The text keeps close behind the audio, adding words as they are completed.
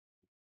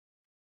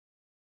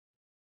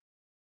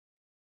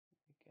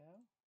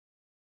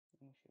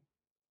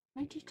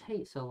Why do you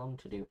take so long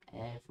to do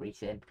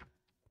everything?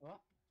 What?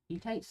 You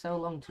take so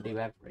long to do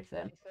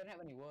everything. It's throwing out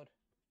when you would.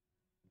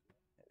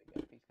 There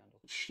we go, peace candle.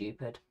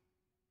 Stupid.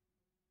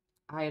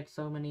 I had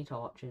so many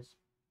torches.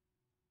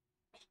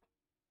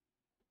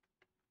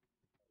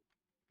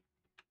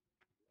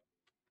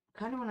 I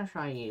kind of want to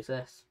try and use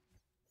this.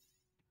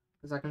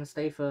 Because I can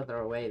stay further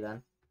away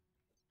then.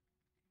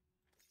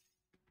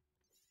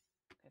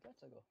 Okay, let's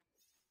go.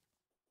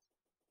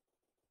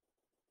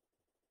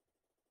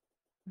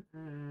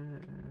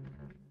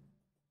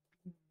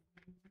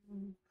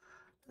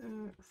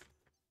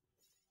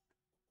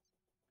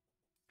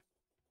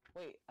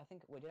 Wait, I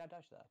think. Wait, did I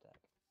dodge that attack?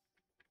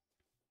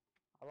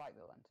 I like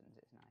the lanterns,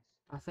 it's nice.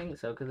 I think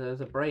so, because there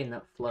was a brain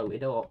that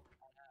floated up.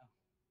 I know.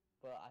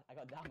 But I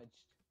got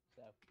damaged,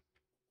 so.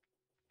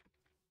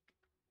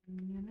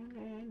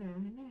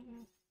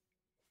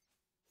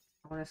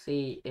 I want to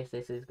see if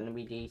this is going to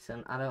be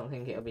decent. I don't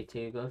think it'll be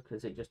too good,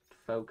 because it just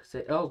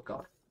focuses. Oh,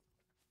 God.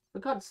 For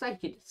God's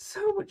sake, it did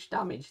so much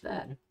damage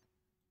then.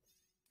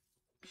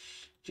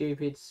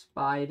 Stupid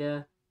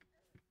spider.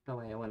 Oh,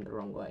 wait, I went the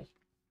wrong way.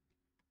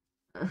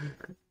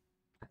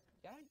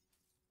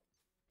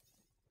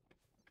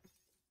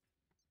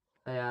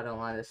 Yeah, I don't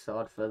like this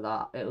sword for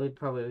that. It would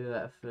probably be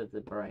better for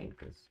the brain,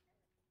 because...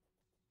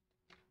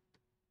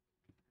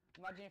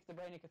 Imagine if the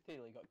brain of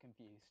Cthulhu got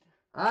confused.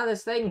 Ah,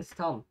 there's things,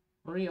 Tom.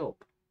 Hurry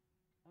up.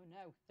 Oh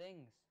no,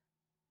 things.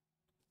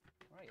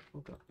 Where are you? Oh,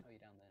 God. Oh, you're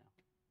down there now.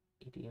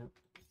 Idiot.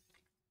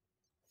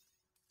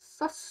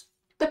 So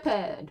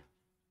stupid!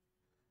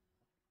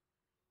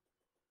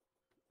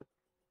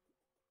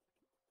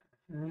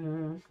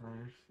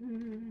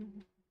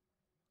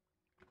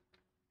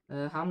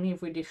 How many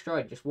have we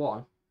destroyed? Just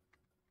one?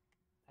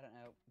 I don't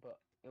know, but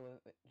it was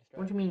destroyed.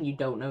 What do you mean you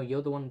don't know?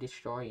 You're the one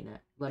destroying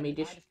it. Let me I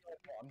destroyed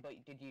one,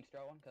 but did you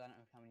destroy one? Because I don't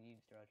know how many you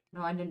destroyed.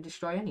 No, I didn't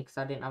destroy any because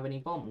I didn't have any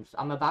bombs.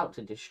 I'm about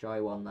to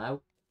destroy one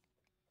though.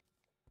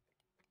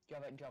 Do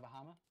you have a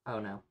hammer? Oh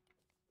no.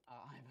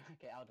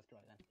 Okay, I'll destroy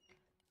it then.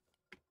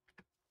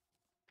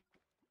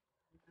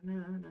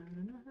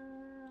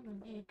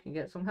 Can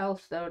get some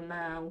health stone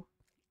now.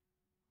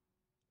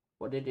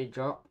 What did it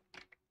drop?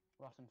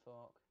 Rotten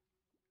fork.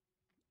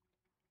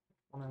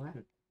 One of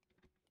them.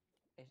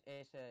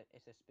 It's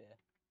a spear.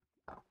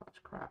 Oh, that's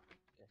crap.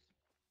 Yes.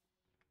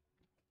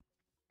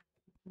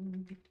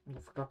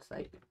 Oh, for God's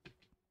sake. This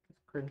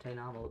Crimtain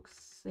armor looks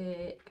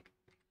sick.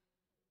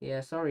 Yeah,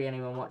 sorry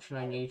anyone watching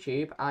on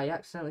YouTube. I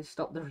accidentally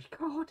stopped the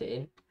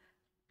recording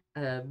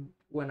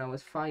when I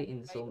was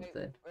fighting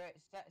something. Wait,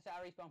 set a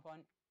respawn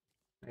point.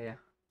 Yeah.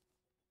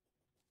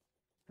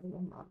 I don't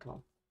want that,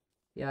 Tom.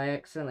 Yeah, I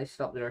accidentally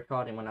stopped the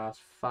recording when I was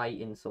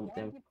fighting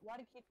something. Why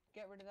did you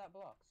get rid of that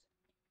blocks?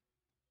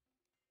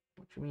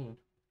 What do you mean?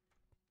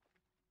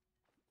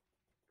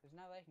 Because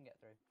now they can get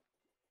through.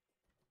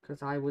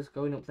 Because I was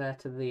going up there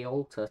to the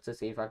altar to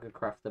see if I could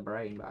craft the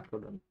brain, but I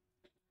couldn't.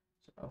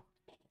 So.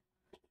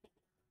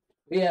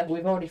 Yeah,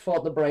 we've already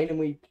fought the brain, and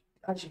we,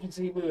 as you can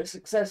see, we were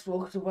successful,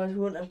 because otherwise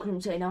we wouldn't have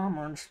Crimtain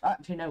armor. And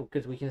actually, no,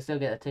 because we can still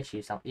get the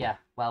tissue. So, yeah,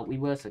 well, we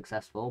were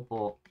successful,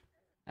 but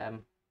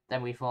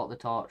then we fought the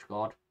torch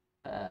god.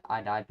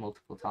 I died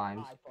multiple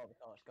times. I fought the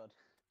torch god.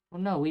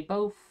 Well, no, we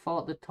both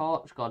fought the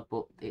torch god,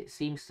 but it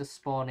seems to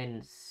spawn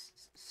in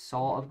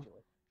sort of.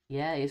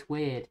 Yeah, it's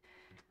weird.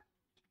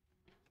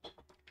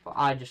 But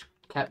I just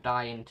kept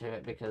dying to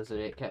it because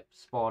it kept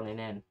spawning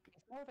in.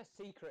 It's more of a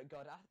secret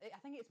god. I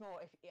think it's more.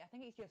 I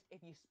think it's just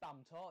if you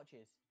spam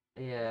torches.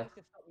 Yeah. It's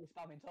to stop you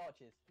spamming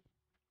torches.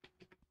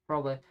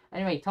 Probably.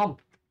 Anyway, Tom,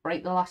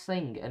 break the last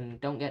thing and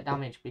don't get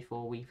damaged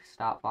before we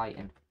start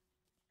fighting.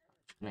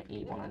 Just gonna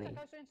eat one of these.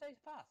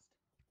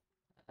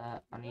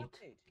 I need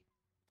to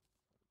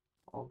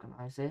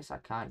organise this. I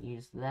can't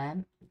use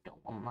them.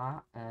 Don't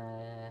want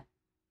that.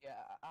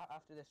 Yeah,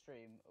 after the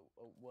stream,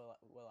 we'll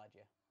add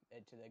you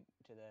to the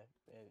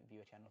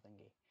viewer channel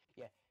thingy.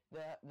 Yeah,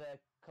 the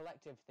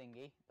collective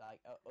thingy,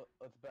 like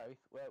of both,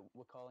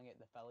 we're calling it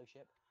the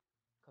Fellowship,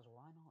 because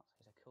why not?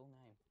 It's a cool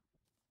name.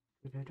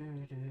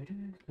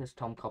 Because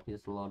Tom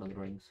copies the Lord of the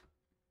Rings.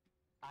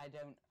 I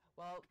don't.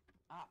 Well,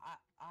 I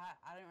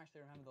don't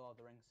actually remember the Lord of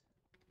the Rings.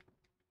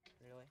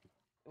 Really?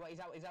 What is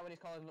that what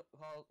it's called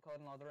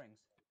in Lord of the Rings?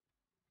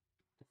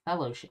 The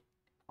Fellowship.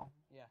 Oh.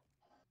 Yeah.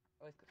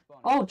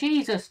 Oh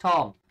Jesus,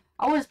 Tom!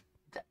 I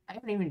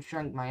haven't even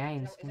drank my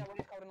aim. Is that what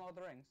it's called in Lord of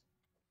the Rings?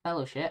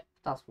 Fellowship.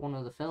 That's one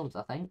of the films,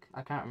 I think.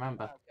 I can't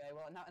remember. Okay,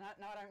 well now I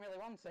don't really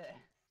want it.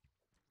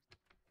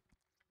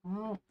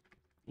 Well,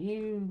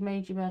 you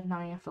made your bed,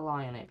 now you have to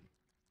lie on it,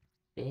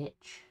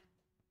 bitch.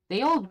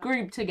 They all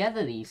group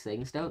together, these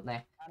things, don't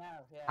they? I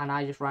know, yeah. And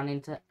I just ran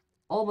into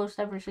almost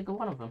every single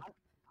one of them.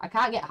 I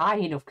can't get high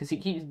enough because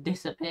it keeps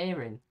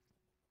disappearing.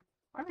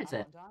 Where is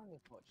it? I'm not dying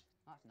as much.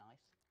 That's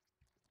nice.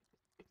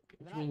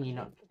 What do you mean you're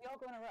not? If they all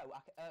go in a row,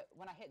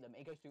 when I hit them,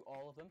 it goes through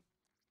all of them.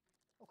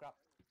 Oh crap.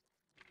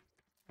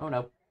 Oh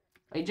no.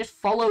 It just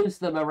follows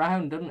them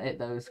around, doesn't it,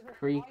 those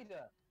creep...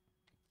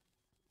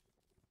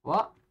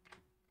 What?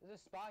 There's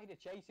a spider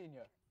chasing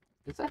you.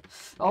 Is there?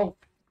 Oh,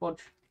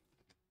 fudge.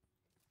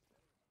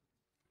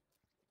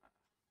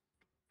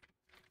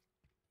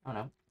 Oh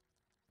no.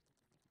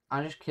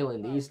 I'm just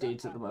killing these that's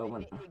dudes at the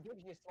moment. It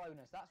gives you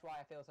slowness. That's why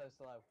I feel so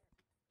slow.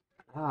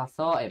 Oh, I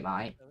thought it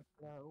might. So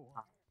slow.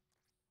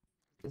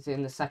 Is it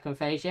in the second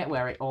phase yet,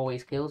 where it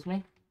always kills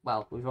me?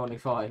 Well, we've only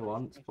fought it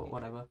once, but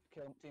whatever.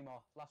 Kill 2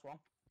 more. Last one.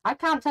 I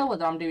can't tell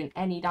whether I'm doing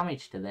any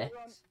damage to this.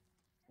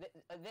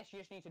 This you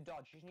just need to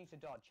dodge. You just need to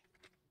dodge.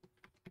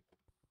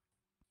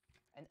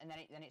 And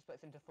then it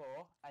splits into 4.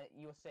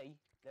 You'll see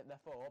that they're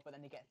 4, but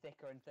then they get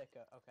thicker and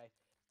thicker. Okay.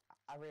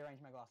 I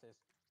rearranged my glasses.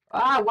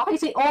 Ah, why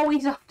is it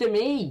always after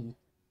me?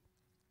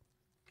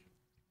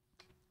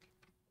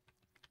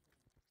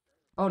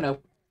 Oh no.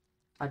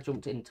 I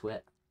jumped into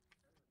it.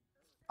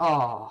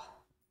 Oh.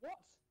 What?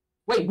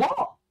 Wait,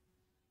 what?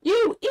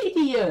 You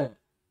idiot!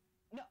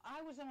 No,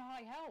 I was on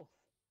high health.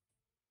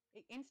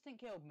 It instant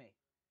killed me.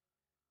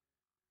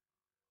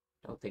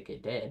 Don't think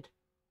it did.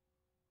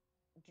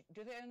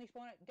 Do they only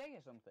spawn at day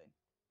or something?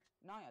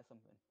 Night or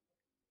something?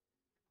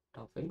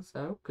 Don't think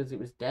so, because it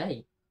was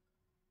day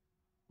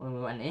when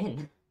we went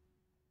in.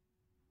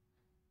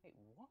 Wait,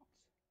 what?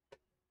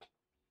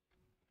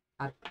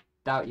 I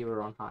doubt you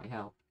were on high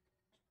health.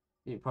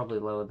 You're probably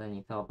lower than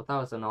you thought, but that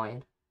was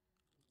annoying.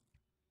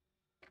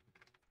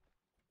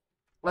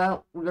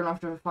 Well, we're gonna have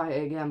to fight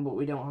it again, but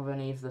we don't have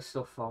any of the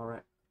stuff for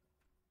it.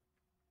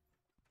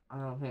 I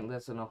don't think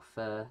there's enough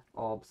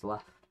orbs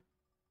left.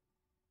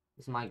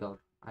 It's my gold.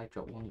 I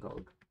dropped 1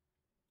 gold.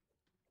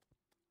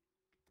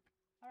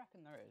 I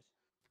reckon there is.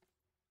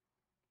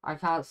 I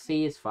can't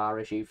see as far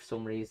as you for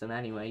some reason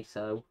anyway,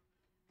 so...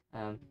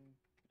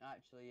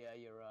 Actually, yeah,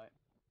 you're right.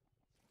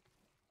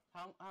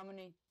 How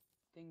many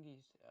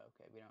thingies?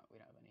 Okay, we don't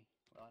have any.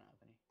 Well, I don't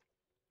have any.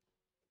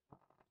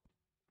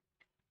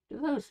 Do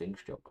those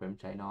things drop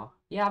Crimtain ore?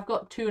 Yeah, I've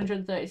got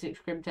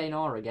 236 Crimtain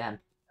ore again.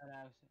 I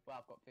know. Well,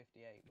 I've got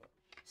 58, but...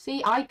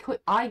 See, I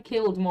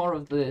killed more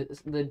of the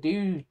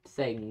dude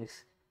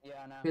things.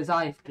 Yeah, I know. Because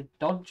I have to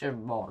dodge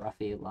them more, I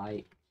feel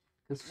like.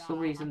 Because for some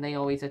reason they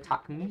always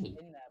attack me.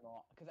 In there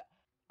more, because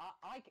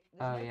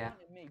there's Oh, no yeah.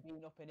 point in me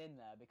being up and in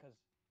there, because...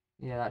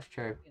 Yeah, that's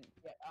true.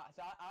 Yeah,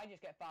 so I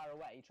just get far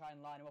away, try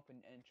and line them up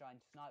and try and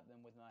snipe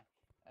them with my...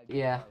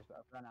 Yeah. But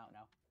I've run out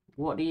now.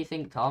 What do you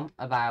think, Tom,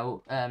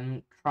 about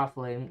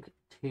travelling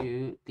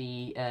to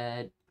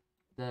the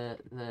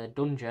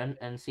dungeon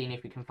and seeing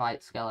if we can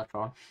fight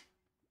Skeletron?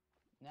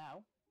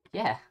 Now?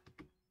 Yeah.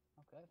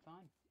 Okay,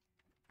 fine.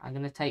 I'm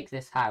gonna take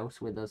this house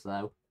with us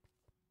though.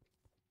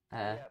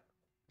 Yep.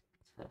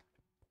 To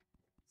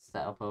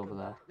set up over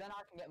there. Then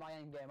I can get my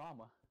endgame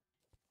armor.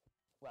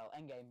 Well,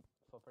 endgame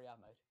for free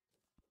armor mode.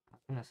 I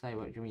was gonna say,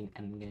 what do you mean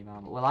endgame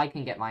armor? Well, I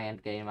can get my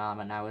endgame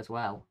armor now as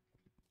well.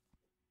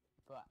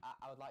 But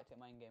I would like to get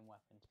my in-game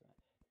weapon.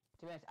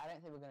 To be honest, I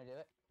don't think we're going to do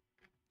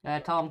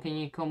it. Tom, can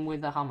you come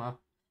with the hammer?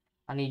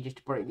 I need you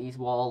to break these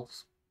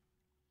walls.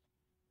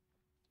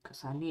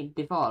 Because I need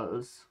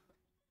devices.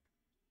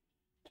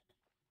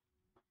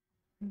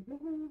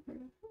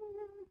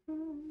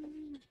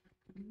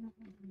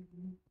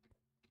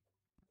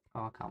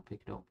 Oh, I can't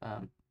pick it up.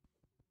 There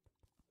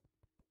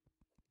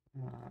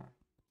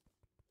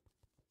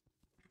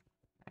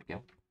we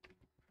go.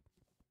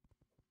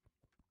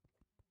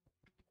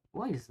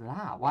 What is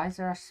that? Why is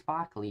there a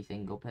sparkly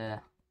thing up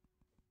here?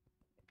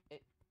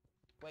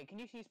 Wait, can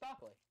you see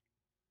sparkly?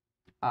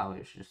 Oh,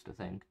 it's just a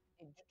thing.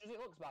 Does it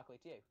look sparkly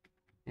to you?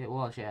 It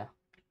was, yeah.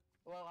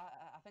 Well,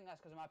 I think that's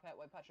because of my pet.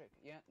 Wait, Patrick,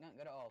 you don't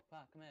get it all.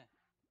 Come here.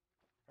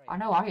 Right. I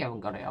know I haven't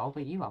got it all,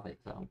 but you have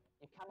it, so.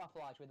 You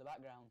camouflage with the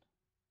background.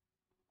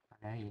 I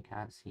know you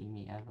can't see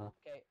me ever.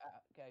 Okay,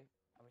 okay.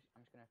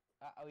 I'm just gonna...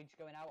 are we just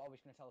going out, or are we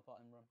just gonna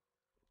teleport and run?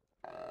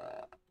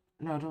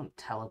 No, don't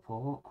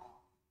teleport.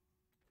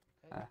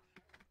 Okay.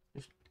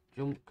 Just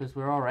jump, because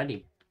we're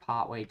already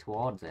part way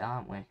towards it,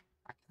 aren't we?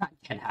 I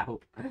can't get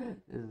out.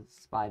 There's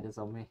spiders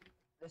on me.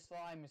 This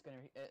slime is gonna...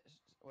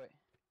 wait.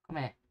 Come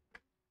here.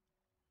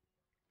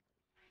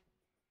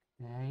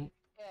 Right.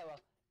 Yeah, well,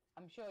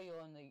 I'm sure you'll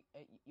only...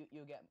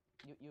 you'll get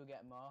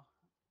more.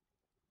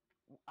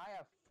 I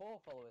have 4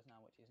 followers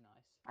now, which is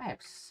nice. I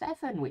have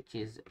 7, which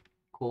is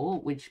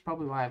cool, which is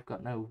probably why I've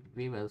got no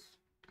viewers.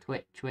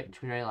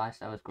 Twitch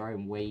realised I was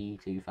growing way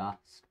too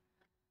fast.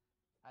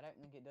 I don't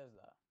think it does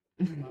that.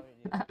 Why would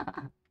it do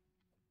that?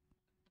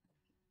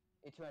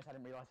 To be honest, I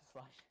didn't realise it's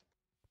flash.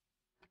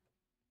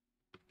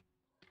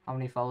 How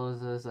many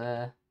followers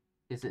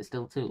is it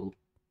still 2?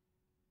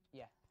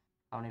 Yeah.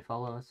 How many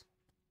followers?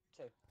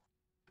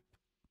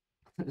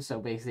 2. So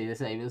basically the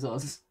same as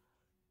us.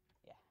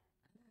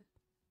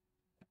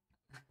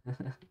 Yeah.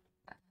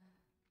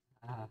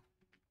 Ah.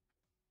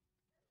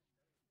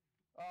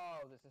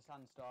 Oh, there's a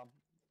sandstorm.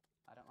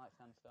 I don't like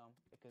sandstorm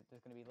because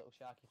there's going to be little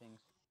sharky things.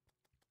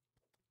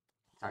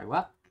 Sorry,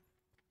 what?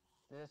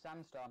 There's a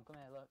sandstorm. Come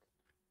here, look.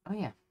 Oh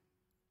yeah.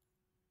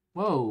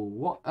 Whoa!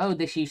 What? Oh,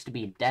 this used to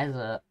be a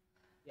desert.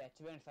 Yeah,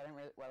 to be honest, I don't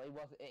really. Well, it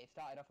was. It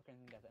started off a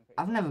Crimson Desert.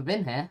 I've never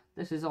been here.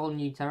 This is all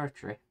new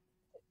territory.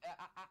 I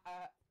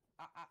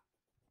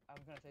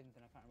was going to say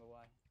something. I can't remember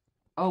why.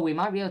 Oh, we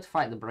might be able to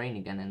fight the brain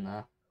again in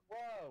there.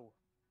 Whoa!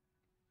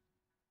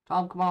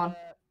 Tom, come on.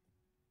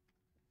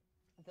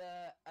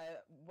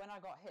 When I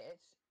got hit,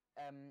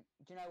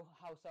 do you know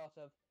how sort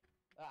of?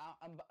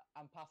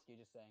 I'm past you,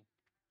 just saying.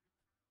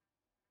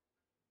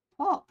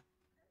 What?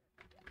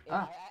 Yeah,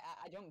 Ah.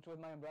 I jumped with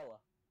my umbrella.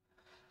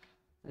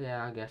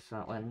 Yeah, I guess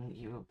that when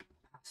you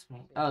passed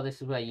me. Yeah. Oh,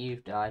 this is where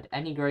you've died.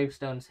 Any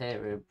gravestones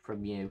here are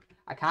from you?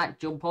 I can't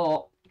jump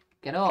up.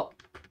 Get up.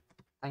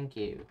 Thank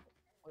you.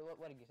 Wait,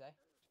 what did you say?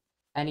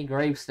 Any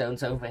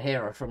gravestones over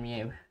here are from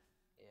you.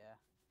 Yeah.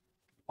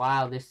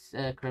 Wow, this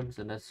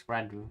crimson has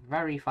spread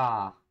very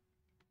far.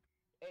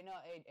 No,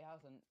 it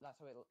hasn't. That's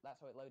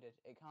how it loaded.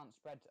 It can't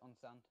spread on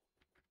sand.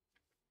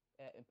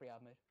 In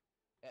pre-hard mode.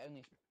 It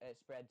only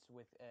spreads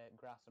with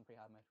grass and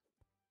pre-hard mode.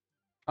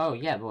 Oh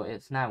yeah, but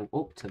it's now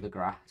up to the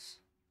grass.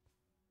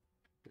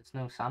 There's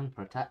no sand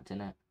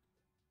protecting it.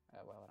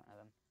 Well, I don't know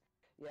then.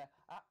 Yeah,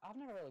 I've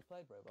never really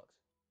played Roblox.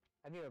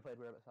 Have you ever played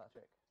Roblox,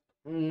 Patrick?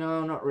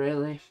 No, not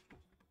really.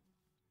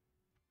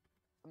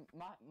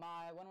 One of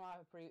my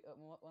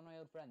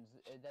old friends,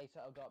 they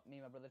sort of got me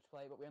and my brother to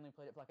play, but we only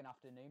played it for like an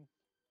afternoon,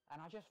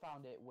 and I just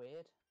found it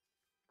weird,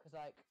 cause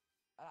like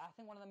I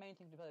think one of the main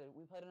things we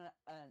played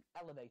an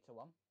elevator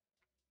one.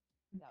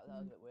 That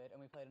was a bit weird, and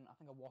we played I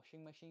think a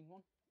washing machine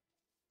one.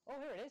 Oh,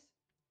 here it is.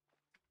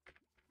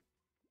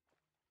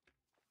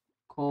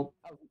 Cool.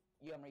 Oh,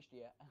 you haven't reached it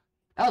yet.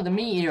 Oh, the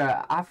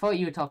meteor. I thought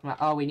you were talking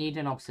about. Oh, we need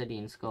an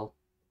obsidian skull.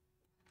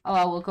 Oh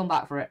well, we'll come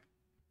back for it.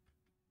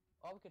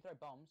 Or we could throw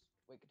bombs.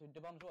 Do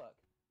bombs work?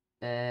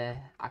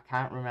 I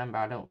can't remember.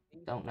 I don't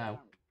know.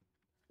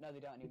 No, they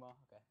don't anymore.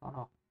 Okay.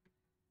 Oh.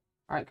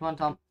 Alright, come on,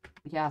 Tom.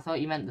 Yeah, I thought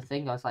you meant the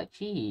thing. I was like,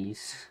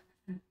 jeez.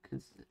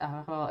 Because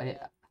I thought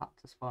it had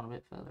to spawn a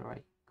bit further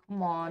away.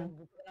 Come on.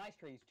 Oh, the nice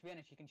trees. To be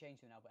honest, you can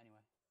change them now, but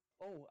anyway.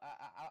 Oh,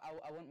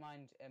 I wouldn't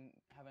mind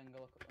having a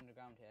look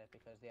underground here,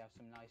 because they have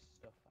some nice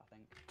stuff, I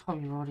think.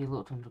 Tom, you've already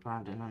looked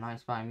underground in a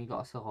nice biome. You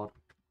got a sword.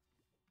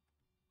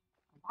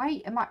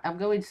 Why am I'm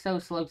going so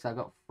slow because I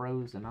got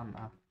frozen, aren't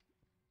I?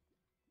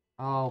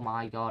 Oh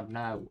my god,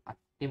 no. I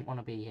didn't want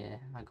to be here.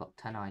 I got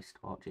 10 ice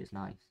torches.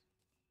 Nice.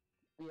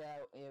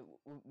 Yeah,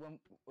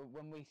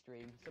 when we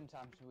stream,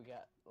 sometimes we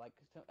get like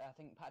I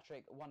think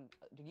Patrick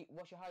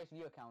what's your highest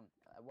view count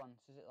once?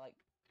 Is it like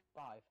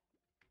 5?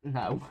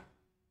 No.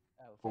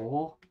 Oh,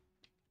 4?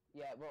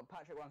 Yeah, well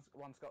Patrick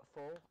once got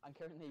 4, and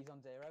currently he's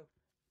on 0.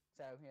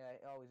 So yeah,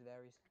 it always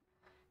varies.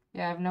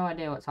 Yeah, I have no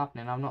idea what's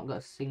happening. I've not got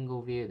a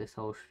single view of this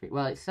whole street.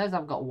 Well, it says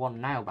I've got 1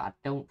 now, but I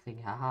don't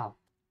think I have.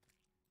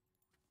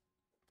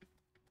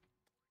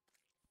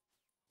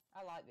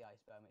 I like the ice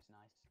biome, it's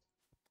nice.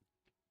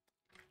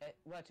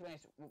 Well, to be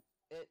honest,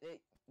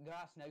 there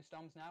are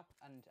snowstorms now,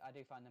 and I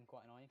do find them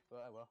quite annoying,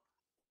 but oh well.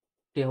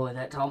 Deal with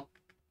it, Tom.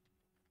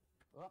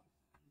 What?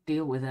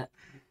 Deal with it.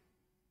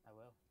 I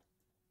will.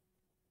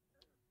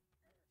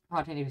 Oh,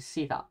 I didn't even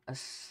see that.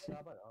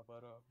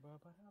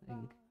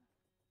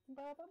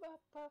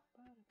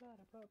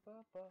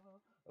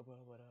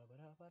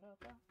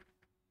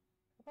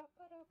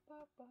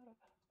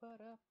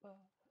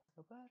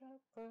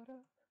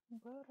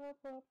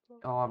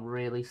 Oh, I'm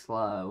really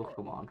slow.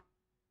 Come on.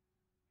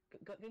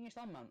 Get your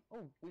stand, man.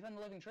 Oh, we found a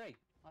living tree.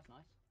 That's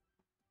nice.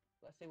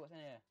 Let's see what's in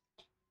here.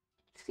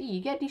 See,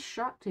 you get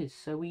distracted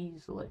so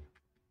easily.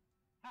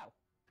 How?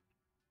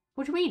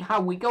 What do you mean, how?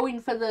 We go in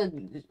for the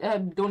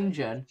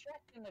dungeon.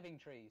 Checking living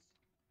trees.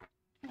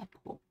 Yeah,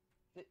 but...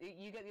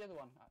 You get the other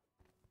one.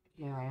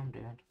 Yeah, I am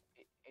doing.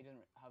 It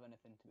doesn't have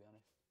anything, to be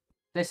honest.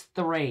 There's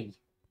 3.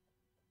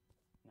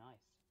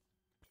 Nice.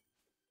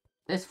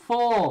 There's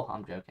 4.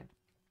 I'm joking.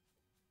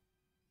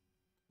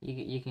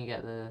 You can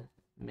get the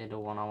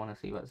middle one. I want to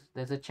see what's...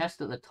 There's a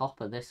chest at the top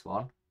of this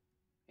one.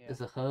 Yeah.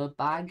 There's a herb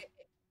bag.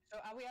 So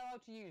are we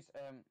allowed to use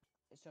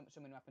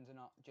summon weapons or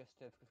not, just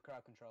for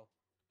crowd control?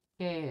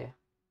 Yeah.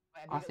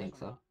 I think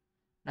so.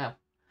 No.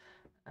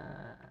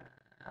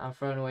 I'm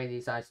throwing away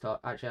these ice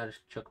torches. Actually, I'll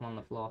just chuck them on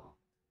the floor.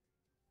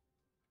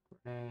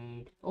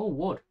 Grenade. Oh,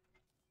 wood.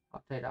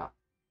 I'll take that.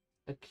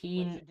 A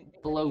keen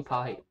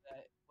blowpipe.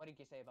 What did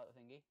you say about the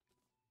thingy?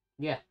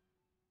 Yeah.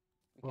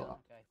 Well,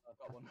 okay, I've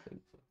got one. So.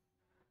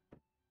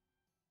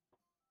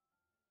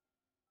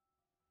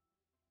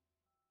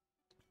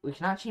 We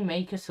can actually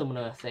make a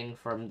summoner thing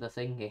from the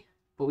thingy,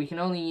 but we can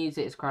only use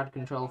it as crowd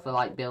control for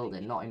like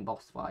building, not in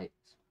boss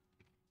fights.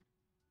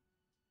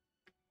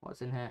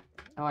 What's in here?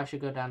 Oh, I should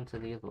go down to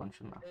the other one,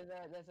 shouldn't I?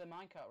 There's a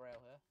minecart rail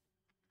here.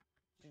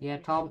 Yeah,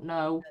 Tom,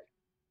 no.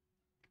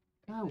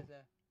 No. There's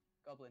a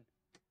goblin.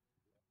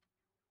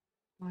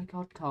 My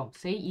god, Tom.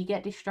 See, you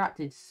get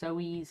distracted so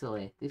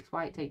easily. This is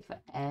why it takes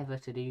forever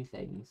to do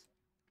things.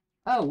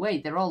 Oh,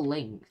 wait, they're all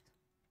linked.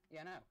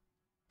 Yeah, no.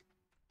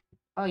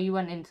 Oh, you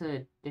went into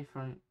a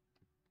different...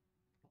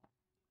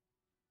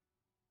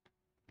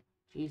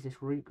 Jeez,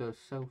 this route goes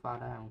so far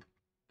down.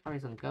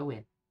 Carries on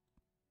going.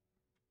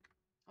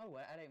 Oh,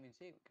 I don't even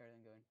see it carry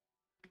on going.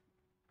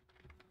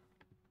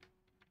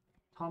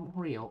 Tom,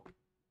 hurry up.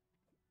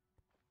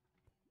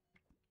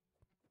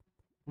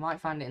 We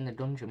might find it in the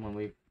dungeon when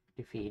we've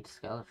defeated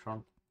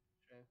Skelitron.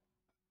 True.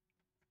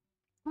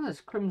 Oh, there's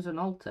Crimson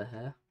Altar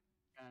here.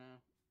 I know.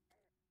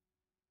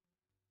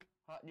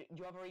 Do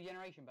you have a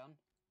regeneration band?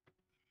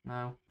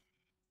 No.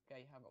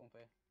 Okay, I've got one for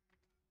you.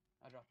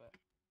 I drop it.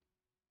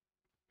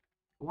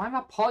 Why am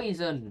I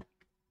poisoned?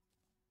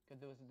 Cause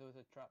there was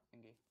a trap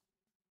thingy.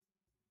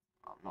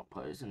 I'm not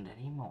poisoned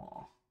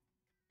anymore.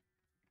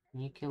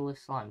 Can you kill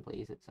this slime,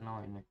 please? It's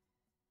annoying me.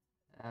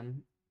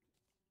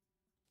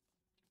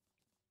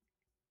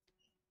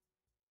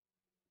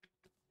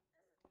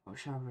 What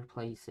shall I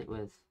replace it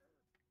with?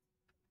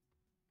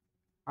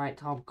 Alright,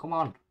 Tom, come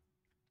on.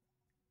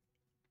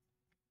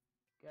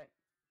 Okay,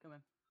 come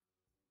in.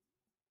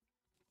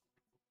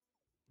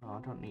 Oh,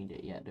 I don't need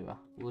it yet, do I?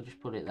 We'll just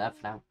put it there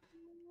for now.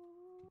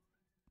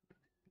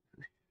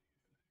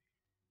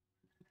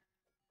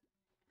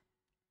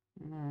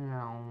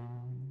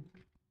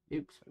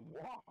 Oops.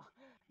 What?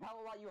 That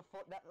looked like you were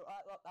that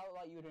looked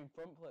like you were doing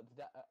front flips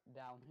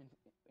down because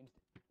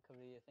of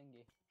your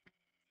thingy.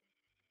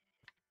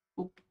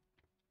 Oop.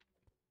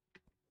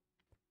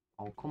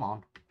 Oh, come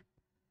on.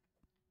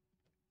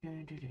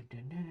 Sounds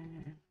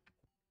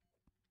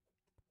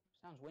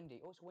windy.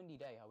 Oh, it's a windy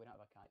day. Oh, we don't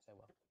have a kite, so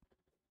well.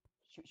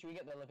 Should we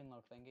get the living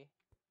log thingy?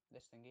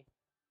 This thingy?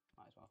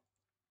 Might as well.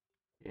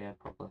 Yeah,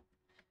 probably.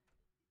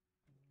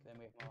 Then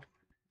we have more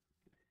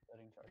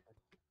building characters.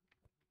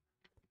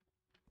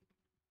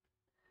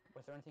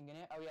 Was there anything in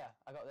here? Oh yeah,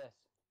 I got this.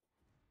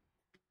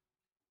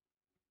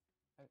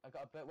 I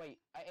got a bird. Wait,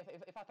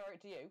 if I throw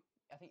it to you,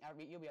 I think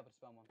you'll be able to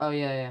spawn one. Oh,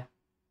 yeah, yeah.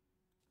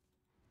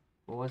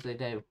 What does it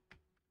do?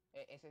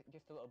 It's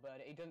just a little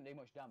bird. It doesn't do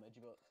much damage,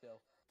 but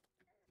still.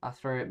 I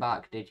threw it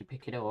back. Did you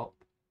pick it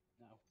up?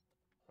 No,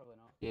 probably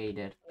not. Yeah, you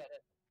did. Yeah,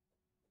 it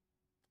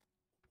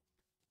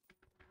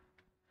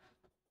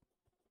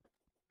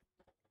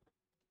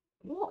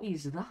did. What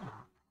is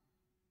that?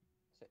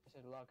 It's a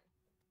log.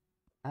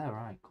 Oh,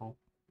 right, cool.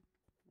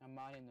 I'm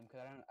mining them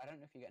because I don't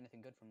know if you get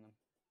anything good from them.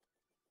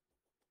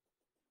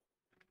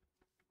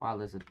 Wow,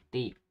 there's a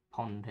deep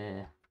pond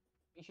here.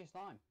 Eat your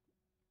slime.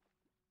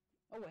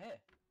 Oh, we're here.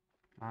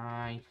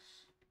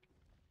 Nice.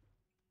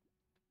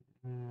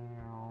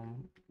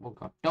 Oh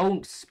god,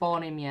 don't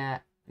spawn him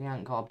yet. He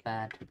ain't got a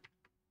bed.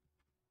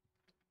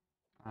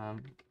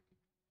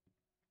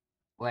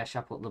 Where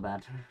shall I put the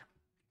bed?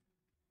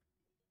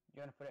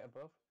 You want to put it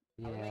above?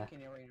 Yeah. Are we making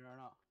the arena or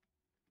not?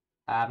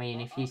 I mean,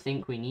 if you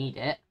think we need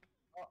it.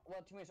 Oh,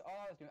 well, to be honest, all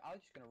I was doing, I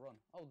was just gonna run.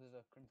 Oh, there's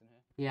a crimson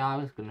here. Yeah, I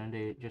was gonna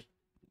do just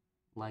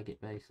leg it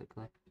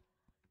basically.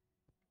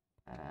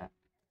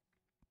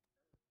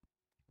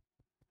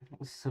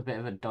 This is a bit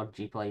of a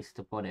dodgy place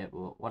to put it,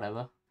 but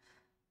whatever.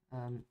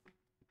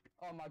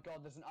 Oh my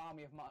god, there's an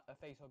army of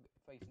face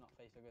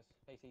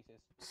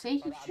eaters.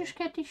 See, you just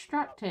get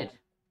distracted.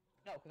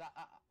 No, because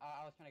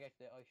I was trying to go to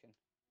the ocean.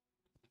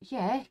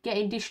 Yeah,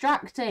 getting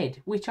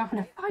distracted. We're trying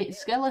to fight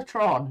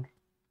Skeletron.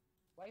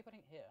 Why are you putting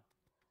it here?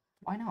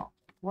 Why not?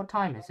 What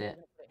time is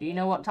it? Do you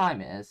know what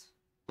time it is?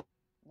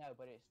 No,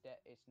 but it's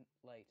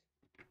late.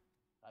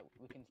 Like,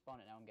 we can spawn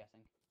it now, I'm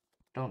guessing.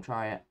 Don't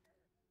try it.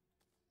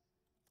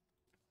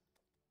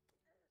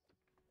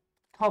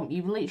 Tom,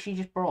 you've literally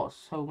just brought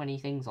so many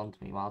things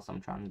onto me whilst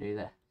I'm trying to do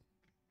this.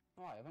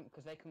 Oh, I haven't,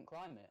 because they couldn't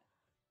climb it.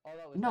 Oh,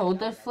 that was No,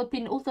 the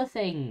flipping other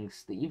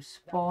things that you've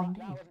spawned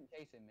in. That wasn't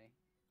chasing me.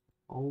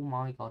 Oh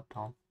my god,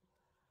 Tom.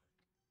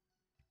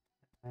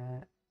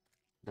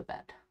 The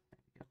bed.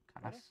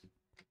 There we go.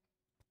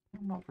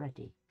 I'm not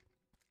ready.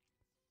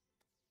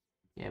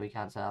 Yeah, we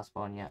can't say our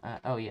spawn yet.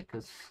 Oh yeah,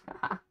 because...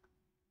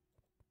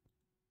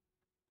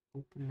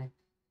 Open this.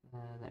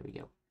 There we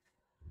go.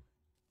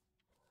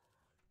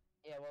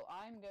 Yeah, well,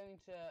 I'm going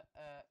to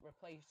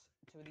replace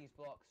 2 of these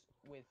blocks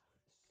with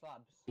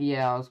slabs.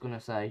 Yeah, I was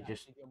gonna say,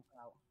 just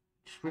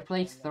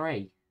replace 3.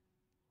 Okay.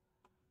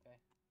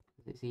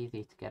 Because it's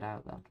easy to get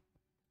out then.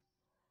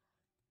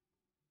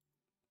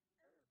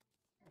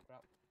 Oh,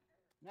 crap.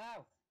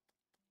 No!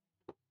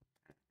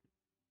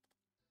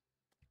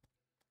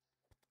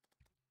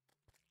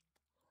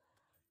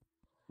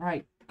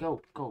 Right,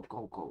 go.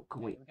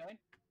 Can we? Going?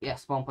 Yeah,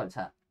 spawn point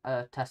set.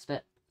 Test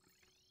it.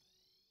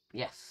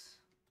 Yes.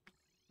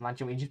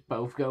 Imagine we just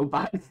both go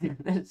back to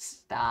the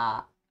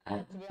start. To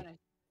be honest,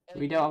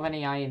 We don't have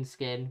any iron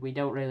skin. We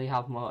don't really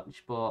have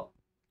much, but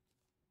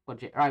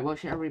budget. Right, what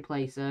should I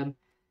replace? Why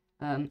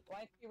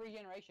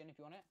regeneration if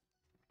you want it?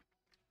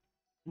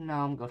 No,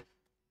 I'm good.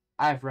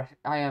 I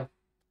have.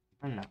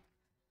 I don't know.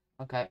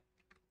 Okay,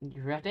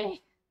 you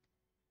ready?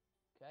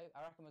 Okay,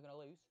 I reckon we're gonna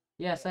lose.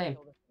 Yeah, same.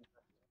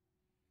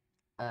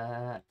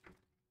 I'll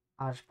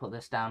just put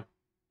this down.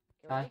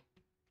 Okay.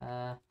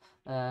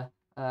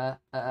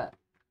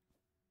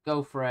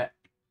 Go for it.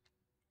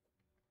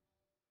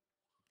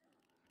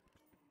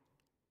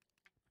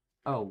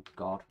 Oh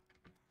god.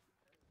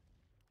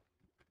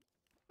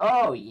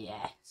 Oh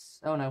yes.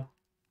 Oh no.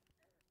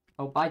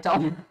 Oh, bye,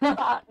 Tom.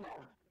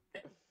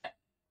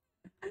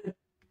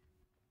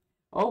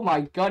 Oh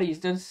my god, he's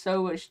done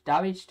so much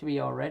damage to me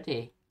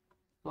already.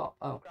 What?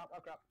 Oh. Crap, oh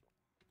crap.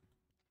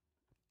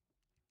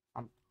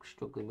 I'm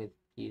struggling with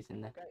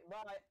using this. Okay,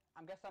 right.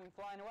 I guess I'm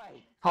flying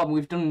away. Tom,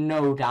 we've done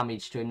no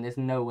damage to him. There's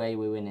no way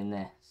we're winning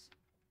this.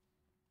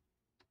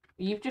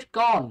 You've just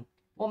gone.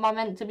 What am I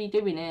meant to be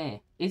doing here?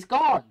 He's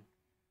gone.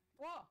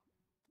 What?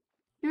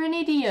 You're an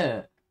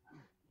idiot.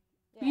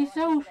 Yeah, Yeah, You like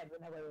so... you said, we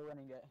know where we're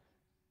winning it.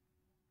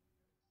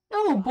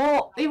 No,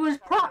 but it was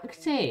Sorry, I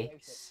didn't notice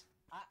practice.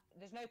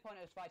 There's no point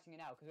of us fighting it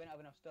now because we don't have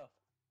enough stuff.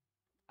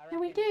 I Yeah,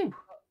 we reckon- do.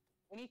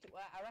 We need to.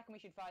 I reckon we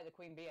should fight the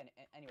queen bee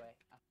anyway.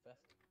 First.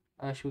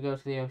 Should we go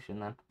to the ocean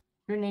then?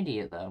 You're an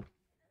idiot, though.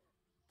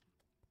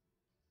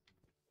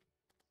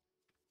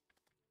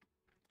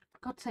 For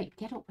God's sake,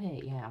 get up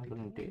here. Yeah, I'm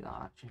gonna do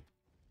that, actually.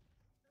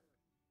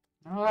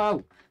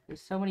 No!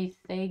 There's so many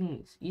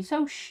things. You're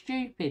so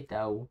stupid,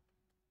 though.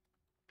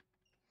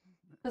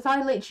 Because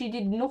I literally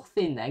did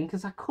nothing then,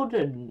 because I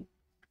couldn't.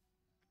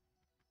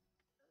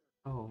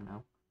 Oh,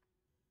 no.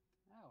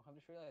 Oh, I've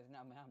just realised I didn't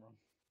have my hammer on.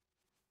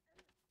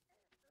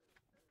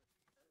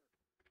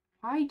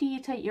 Why do you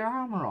take your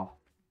armour off?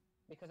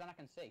 Because then I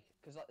can see.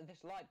 Because like,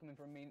 this light coming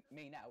from me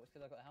now, it's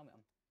because I've got the helmet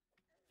on.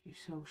 You're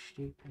so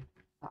stupid.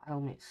 That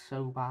helmet's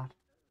so bad.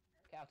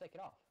 Okay, I'll take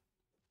it off.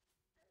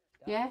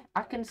 Yeah,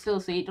 I can still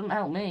see. It doesn't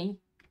help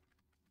me.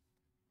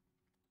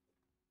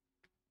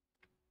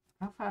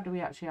 How far do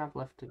we actually have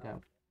left to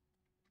go?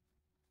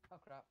 Oh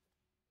crap.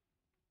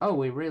 Oh,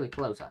 we're really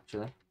close,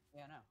 actually.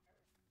 Yeah, no.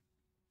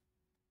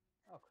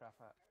 Oh crap,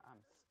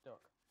 I'm stuck.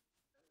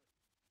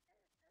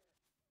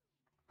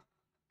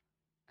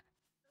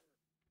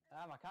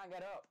 I can't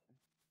get up.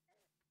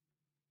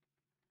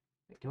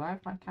 Wait, do I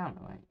have my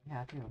counterweight?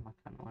 Yeah, I do have my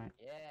counterweight.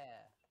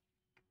 Yeah.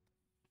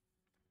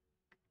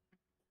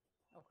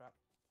 Oh crap.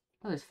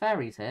 Oh, there's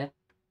fairies here.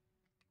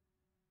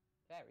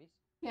 Fairies?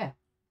 Yeah,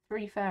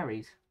 3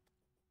 fairies.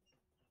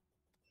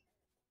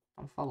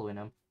 I'm following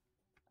them.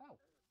 Oh.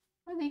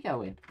 Where are they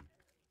going?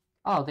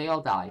 Oh, they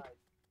all died.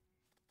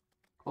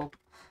 Cool.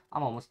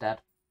 I'm almost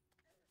dead.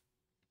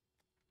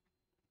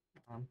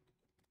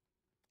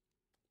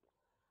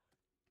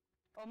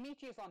 Oh,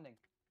 meteor's landing.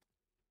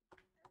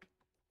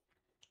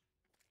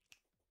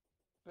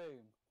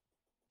 Boom.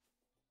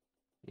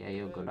 Yeah,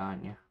 you're good,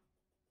 aren't you?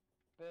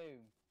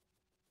 Boom.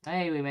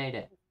 Hey, we made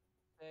it.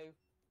 2,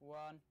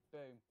 1,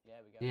 boom.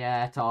 Yeah, we go.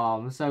 Yeah,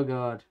 Tom, so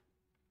good.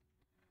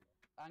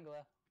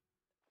 Angler.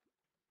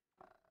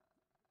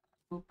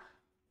 Oop.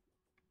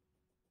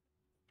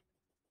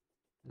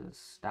 There's a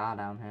star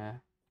down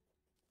here.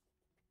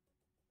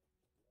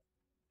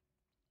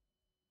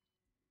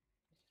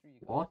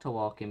 Water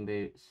walking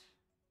boots.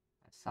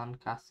 A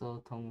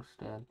sandcastle,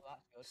 tungsten. Well,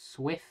 that's good.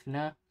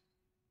 Swiftner.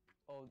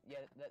 Oh, yeah,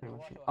 the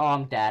water Oh,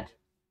 I'm dead. good.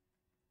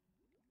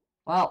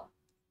 Well,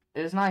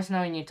 it was nice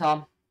knowing you,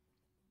 Tom.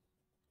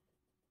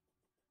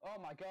 Oh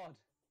my god.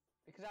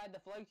 Because I had the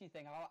floaty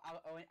thing,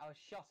 I was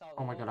shot out.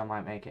 Oh my god, I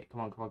might make it.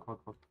 Come on, come on, come on,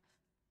 come on.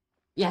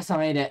 Yes, I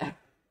made it.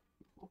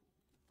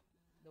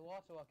 The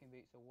water walking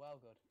boots are well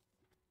good.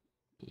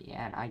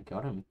 Yeah, and I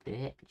got him, bitch.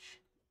 Do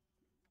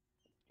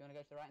you want to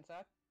go to the right hand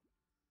side?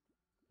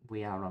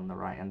 We are on the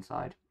right hand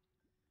side.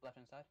 Left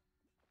hand side?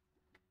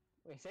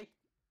 Wait, see?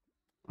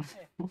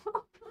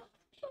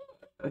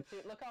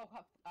 See, look how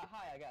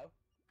high I go.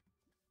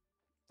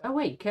 Oh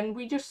wait, can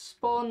we just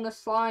spawn the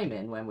slime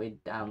in when we're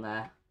down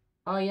there?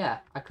 Oh yeah,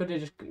 I could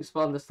have just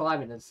spawned the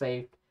slime in and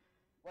saved.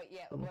 Wait,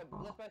 yeah, let's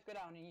both go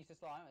down and use the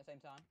slime at the same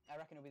time. I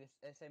reckon it'll be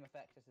the same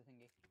effect as the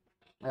thingy.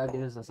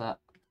 Give us a sec.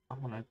 I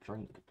want to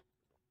drink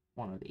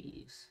one of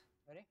these.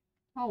 Ready?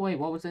 Oh wait,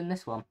 what was in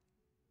this one?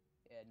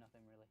 Yeah,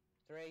 nothing really.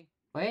 3.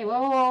 Wait,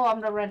 whoa, whoa, whoa,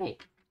 I'm not ready.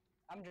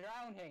 I'm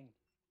drowning.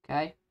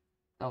 Okay,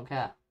 don't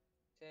care.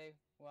 2,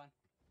 1.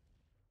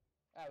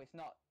 Oh, it's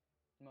not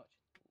much.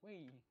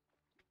 Whee.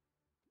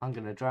 I'm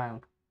gonna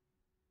drown.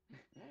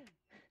 Okay,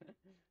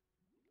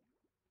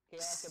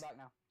 let's go back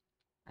now.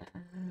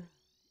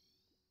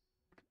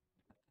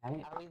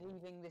 Okay. Are we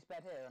leaving this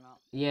bed here or not?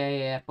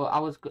 Yeah, but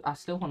I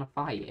still want to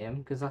fight him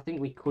because I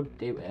think we could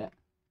do it.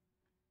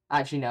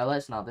 Actually, no,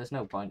 let's not. There's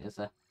no point, is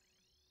there?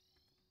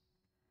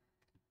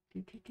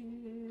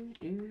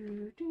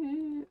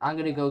 I'm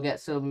gonna go get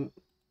some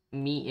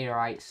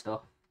meteorite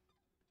stuff.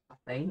 I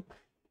think.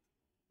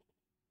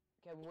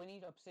 Okay, well, we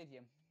need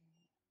obsidian.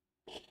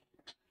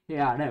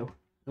 Yeah, I know.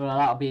 Well,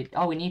 that'll be.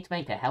 Oh, we need to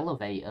make a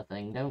elevator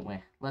thing, don't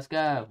we? Let's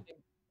go.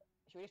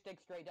 Should we just dig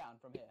straight down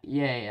from here?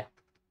 Yeah.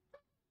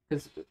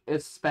 Because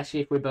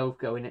especially if we're both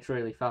going, it's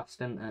really fast,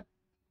 isn't it?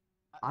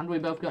 And we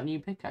both got new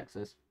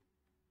pickaxes.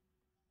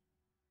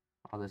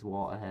 Oh, there's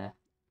water here.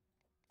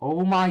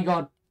 Oh my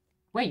god.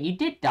 Wait, you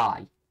did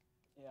die?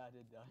 Yeah, I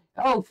did die.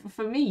 Oh,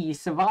 for me, you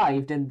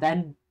survived and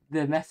then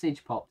the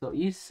message popped up.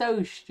 You're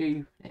so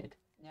stupid.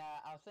 Yeah,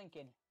 I was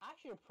thinking, I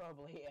should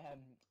probably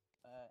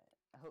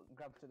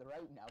grab to the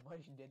rope now,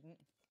 but you didn't.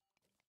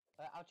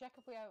 I'll check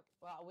if we have,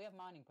 well, we have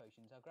mining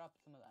potions. I'll grab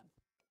some of them.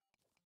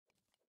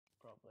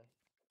 Probably.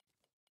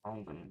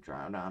 I'm gonna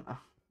drown, aren't I?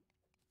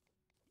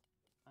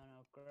 And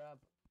I'll grab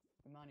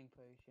a mining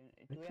potion.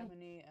 Do we have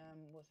any,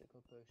 what's it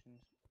called,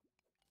 potions?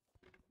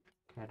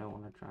 Okay, I don't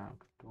want to drown.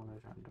 Don't want to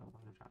drown.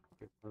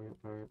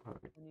 Hurry.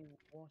 Any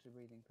water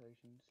breathing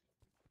potions?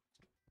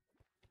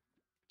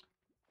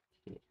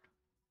 Yeah.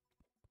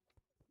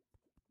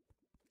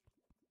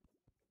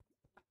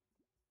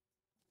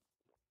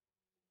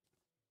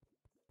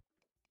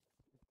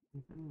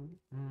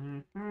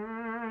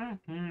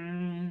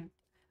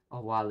 Oh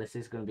wow, this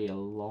is going to be a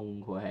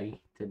long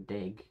way to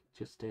dig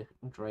just to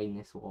drain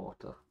this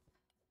water.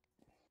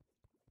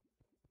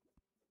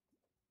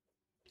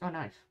 Oh,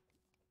 nice.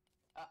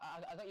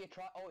 I got you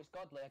oh, it's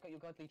godly. I got you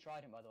godly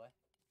trident, by the way.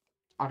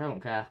 I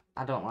don't care.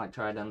 I don't like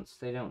tridents.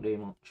 They don't do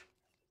much.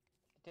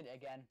 Did it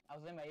again. I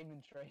was in my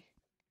inventory.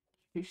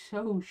 You're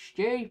so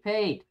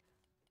stupid.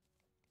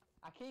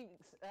 I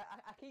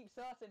keep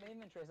sorting the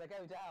inventory as I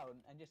go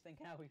down and just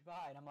thinking I'll be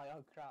fine. I'm like,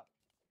 oh crap.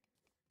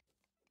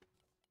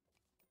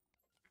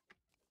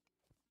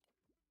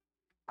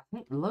 I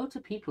think loads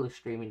of people are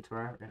streaming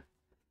Terraria.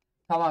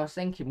 So I was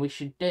thinking we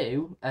should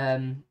do,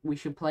 we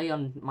should play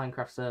on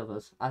Minecraft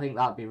servers. I think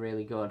that'd be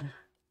really good.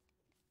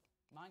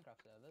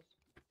 Minecraft servers?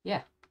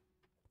 Yeah.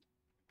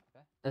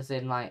 Okay. As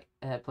in, like,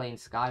 playing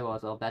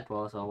Skywars or Bed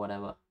Wars or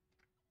whatever.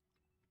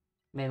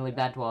 Mainly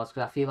Bed Wars,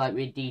 because I feel like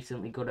we're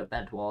decently good at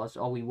Bed Wars,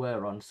 or we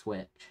were on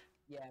Switch.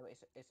 Yeah, but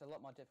it's a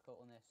lot more difficult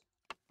on this.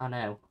 I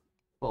know.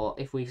 But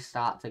if we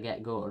start to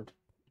get good,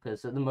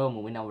 because at the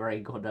moment we're not very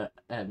good at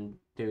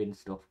doing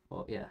stuff,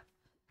 but yeah.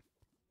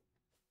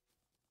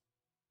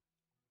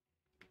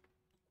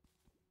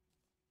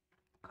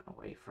 Gonna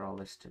wait for all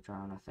this to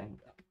drown, I think.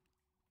 I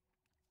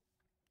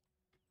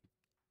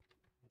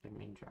didn't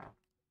mean drown.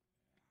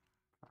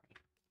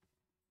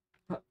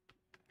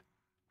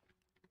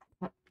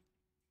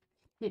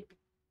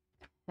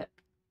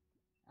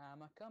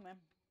 I'm coming.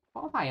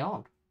 What am I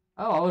on?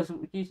 Oh, I was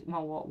using my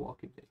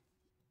walking thing.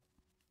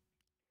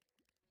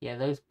 Yeah,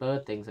 those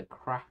bird things are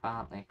crap,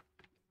 aren't they?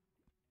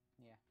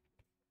 Yeah.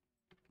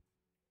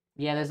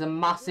 Yeah, there's a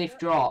massive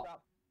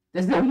drop.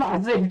 There's a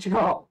massive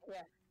drop.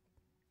 Yeah.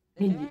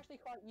 They're actually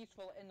quite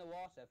useful in the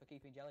water for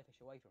keeping jellyfish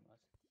away from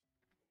us.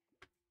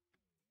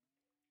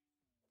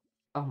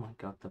 Oh my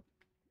god,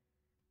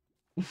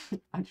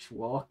 I'm just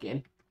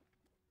walking.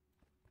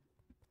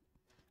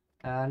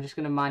 I'm just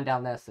going to mine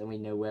down there so we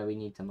know where we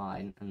need to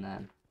mine, and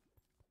then...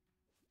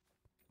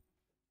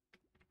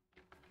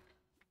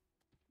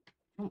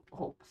 Jump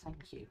up,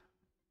 thank you.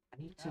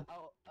 I need to...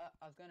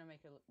 I was going to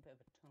make a bit of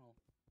a tunnel.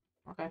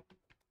 Okay.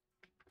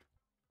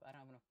 But I don't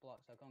have enough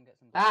blocks, so I'll go and get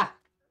some blocks. Ah!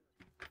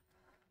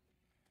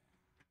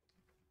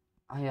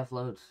 I have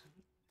loads.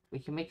 We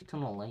can make a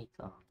tunnel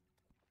later.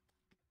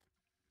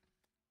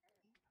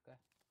 Okay.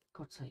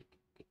 God's sake.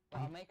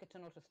 Well, I'll make a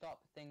tunnel to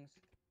stop things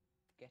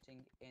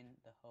getting in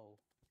the hole.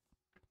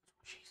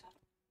 She said.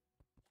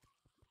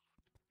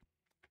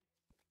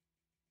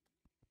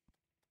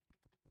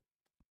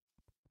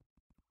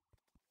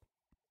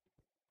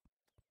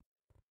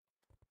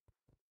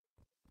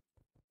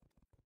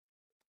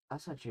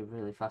 That's actually a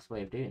really fast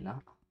way of doing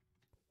that.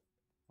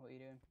 What are you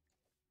doing?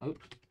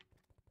 Oops.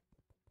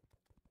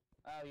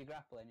 Oh, you're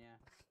grappling,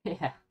 yeah.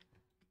 Yeah.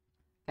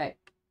 Okay.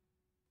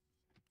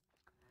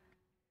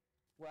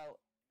 Well,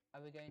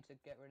 are we going to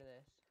get rid of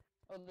this?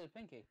 Oh, there's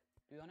Pinky.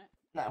 Do you want it?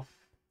 No.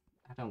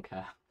 I don't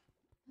care.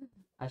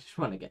 I just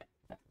want to get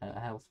a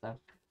health though.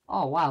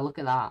 Oh wow, look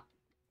at that.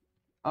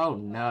 Oh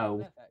no.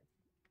 Perfect.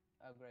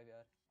 Oh,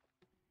 graveyard.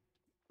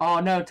 Oh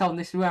no, Tom,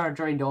 this is where I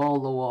drained all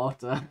the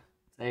water.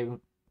 So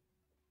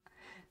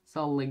it's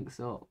all links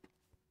up.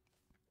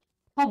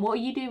 Tom, what are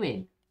you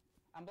doing?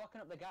 I'm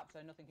blocking up the gap so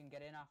nothing can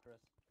get in after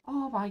us.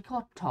 Oh my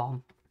god,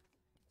 Tom.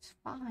 It's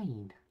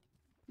fine.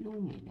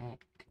 Blooming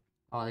neck.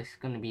 Oh, this is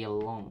going to be a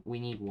long... We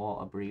need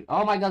water breathe.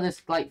 Oh my god,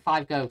 there's like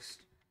 5 ghosts.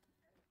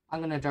 I'm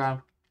going to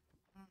drown.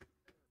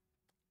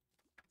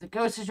 The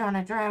ghosts are trying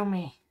to drown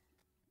me.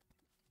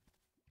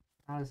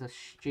 Now there's a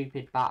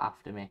stupid bat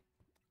after me.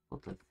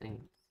 What the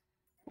thing?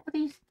 What are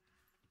these?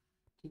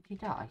 Did you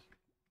die?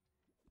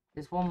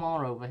 There's one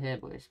more over here,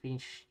 but it's being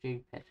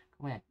stupid.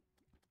 Come here.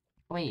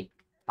 Come here, you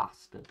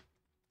bastard.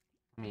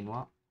 I mean,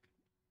 what?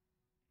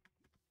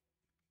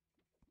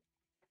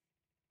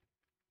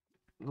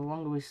 The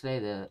longer we stay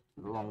there,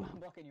 the longer... I'm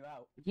blocking you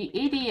out. You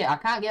idiot! I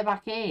can't get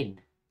back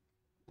in!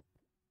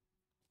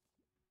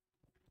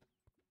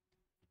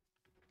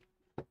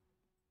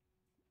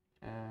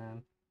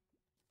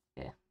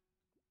 Yeah.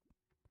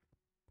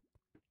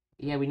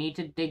 Yeah, we need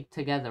to dig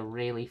together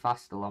really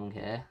fast along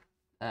here.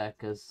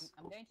 Because...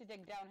 I'm going to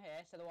dig down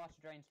here so the water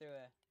drains through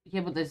here.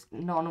 Yeah, but there's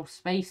not enough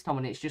space, Tom,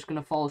 and it's just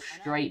going to fall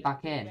straight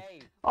back in.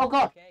 Cave. Oh,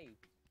 God!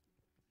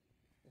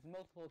 There's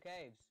multiple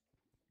caves.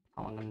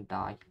 Oh, I'm going to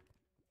die.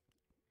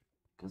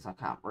 Because I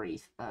can't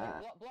breathe.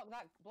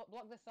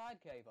 Block the side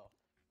cave off.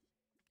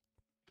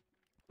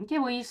 Yeah,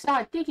 well, you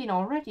started digging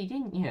already,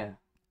 didn't you?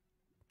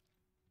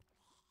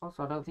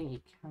 Also, I don't think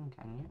you can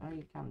you? Oh,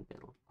 you can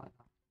build like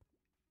that.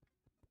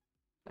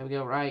 There we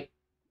go, right.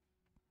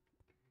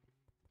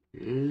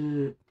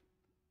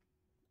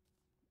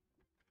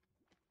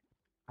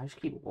 I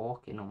just keep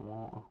walking on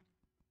water.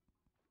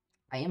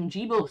 I am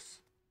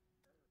G-Bus.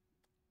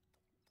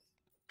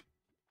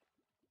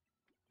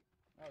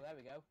 Oh, there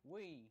we go.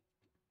 Wee.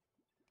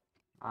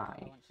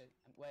 Nice.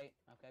 Wait,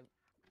 okay.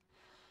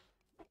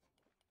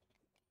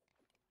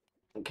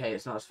 Okay,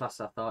 it's not as fast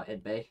as I thought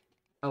it'd be.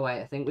 Oh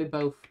wait, I think we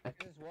both... This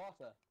is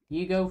water.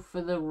 You go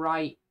for the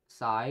right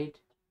side.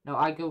 No,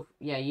 I go...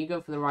 Yeah, you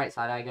go for the right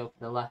side, I go for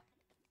the left.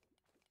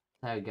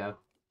 There we go.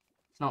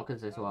 It's not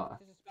because there's water.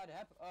 This is spider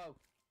web. Oh.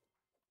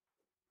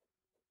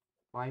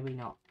 Why are we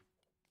not?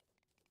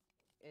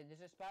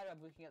 There's a spider web.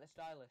 We can get the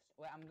stylus.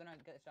 Wait, I'm gonna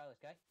get the stylus.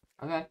 Okay.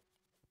 Okay.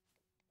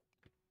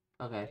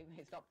 Okay.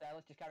 It stopped there.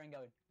 Let's just carry on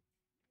going.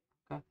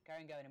 Okay.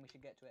 Carry on going, and we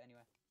should get to it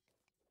anyway.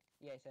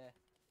 Yeah, it's here.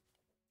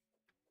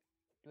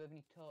 Do we have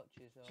any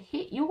torches? Or...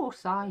 Hit your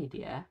side,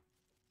 yeah.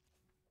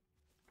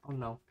 Oh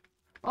no.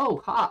 Oh,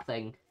 heart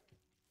thing.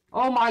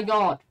 Oh my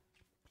god.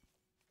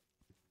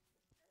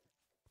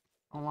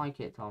 I don't like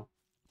it, Tom.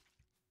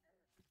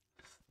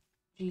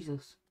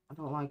 Jesus, I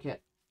don't like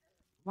it.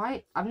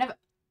 Why? I've never...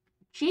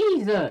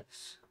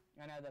 Jesus!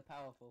 I know, they're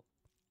powerful.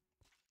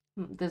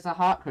 There's a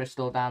heart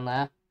crystal down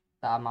there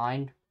that I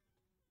mined.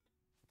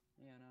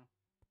 Yeah, I know.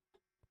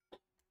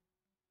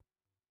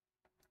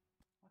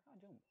 Why can't I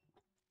jump?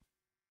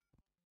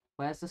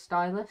 Where's the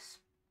stylus?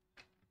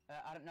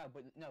 I don't know,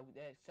 but no,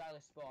 the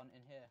stylus spawn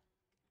in here.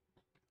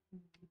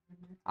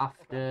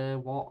 After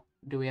what?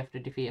 Do we have to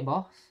defeat a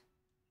boss?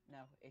 No,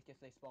 it's just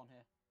they spawn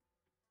here.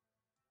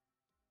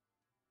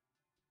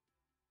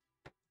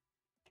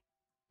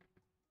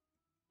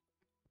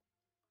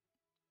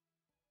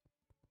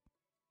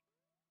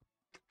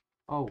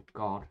 Oh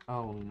god,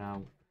 oh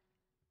no.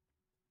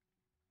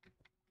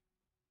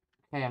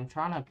 Okay, I'm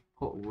trying to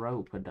put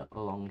rope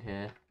along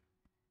here.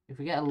 If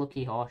we get a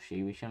lucky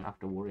horseshoe, we shouldn't have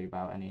to worry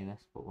about any of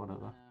this, but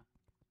whatever.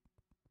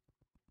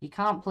 You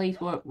can't place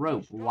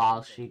rope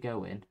whilst you're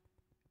going.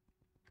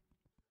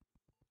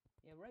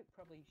 Yeah, rope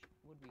probably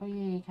would be... Oh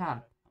yeah, you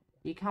can.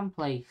 You can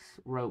place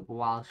rope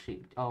whilst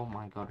you... Oh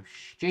my god,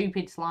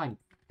 stupid slime.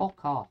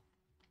 Fuck off.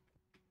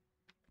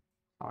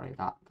 Sorry,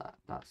 that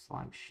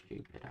slime's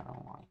stupid. I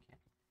don't like it.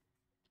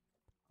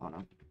 Oh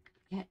no.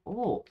 Get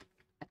up.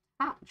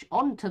 Attach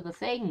onto the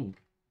thing.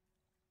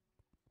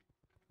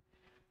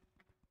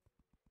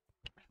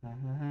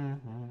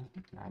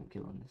 I'm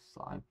killing this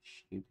slime.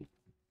 Stupid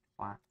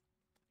twat.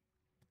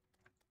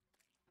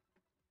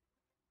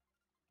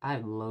 I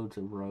have loads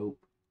of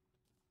rope.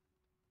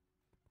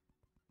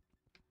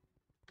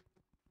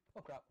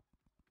 Oh crap.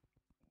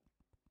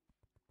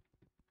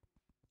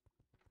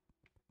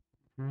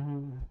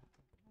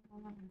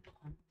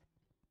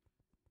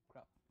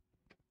 Crap.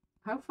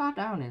 How far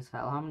down is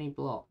hell? How many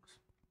blocks?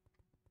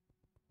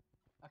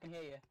 I can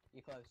hear you.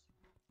 You're close.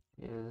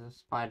 Yeah, there's a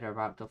spider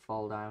about to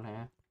fall down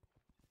here.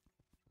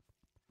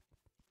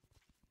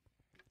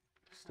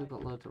 Still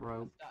got loads of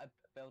rope. I started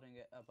building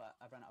it, but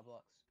I've run out of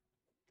blocks.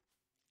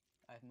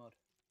 I have mud.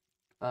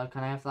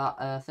 Can I have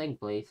that thing,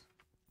 please?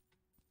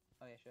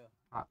 Oh yeah, sure.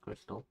 Heart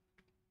crystal.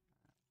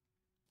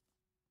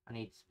 I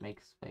need to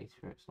make a space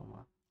for it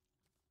somewhere.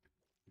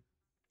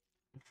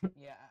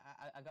 Yeah,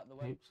 I got the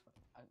web. Oops.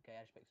 Okay,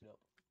 I just picked it up.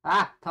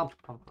 Ah, Tom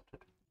put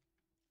it.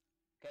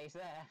 Okay, it's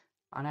there.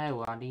 I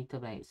know. I need to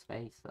make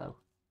space though.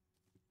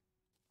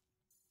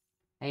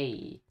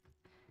 Hey.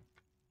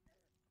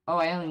 Oh,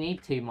 I only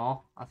need 2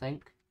 more. I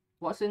think.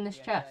 What's in this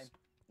chest?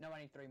 No,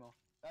 I need 3 more.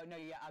 Oh no,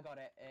 yeah, I got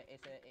it.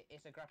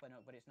 It's a grappling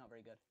hook, but it's not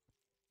very good.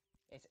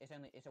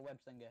 It's a web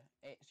slinger.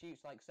 It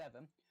shoots like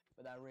 7,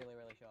 but they're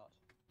really short.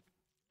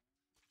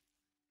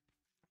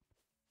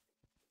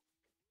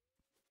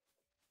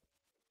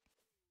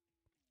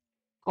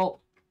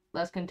 Cool.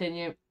 Let's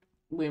continue.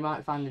 We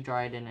might find the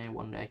dryad in here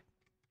one day.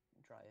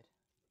 Dryad.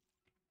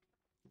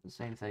 The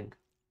same thing.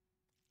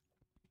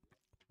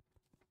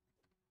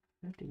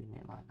 We're doing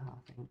it like that,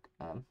 I think.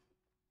 Okay,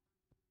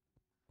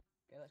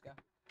 let's go.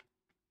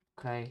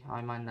 Okay,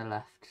 I'm on the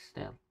left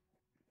still.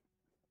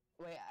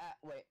 Wait,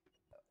 wait.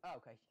 Oh,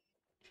 okay.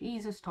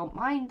 Jesus, Tom,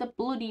 mind the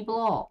bloody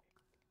block.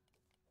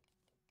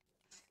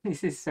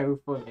 This is so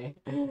funny.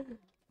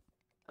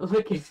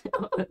 Look at us.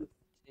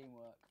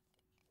 Teamwork.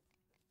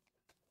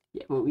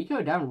 Yeah, but we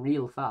go down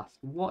real fast.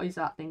 What is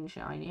that thing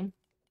shining?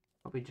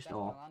 Probably just That's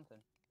ore. my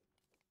lantern.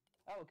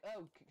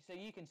 Oh, so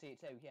you can see it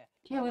too, yeah.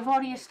 Yeah, we've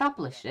already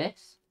established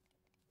this.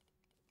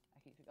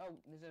 Oh,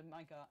 there's a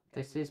minecart.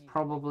 This is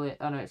probably...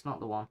 Oh no, it's not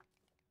the one.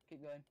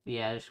 Keep going.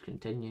 Yeah, just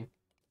continue.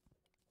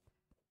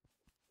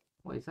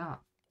 What is that?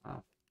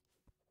 Oh.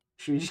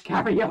 Should we just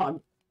carry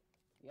on?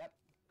 Yep.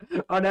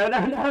 Oh no,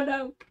 no, no,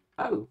 no!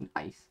 Oh,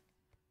 nice.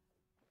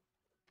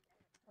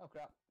 Oh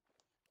crap.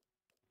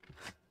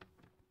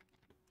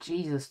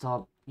 Jesus,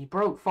 Tom. You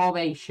broke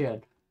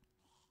formation.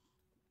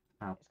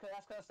 Oh.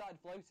 That's because I started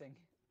floating.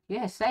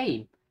 Yeah,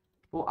 same.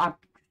 Well,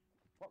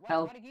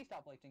 Why did you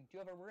start floating? Do you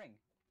have a ring?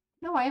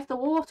 No, I have the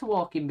water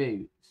walking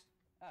boots.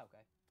 Oh,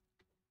 okay.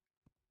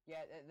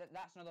 Yeah,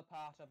 that's another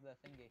part of the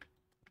thingy.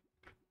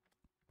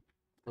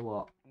 The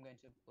what? I'm going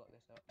to block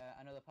this out.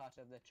 Another part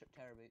of the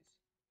Terra boots.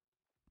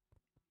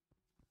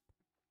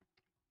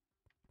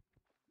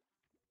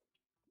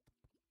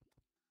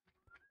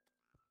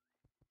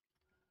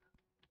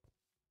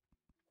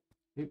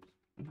 Oops.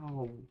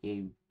 No,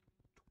 you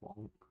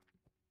twonk.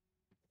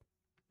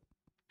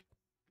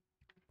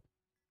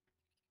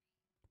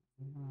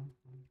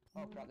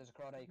 Oh crap, there's a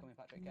crawdad coming,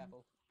 Patrick,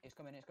 careful. It's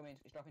coming,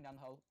 it's dropping down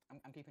the hole.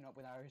 I'm keeping up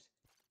with arrows.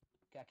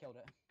 Okay, I killed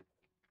it.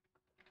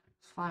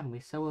 It's fine,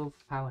 we're so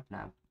overpowered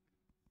now.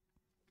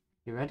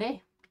 You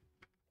ready?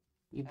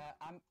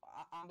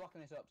 I'm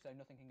blocking this up so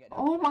nothing can get down.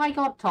 Oh my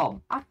god,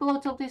 Tom! I've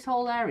blocked up this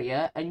whole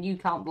area and you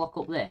can't block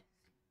up this.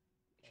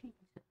 Jesus.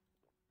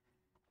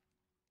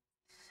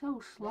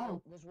 So slow.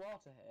 Well, there's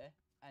water here,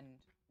 and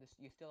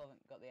you still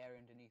haven't got the area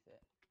underneath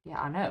it.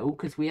 Yeah, I know,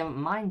 because we haven't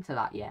mined to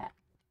that yet.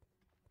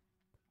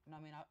 No,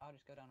 I mean, I'll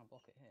just go down and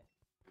block it here.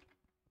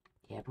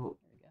 Yeah, but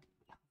There we go.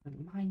 I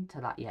haven't mined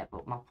to that yet,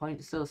 but my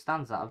point still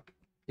stands that I've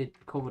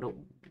covered up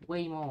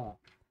way more.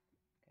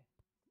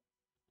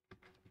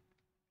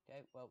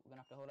 Okay, well, we're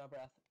gonna have to hold our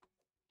breath.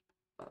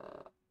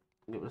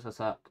 It was a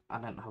sec. I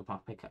don't have my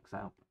pickaxe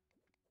out.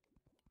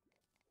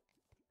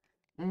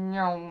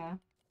 No.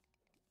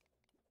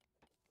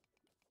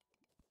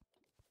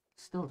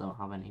 Still don't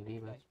have any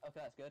viewers. Okay,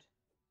 that's good.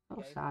 So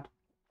Okay. sad.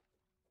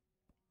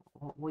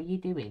 What were you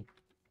doing?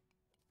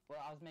 Well,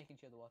 I was making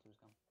sure the water was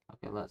gone.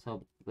 Okay, let's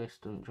hope this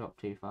doesn't drop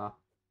too far.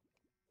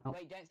 Oh.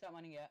 Wait, don't start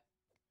mining yet.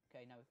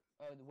 Okay, no.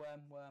 Oh, the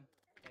worm.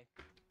 Okay.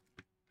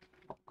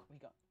 Fuck. We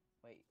got.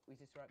 Wait, is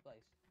this the right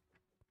place?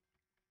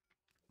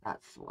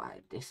 That's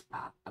why this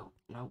part. Oh,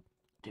 no.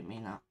 Didn't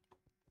mean that.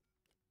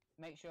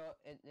 Make sure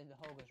the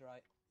hole goes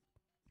right.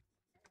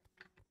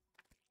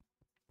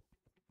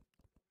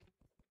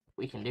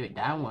 We can do it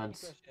downwards.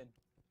 Question.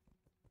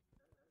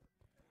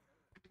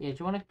 Yeah, do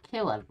you want to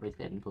kill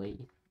everything,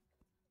 please?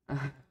 Is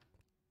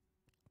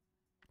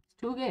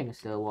Two Gamers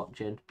still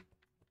watching?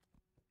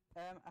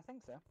 I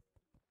think so.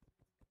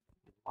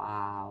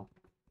 Wow.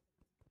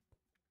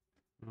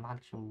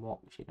 Imagine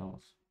watching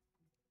us.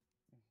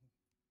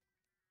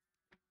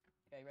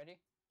 Okay, ready?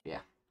 Yeah.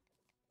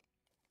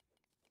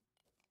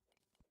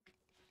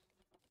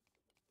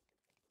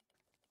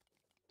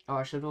 Oh,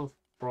 I should have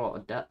brought a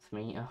depth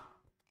meter.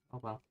 Oh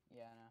well.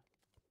 Yeah, I know.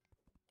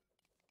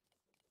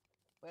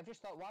 Wait, I've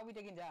just thought, why are we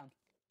digging down?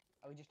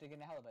 Are we just digging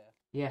the elevator?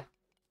 Yeah.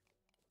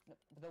 No,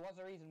 but there was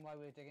a reason why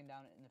we were digging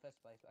down in the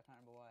first place, but I can't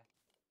remember why.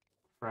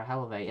 For a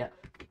elevator.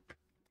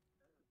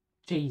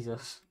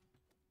 Jesus.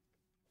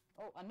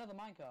 Oh, another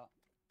minecart.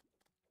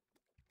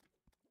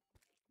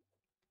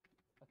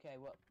 Okay,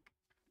 well,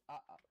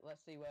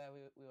 let's see where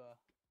we were.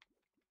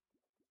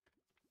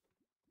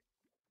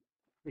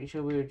 Pretty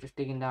sure we were just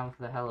digging down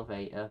for the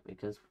elevator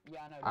because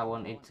Yeah, I know. I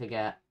wanted to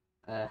get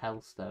a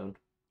hellstone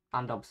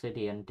and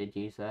obsidian. Did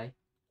you say?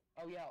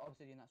 Oh yeah,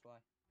 obsidian. That's why.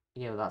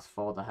 Yeah, well, that's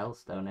for the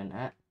hellstone, isn't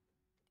it?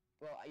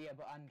 Well, yeah,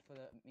 but and for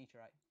the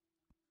meteorite.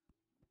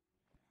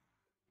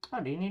 Oh,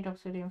 do you need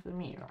obsidian for the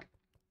meteorite?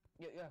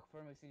 Yeah, for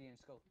an obsidian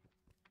skull.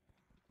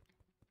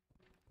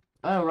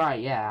 Oh right,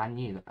 yeah, I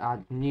knew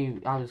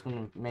I was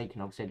gonna make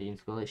an obsidian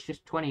skull. It's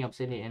just 20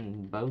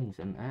 obsidian bones,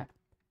 isn't it?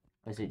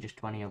 Or is it just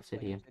 20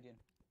 obsidian?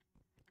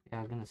 Yeah,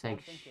 I was gonna say I'm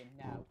thinking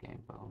now.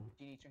 game bone.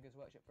 Do you need Chunker's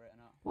workshop for it or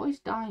not? What is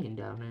dying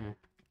down here?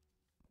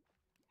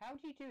 How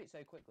do you do it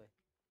so quickly?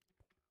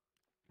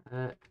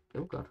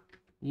 Oh god.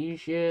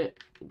 Use your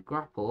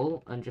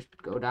grapple and just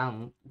go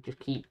down. Just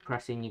keep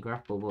pressing your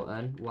grapple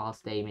button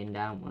whilst aiming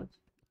downwards.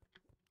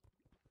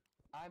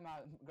 I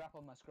might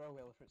grapple my scroll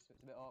wheel if it's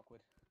a bit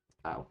awkward.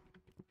 Oh.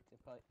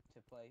 To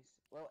place.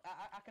 Well,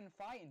 I can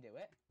fight and do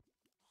it.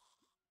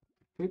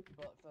 Oop.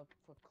 But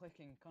for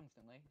clicking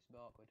constantly, it's a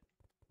bit awkward.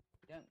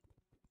 Don't.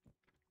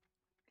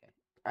 Okay.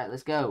 Right,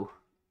 let's go.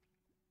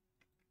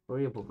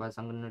 Hurry up, otherwise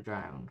I'm gonna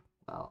drown.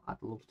 Well,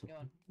 I'd love to. Go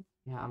on.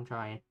 Yeah, I'm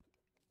trying.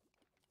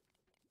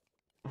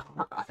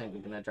 I think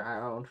we're gonna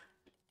drown.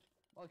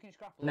 Well, you can just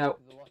grapple. No.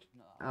 The water's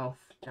not that Oh,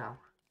 down.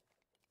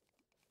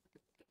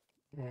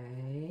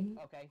 Okay.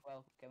 Okay,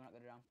 well, okay, we're not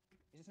gonna drown.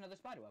 Is this another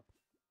spider web?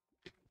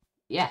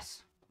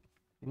 Yes.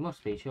 It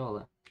must be,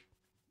 surely.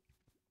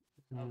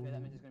 Okay,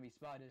 that means there's gonna be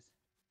spiders.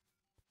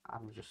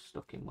 I'm just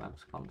stuck in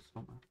webs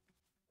constantly.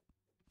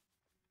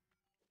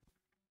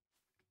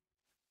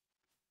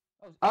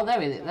 Oh,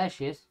 there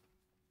she is.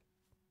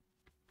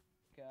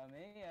 Come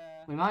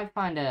here. We might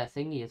find a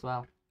thingy as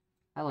well.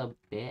 Hello,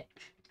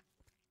 bitch.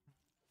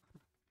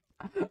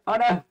 Oh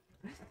no!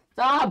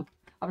 Tom!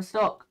 I'm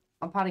stuck.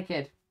 I'm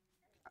panicking.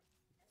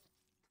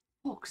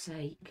 Fuck's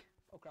sake.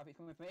 Oh crap, he's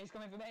coming for me. He's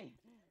coming for me.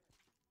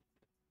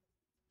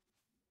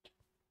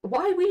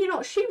 Why were you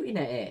not shooting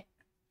at it?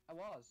 I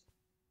was.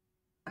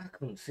 I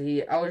couldn't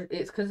see it.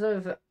 It's because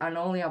I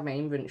normally have my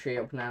inventory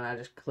up and I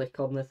just click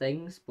on the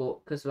things,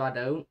 but because I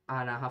don't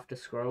and I have to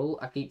scroll,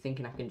 I keep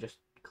thinking I can just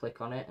click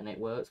on it and it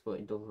works, but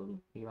it doesn't.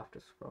 You have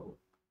to scroll.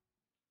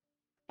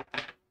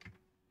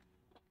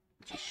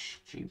 Just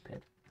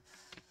stupid.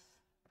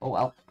 Oh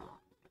well.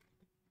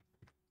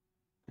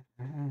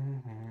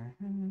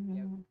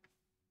 Yeah.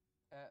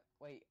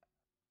 Wait.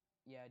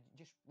 Yeah,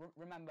 just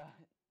remember,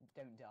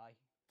 don't die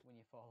when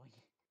you're falling.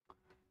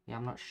 Yeah,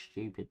 I'm not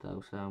stupid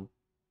though, so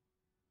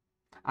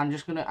I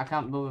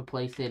can't bother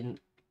placing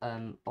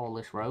all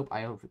this rope.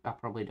 I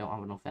probably don't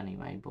have enough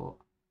anyway, but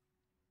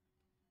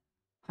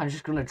I'm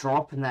just gonna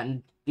drop and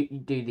then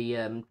do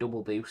the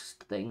double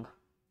boost thing,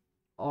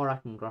 or I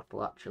can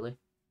grapple actually.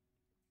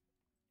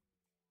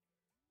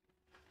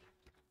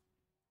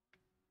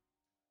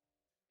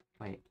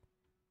 Wait.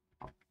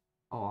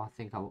 Oh, I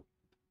think I'll.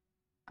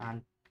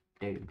 And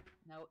dude.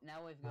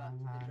 Now we've got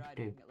the dried,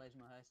 we can get loads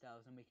more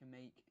hairstyles and we can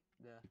make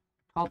the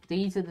Top,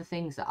 these are the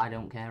things that I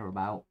don't care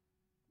about.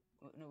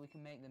 No, we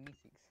can make the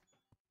meetings.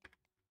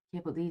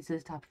 Yeah, but these are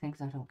the type of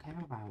things I don't care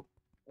about.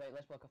 Wait,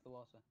 let's block off the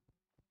water.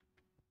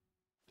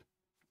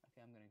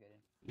 Okay, I'm gonna get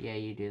in. Yeah,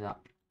 you do that.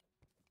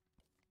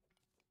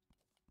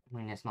 I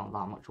mean, it's not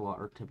that much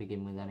water to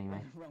begin with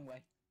anyway. Wrong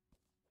way.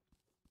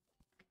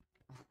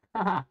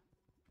 Oh,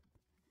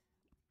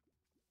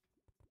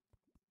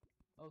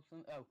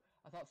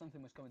 I thought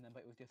something was coming then,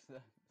 but it was just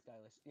the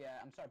stylist. Yeah,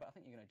 I'm sorry, but I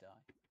think you're gonna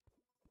die.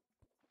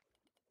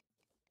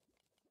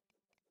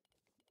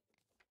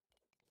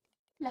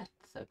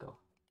 Let's go.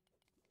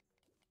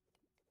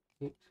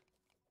 Oops.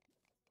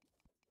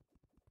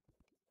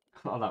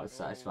 Oh, that was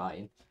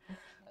satisfying.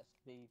 That's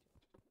speed.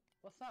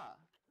 What's that?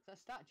 Is that a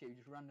statue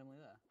just randomly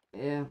there?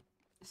 Yeah.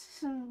 Is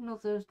this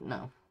another...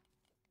 No.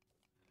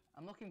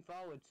 I'm looking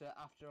forward to,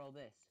 after all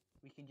this,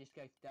 we can just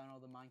go down all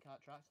the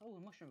minecart tracks. Oh,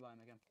 the mushroom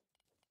biome again.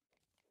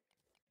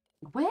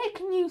 Where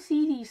can you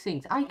see these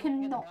things? I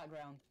cannot...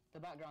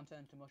 The background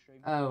turned to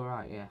mushroom. Oh,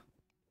 right, yeah.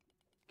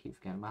 Keep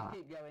forgetting about that.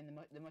 Keep going,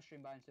 the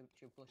mushroom biome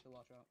should flush the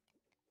water out.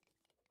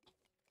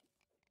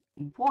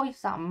 What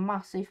is that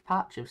massive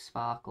patch of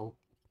sparkle?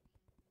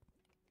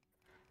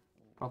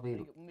 Probably...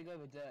 When we go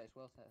over dirt, it's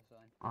well set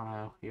aside. I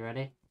know. You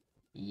ready?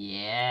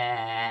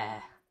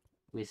 Yeah!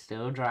 We're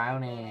still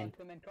drowning.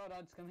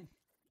 Crawdads coming.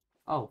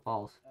 Oh,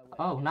 balls.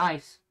 Oh, Oh,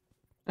 nice.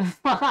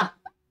 That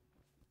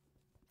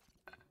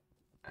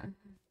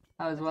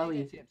was well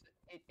easy.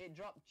 It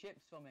dropped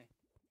chips for me.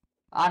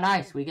 Ah,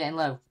 nice. We're getting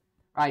low.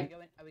 Right.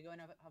 Are we going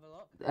to have a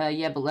look?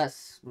 Yeah, but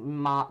let's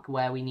mark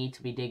where we need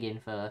to be digging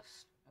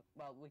first.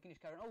 Well, we can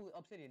just carry on. Oh,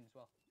 obsidian as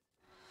well.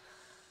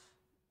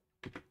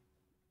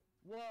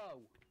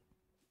 Whoa!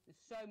 There's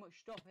so much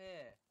stuff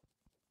here.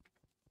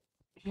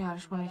 Yeah, I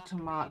just wanted to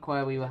mark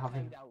where we were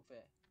having...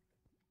 Outfit.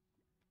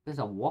 There's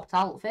a what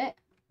outfit?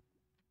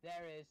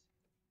 There is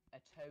a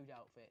toad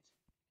outfit.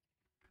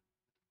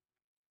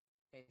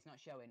 Okay, it's not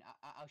showing.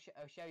 I'll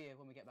show you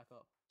when we get back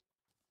up.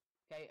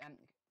 Okay, and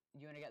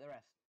you want to get the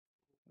rest?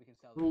 We can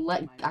sell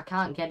them. I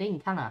can't get in,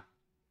 can I?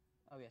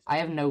 Oh, yes. I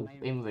have no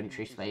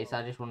inventory space.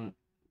 I just want...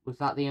 Was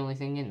that the only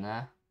thing in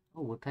there?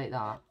 Oh, we'll take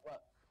that.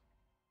 Well,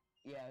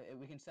 yeah,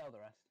 we can sell the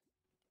rest.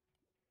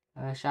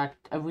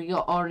 Have we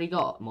already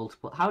got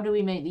multiple? How do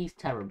we make these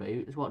terror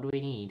boots? What do we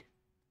need?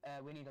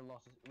 We need a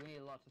lot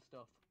of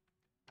stuff.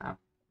 Oh,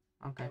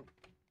 okay.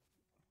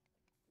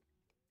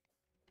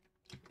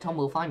 Tom,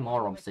 we'll find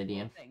more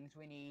obsidian. Things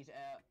we need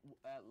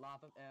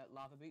lava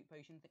boot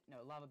potion. No,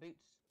 lava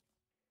boots.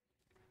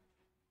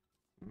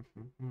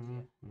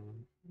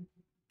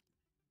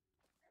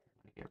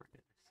 Get rid of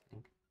this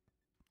thing.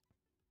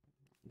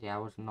 Yeah, I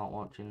was not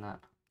watching that.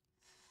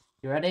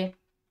 You ready?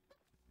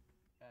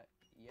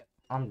 Yep.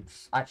 I'm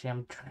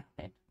drowning.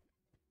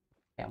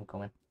 Yeah, I'm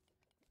coming.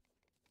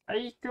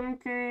 I come.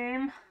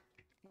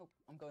 Nope,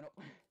 I'm going up.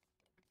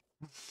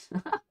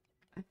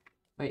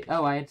 Wait,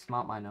 oh, I had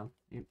smart mine on.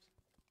 Oops.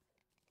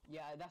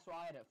 Yeah, that's what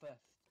I had at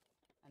first.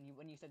 And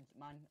when you said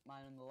mine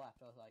on the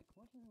left, I was like,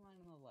 what is mine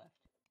on the left?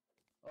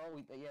 Oh,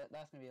 yeah,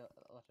 that's gonna be a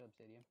lot of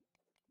obsidian.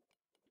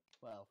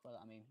 Well,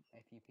 I mean,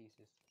 a few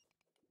pieces.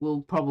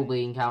 We'll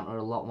probably encounter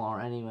a lot more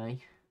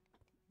anyway.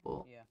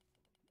 But yeah.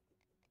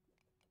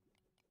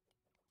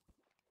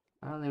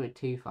 I don't think we're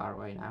too far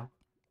away now.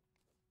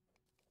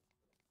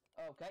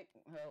 Okay,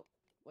 well,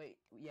 wait,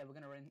 yeah, we're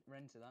gonna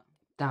run to that.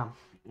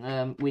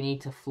 Damn. We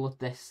need to flood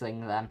this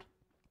thing then.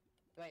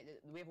 Wait,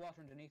 we have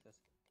water underneath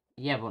us.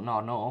 Yeah, but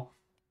not enough.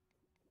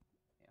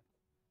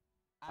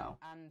 Yeah.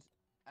 And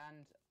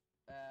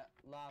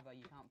lava,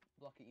 you can't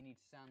block it. You need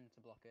sand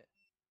to block it.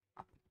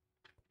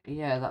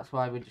 Yeah, that's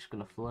why we're just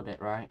gonna flood it,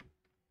 right?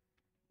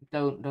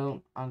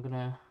 Don't. I'm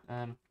gonna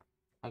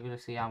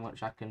see how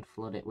much I can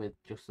flood it with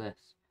just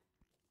this.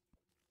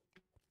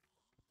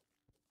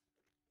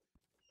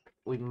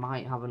 We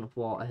might have enough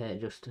water here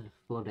just to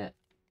flood it.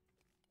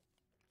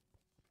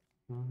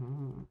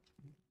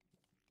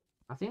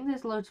 I think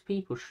there's loads of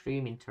people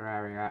streaming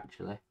Terraria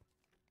actually.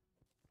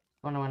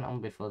 When I went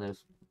on before,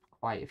 there's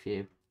quite a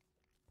few.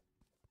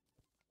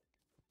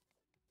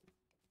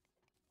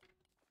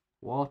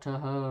 Water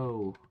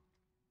ho!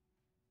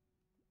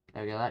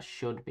 There we go, that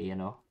should be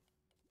enough.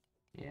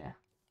 Yeah.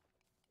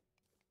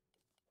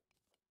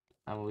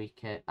 And we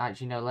can...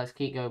 Actually, no, let's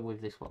keep going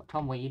with this one.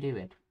 Tom, what are you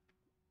doing?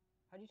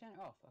 How do you turn it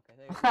off? Okay,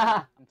 there you go.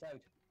 I'm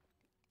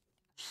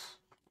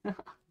toad.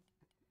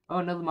 Oh,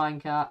 another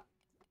minecart.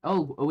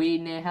 Oh, are we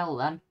near hell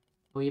then?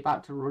 Are we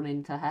about to run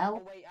into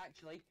hell? Oh, wait,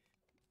 actually.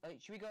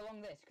 Should we go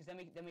along this? Because then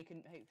we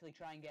can hopefully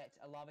try and get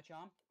a lava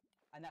charm.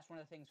 And that's one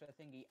of the things for the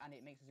thingy, and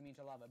it makes us immune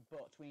to lava,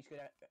 but we need to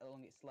go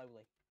along it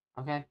slowly.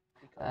 Okay,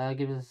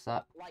 give us a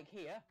sec. Like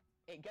here,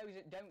 it goes,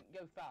 don't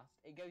go fast,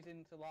 it goes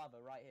into lava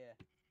right here.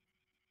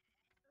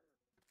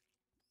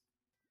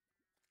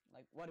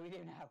 Like, what do we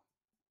do now?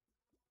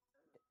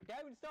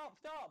 Don't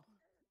stop!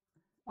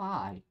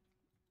 Why?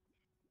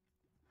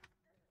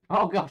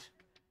 Oh god!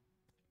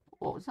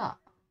 What was that?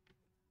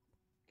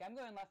 Okay, I'm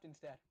going left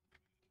instead.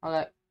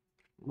 Okay,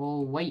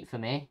 well, wait for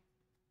me.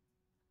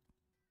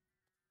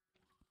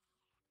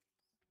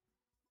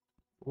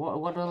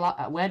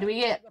 Where do we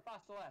get? Don't go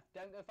fast left.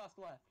 Don't go fast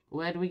left.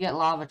 Where do we get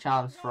lava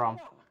charms from?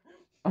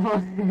 No.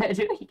 Where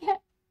do we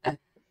get?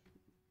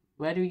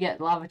 Where do we get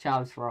lava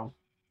charms from?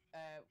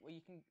 Well,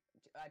 you can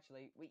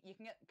actually. You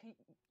can get.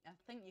 I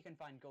think you can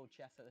find gold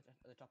chests at the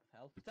top of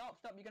hell. Stop!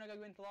 Stop! You're gonna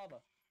go into lava.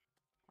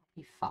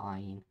 Be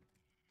fine.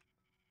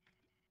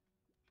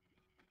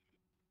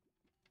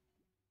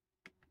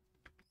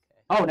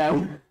 Okay. Oh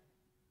no!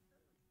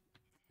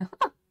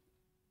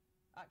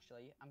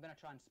 Actually, I'm gonna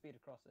try and speed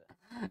across it.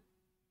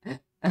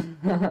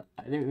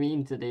 I didn't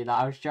mean to do that.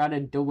 I was trying to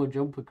double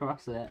jump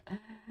across it,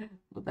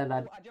 but then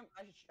I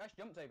just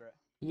jumped over it.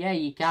 Yeah,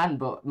 you can,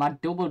 but my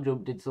double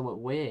jump did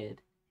something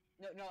weird.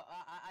 No,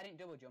 I didn't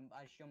double jump.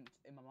 I just jumped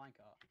in my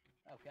minecart.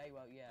 Okay,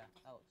 well, yeah,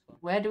 that looks fun.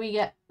 Where do we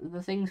get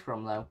the things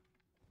from, though?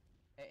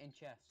 In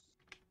chests.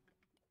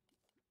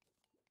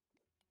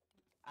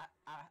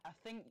 I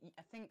think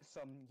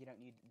some you don't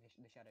need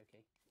the shadow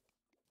key.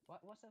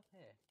 What's up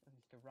here?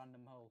 Just a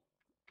random hole.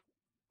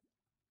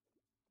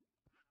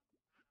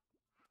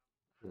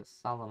 There's a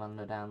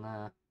salamander down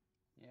there.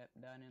 Yep,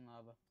 down in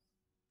lava.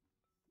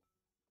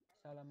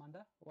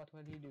 Salamander, what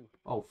will he do?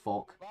 Oh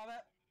fuck!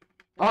 Lava.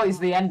 Oh, it's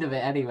the end of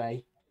it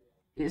anyway.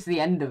 It's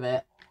the end of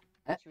it.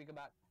 Should we go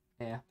back?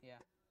 Yeah. Yeah.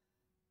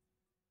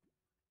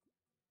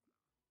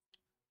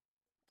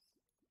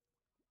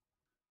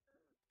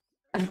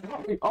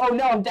 Oh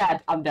no, I'm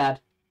dead. I'm dead.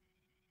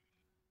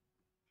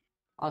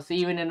 I'll see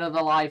you in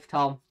another life,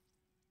 Tom.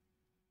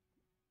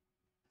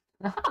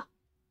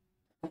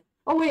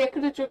 Oh wait, I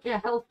could have took your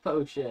health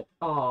potion.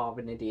 Oh, I'm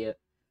an idiot.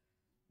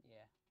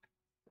 Yeah.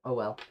 Oh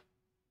well.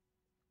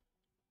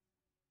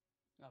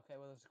 Okay,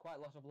 well, there's quite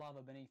a lot of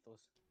lava beneath us.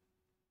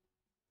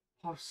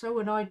 I was so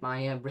annoyed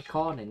my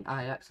recording.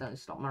 I accidentally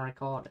stopped my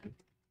recording.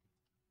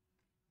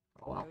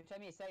 Oh well. Every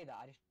time you say that,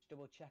 I just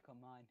double check on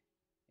mine.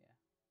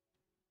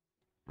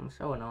 I'm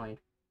so annoyed.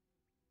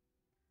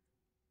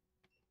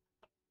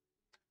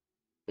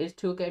 Is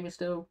Tool Gamer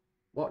still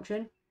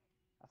watching?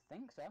 I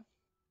think so.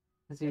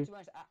 Is To he... be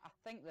honest, I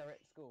think they're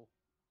at school.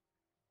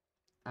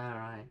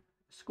 Alright.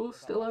 School's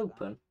Is that still last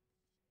open? time?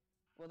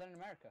 Well, they're in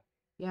America.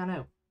 Yeah, I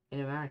know.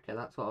 In America,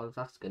 that's what I was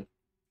asking.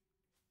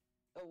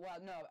 Oh, well,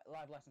 no,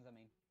 live lessons, I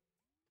mean.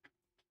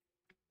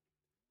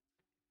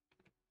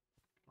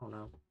 Oh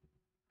no.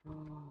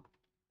 Oh.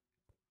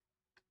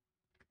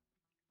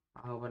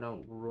 I hope I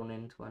don't run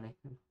into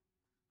anything.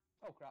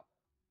 Oh, crap.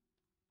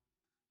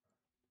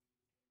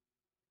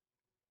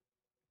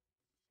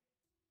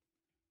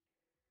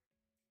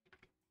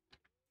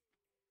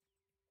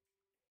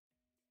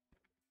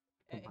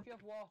 If you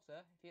have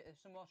water, if there's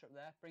some water up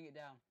there, bring it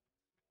down.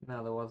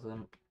 No, there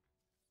wasn't.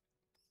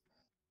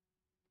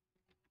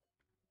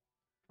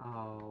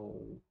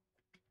 Oh.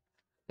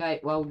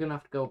 Okay, well, we're gonna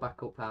have to go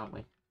back up, aren't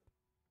we?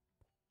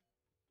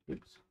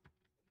 Oops.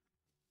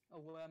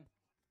 Oh,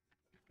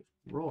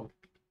 Run.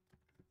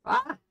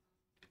 Ah!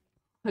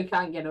 I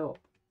can't get up.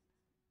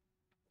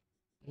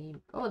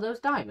 Oh, those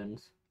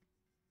diamonds.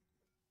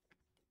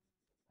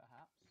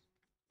 perhaps.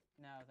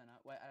 No, they're not.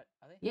 Wait,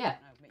 are they? Yeah.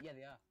 No, yeah,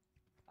 they are.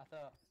 I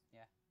thought,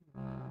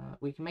 yeah.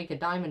 We can make a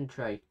diamond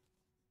tree.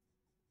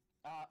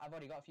 I've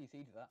already got a few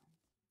seeds of that.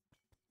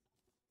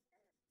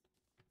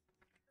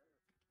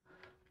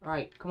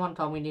 Right, come on,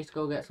 Tom. We need to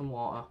go get some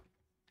water.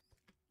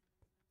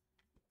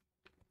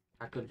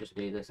 I could just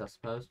do this, I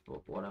suppose,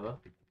 but whatever.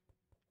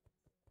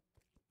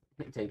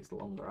 It takes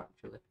longer,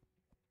 actually.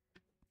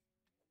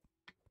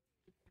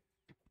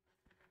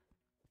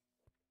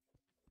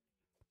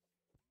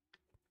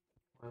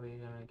 Where are we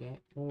gonna get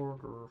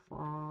water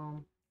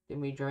from?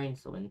 Didn't we drain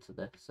some into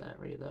this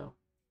area, though?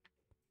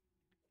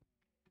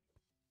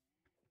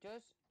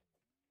 Just...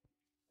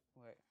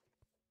 Wait.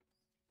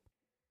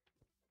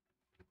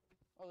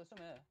 Oh, there's some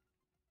here.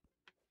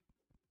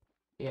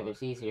 Yeah, but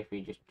it's easier if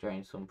we just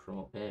drain some from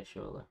up here,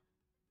 surely.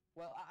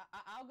 Well,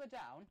 I'll go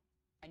down,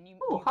 and you...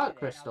 Oh, you heart get it, and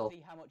crystal. I'll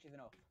see how much is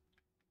enough.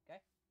 Okay?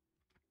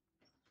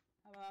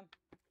 Come on.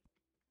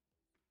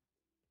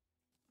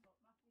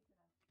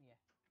 Yeah.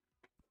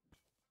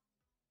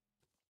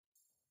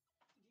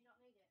 Do you not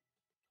need it?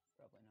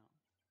 Probably not.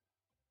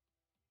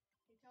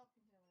 You're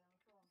talking to me on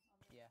the phone.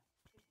 Yeah.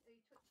 Are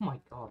you touching Oh my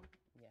god.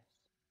 Yes.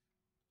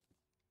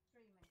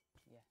 streaming?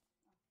 Yeah.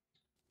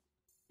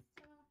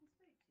 So I can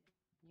speak to you?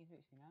 You can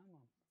speak to me now,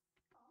 Mum.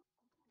 Oh,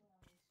 well,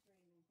 on this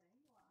streaming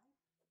thing, why?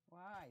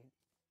 Why?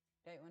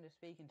 Don't want to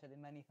speak into the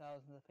many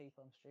thousands of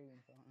people I'm streaming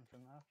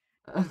from now.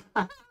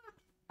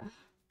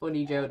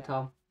 Funny joke, Yeah.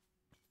 Tom.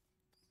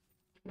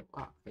 Kill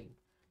that thing.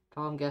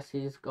 Tom, guess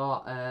he's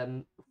got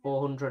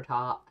 400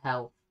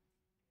 health.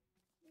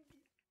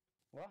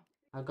 What?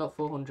 I've got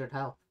 400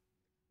 health.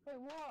 Wait,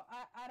 what?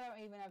 I don't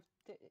even have...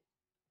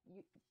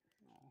 You...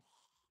 Oh.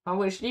 How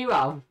much do you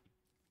have?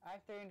 I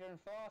have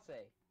 340.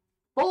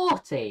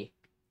 40!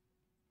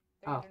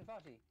 Oh.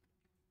 340.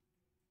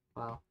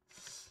 Well,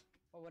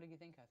 Well, what did you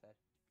think I said?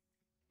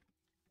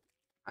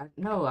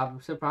 no,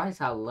 I'm surprised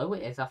how low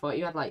it is. I thought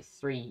you had like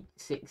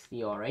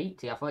 360 or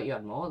 80. I thought you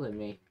had more than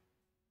me.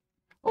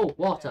 Oh,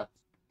 water.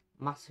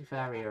 Massive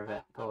area of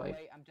it. Go away.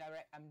 Wait, I'm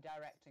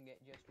directing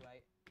it. Just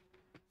wait.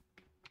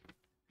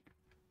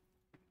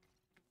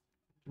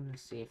 I'm gonna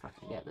see if I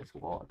can get this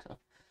water.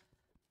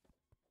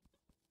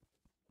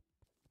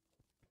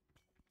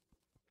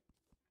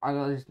 I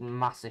got this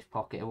massive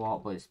pocket of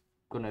water, but it's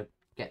gonna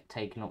get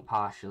taken up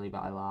partially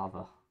by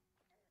lava.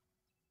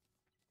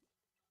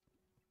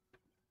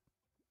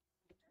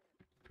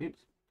 Oops.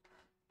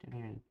 Didn't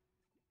even...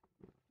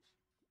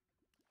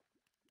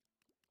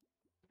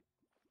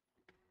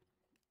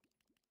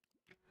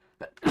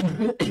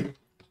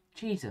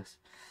 Jesus.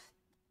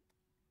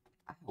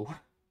 Ow.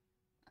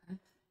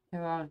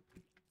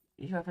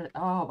 You ever...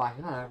 Oh my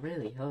god, that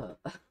really hurt.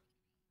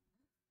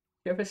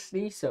 You ever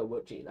sneeze so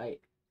much it,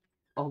 like,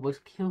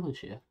 almost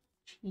kills you?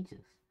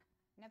 Jesus.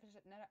 I've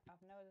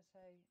never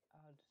say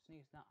I'd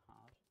sneeze that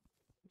hard.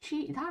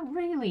 Gee, that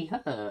really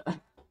hurt.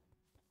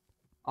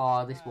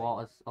 Oh, this Right.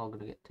 water's all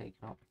gonna get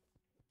taken up.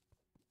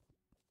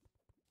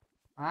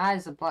 Ah,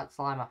 there's a black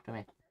slime after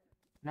me.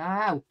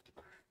 No!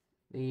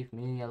 Leave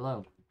me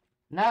alone.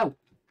 No!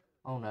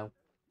 Oh no.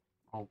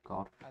 Oh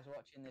god. I was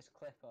watching this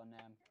clip on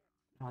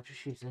I'll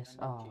just use this.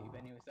 on Oh. YouTube,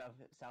 and he was of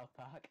South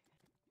Park,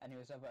 and he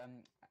was of Do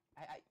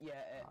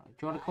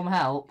you want to come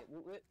help?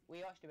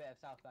 We watched a bit of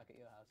South Park at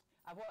your house.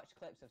 I've watched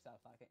clips of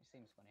South Park. It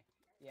seems funny.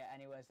 Yeah,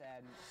 and it was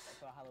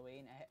for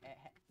Halloween.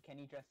 Can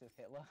you dress as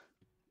Hitler?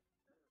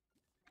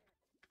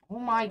 Oh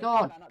my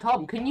god.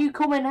 Tom, can you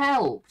come and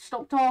help?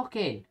 Stop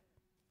talking.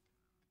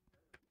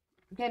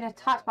 I'm getting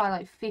attacked by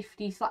like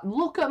 50 slime.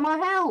 Look at my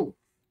health.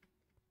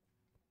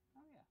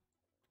 Oh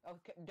yeah.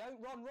 Okay, don't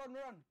run.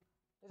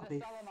 There's I'll a be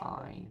salamander.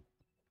 fine.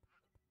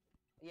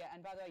 Yeah,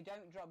 and by the way,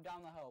 don't drop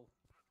down the hole.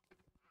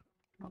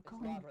 Not There's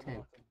going lava at the to.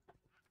 bottom.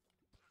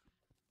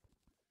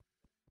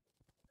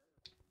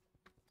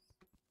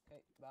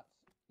 Okay, bats,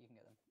 you can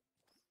get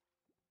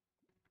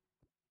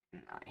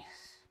them.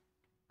 Nice.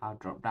 I'll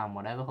drop down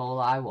whatever hole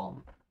I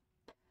want.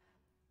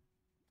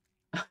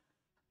 I'm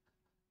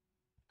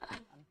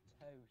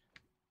towed.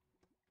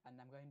 And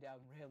I'm going down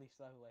really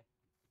slowly.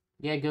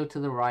 Yeah, go to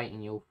the right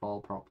and you'll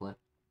fall properly.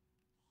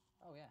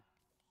 Oh yeah.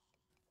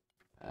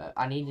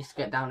 I need you to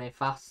get down here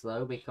fast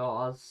though,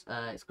 because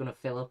it's going to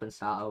fill up and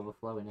start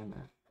overflowing, isn't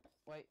it?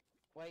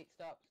 Wait,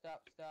 stop.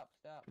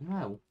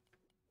 No.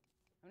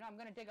 No, I'm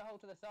gonna dig a hole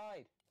to the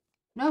side.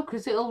 No,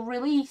 because it'll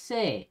release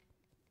it.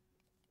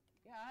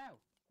 Yeah, I know.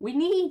 We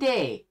need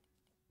it.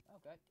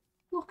 Okay.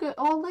 Look at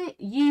all it,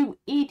 you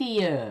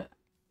idiot.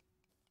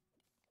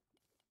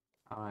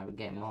 Alright, we're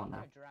getting more I'm now.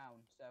 gonna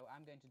drown, so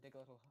I'm going to dig a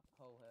little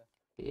hole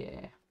here.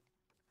 Yeah.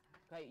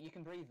 Okay, you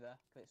can breathe there,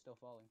 because it's still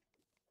falling.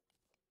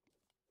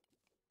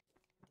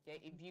 Yeah,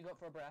 if you go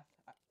for a breath,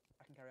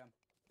 I can carry on.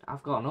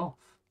 I've got enough.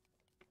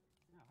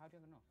 No, how do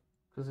you have enough?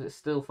 Because it's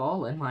still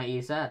falling, like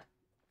you said.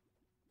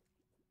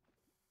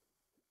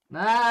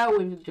 No,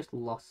 we've just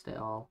lost it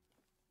all.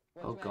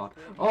 Oh god.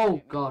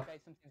 Oh god.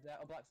 Something's there.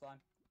 Oh, black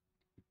slime.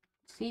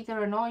 See,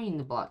 they're annoying,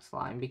 the black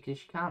slime,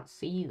 because you can't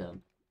see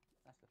them.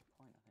 That's the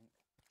point, I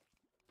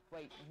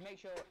think. Wait, make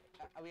sure...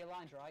 Are we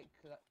aligned right?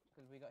 Because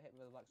we got hit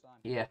with a black slime.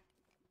 Yeah,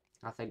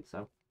 I think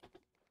so.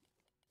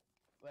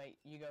 Wait,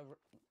 you go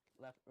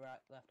left,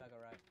 I go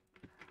right.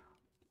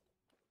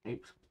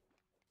 Oops.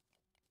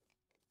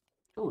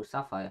 Oh,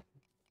 sapphire.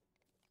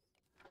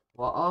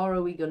 What ore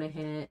are we gonna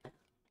hit?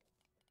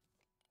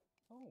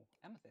 Oh,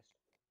 amethyst.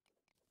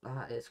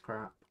 That is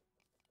crap.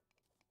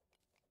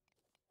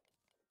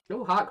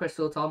 Oh, heart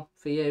crystal, Tom,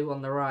 for you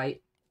on the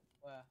right.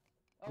 Where?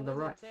 Oh, On the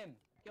right. Tim.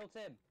 Kill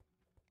Tim.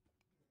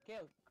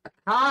 Kill. I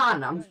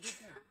can't, I'm No,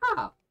 just no.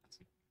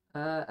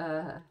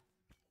 trapped.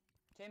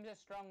 Tim's a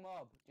strong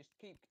mob. Just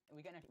keep.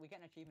 We get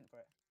an achievement for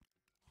it.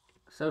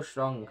 So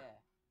strong. Yeah.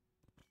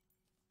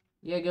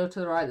 Yeah, go to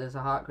the right, there's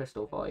a heart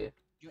crystal for you.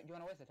 Do you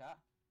want a wizard hat?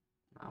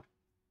 No.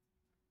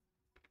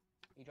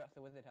 He drops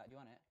the wizard hat. Do you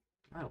want it?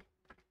 No.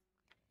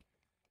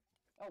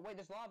 Oh wait,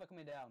 there's lava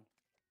coming down.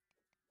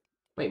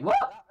 Wait, what?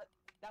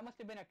 That must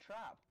have been a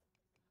trap.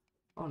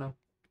 Oh no.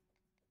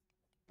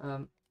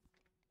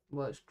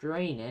 Well, it's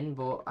draining,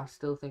 but I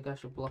still think I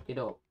should block it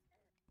up.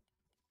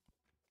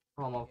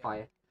 Oh, I'm on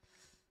fire.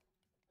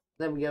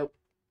 There we go.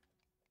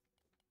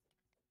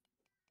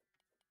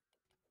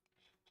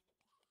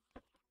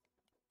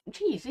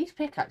 Jeez, these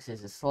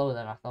pickaxes are slower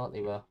than I thought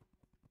they were.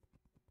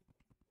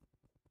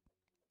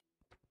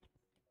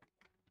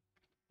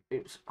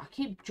 Oops, I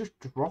keep just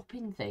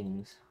dropping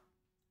things.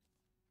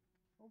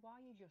 Well, why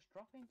are you just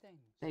dropping things?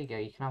 There you go,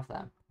 you can have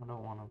them. I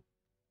don't want them.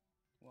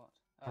 What?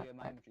 Oh, yeah,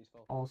 my inventory's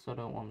full. Also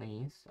don't want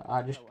these.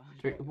 I just...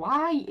 Oh,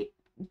 Why?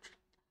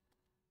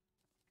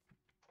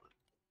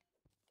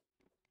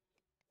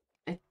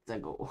 It's a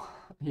go.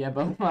 Yeah,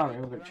 both my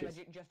inventories.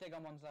 Remember, just dig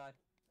on one side.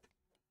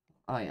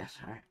 Oh, yeah,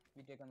 sorry.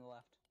 You dig on the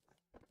left.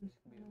 This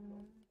can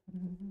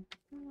be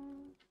cool.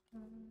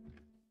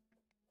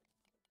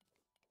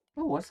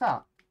 Oh, what's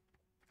that?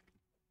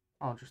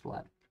 Oh, just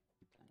lead.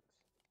 Thanks.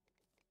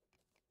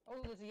 Oh,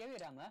 there's a yo-yo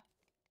down there.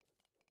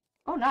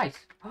 Oh, nice.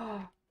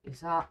 Is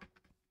that...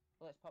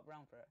 Well, let's pop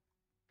round for it.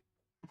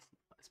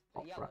 Let's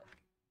pop Yell right. it.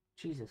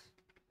 Jesus.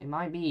 It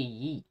might be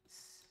a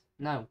yeets.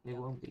 No, it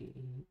Yell won't be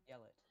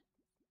Yell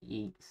it.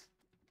 yeets.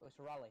 Oh, it's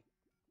a rally.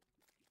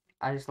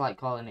 I just like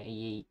calling it a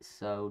yeet,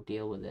 so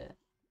deal with it.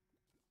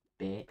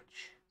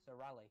 bitch. So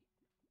rally.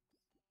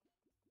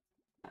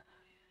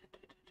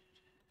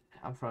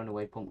 I'm throwing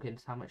away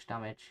pumpkins. How much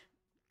damage?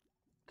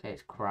 Okay,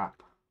 it's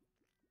crap.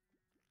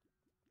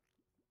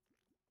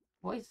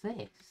 What is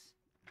this?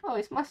 Oh,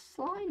 it's my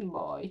slime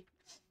boy.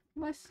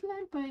 My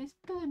slime boy is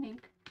burning.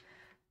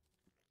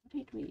 What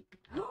did we...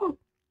 Oh,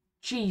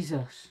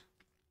 Jesus!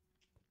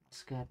 That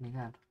scared me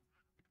then.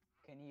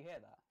 Can you hear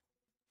that?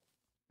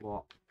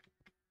 What?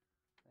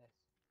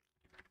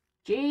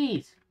 This.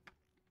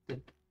 Jeez!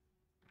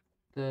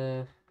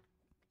 The...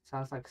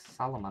 Sounds like a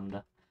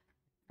salamander.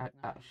 No,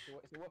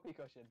 it's a whoopee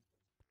cushion.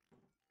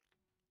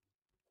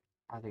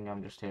 I think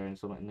I'm just hearing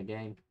something in the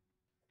game.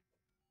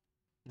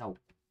 No.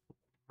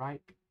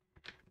 Right?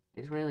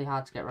 It's really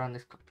hard to get around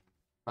this,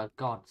 for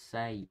God's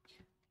sake.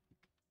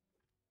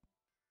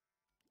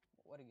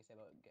 What did you say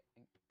about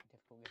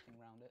difficult getting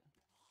around it?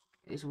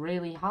 It's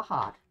really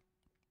hard.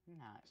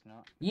 Nah, it's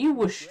not. You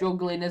were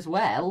struggling as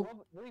well.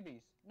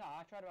 Rubies. No,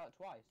 I tried about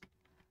twice.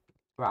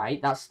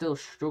 Right, that's still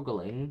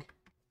struggling.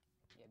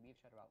 Yeah, but you've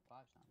tried about 5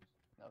 times.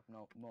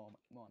 No, more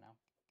now.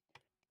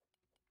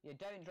 Yeah,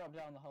 don't drop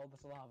down the hole,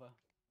 there's lava.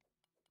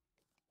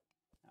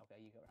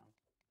 Okay, you go around.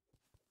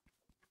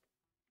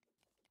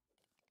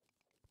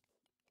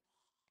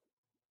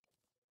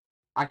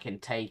 I can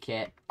take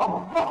it.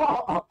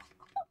 Oh!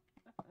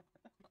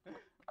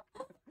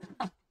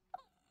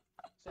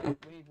 So,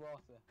 we need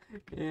water.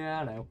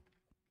 Yeah, I know.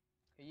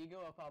 Okay, you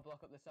go up, I'll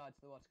block up the side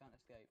so the water can't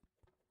escape.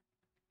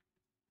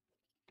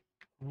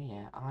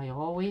 Yeah, I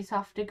always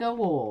have to go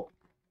up.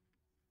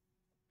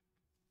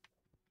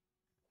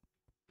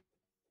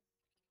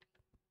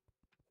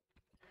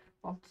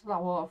 What's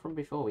that water from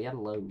before? We had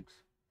loads.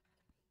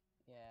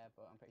 Yeah,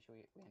 but I'm pretty sure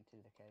we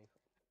entered the cave.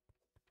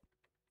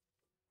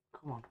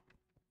 Come on.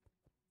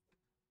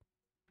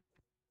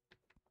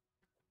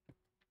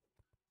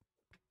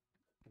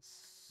 There's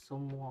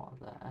some water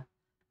there.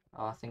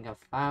 Oh, I think I've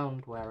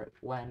found where it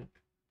went.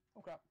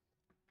 Oh crap.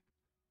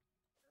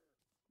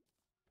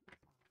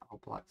 Oh,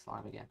 black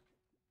slime again.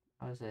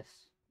 How is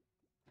this?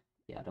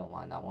 Yeah, I don't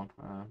like that one.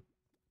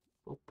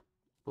 Boop,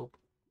 boop.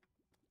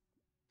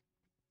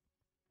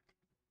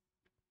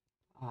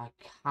 Oh, I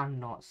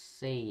cannot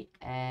see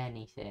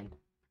anything.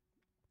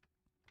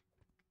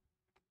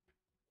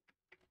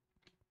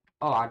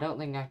 Oh, I don't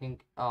think I can...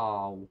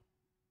 Oh.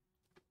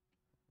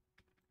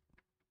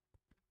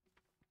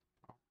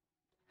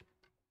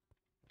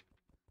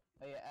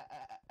 Oh yeah,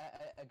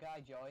 a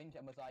guy joined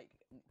and was like,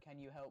 "Can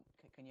you help?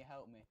 Can you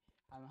help me?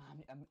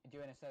 I'm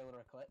doing a solar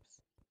eclipse."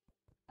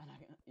 And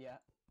yeah,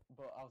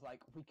 but I was like,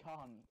 "We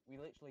can't. We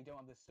literally don't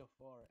have the stuff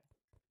for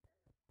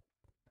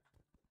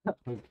it."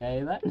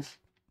 Okay then.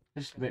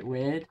 Just a bit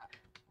weird.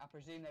 I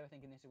presume they were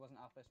thinking this wasn't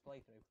our first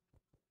playthrough.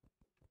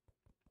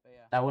 But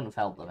yeah. That wouldn't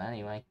have helped them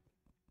anyway.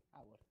 I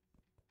would.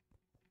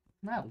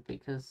 No,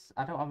 because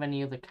I don't have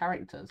any other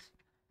characters.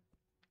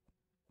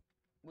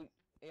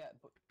 Yeah,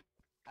 but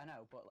I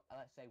know, but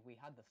let's say we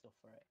had the stuff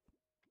for it.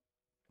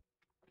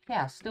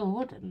 Yeah, I still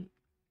wouldn't.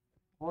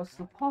 What's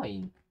the Right.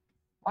 point?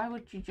 Why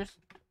would you just...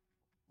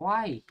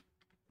 Why?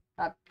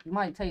 That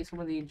might take some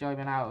of the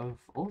enjoyment out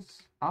of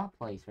us, our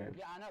playthrough.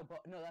 Yeah, I know,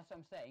 but no, that's what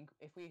I'm saying.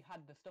 If we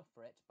had the stuff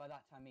for it, by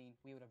that time,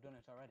 we would have done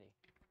it already.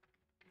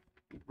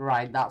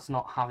 Right, that's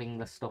not having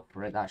the stuff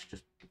for it, that's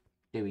just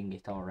doing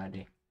it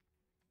already.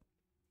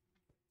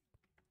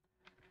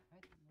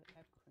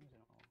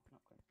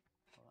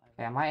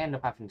 Yeah, I might end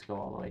up having to go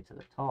all the way to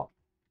the top.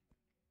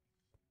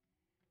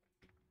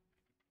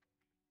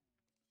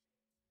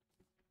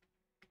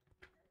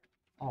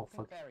 Oh,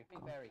 Pink fairy,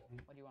 what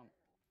do you want?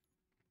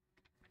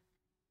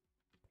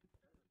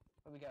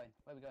 Where are we going?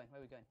 Where are we going? Where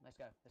are we going? Let's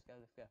go, let's go,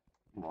 let's go.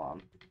 Come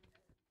on.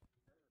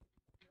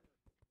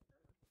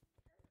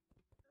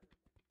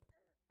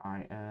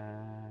 Alright,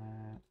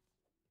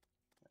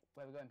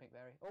 Where are we going, Pink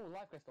Berry? Oh,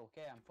 life crystal.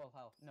 Okay, I'm full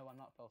health. No, I'm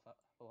not full health.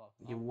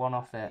 you Oh, one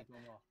off I it. need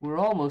one more. We're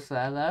almost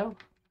there, though.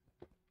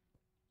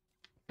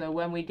 So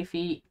when we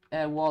defeat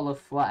a wall of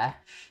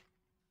flesh,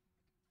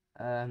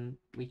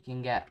 we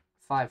can get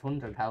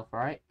 500 health,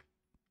 right?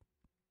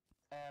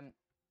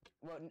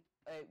 Well,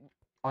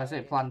 Or is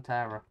it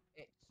Plantera?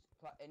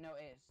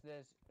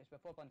 It's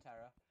before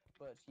Plantera,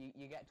 but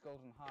you get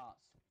golden hearts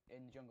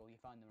in the jungle. You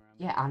find them around.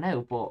 Yeah, I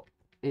know, but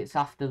it's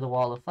after the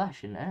wall of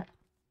flesh, isn't it?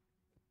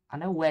 I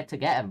know where to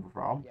get them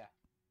from. Yeah.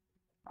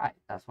 Right,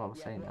 that's what I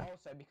was saying but there.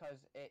 also because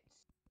it's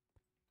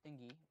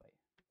thingy. Wait,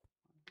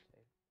 1, 2,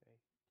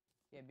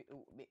 3.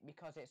 Yeah,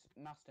 because it's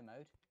master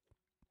mode.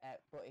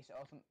 But it's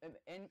also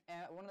in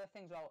one of the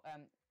things about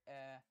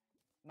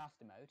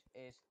master mode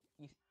is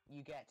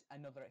you get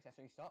another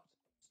accessory slot.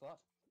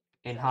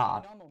 In So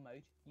hard. In normal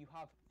mode, you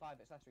have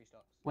 5 accessory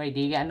slots. Wait,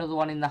 do you get another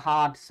one in the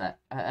hard set?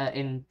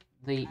 In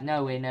the And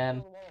no, if in you kill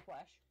the wall of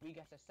flesh, we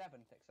get a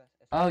 7th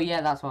accessory. Oh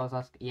yeah, that's what I was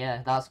asking.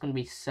 Yeah, that's gonna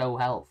be so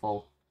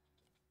helpful.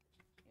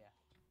 Yeah.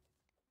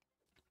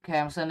 Okay,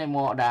 I'm sending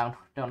water down.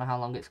 Don't know how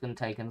long it's gonna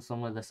take, and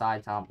some of the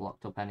sides aren't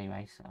blocked up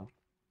anyway, so.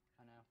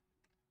 I know.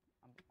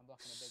 I'm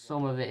blocking a big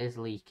Some one. of it is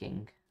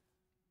leaking.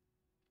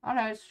 Oh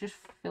no, it's just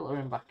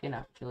filtering back in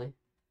actually.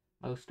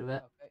 Most of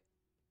it. Okay.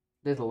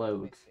 There's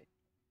loads.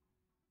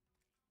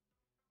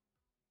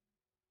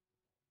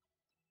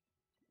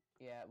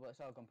 Yeah, well, it's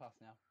all gone past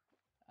now.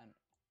 And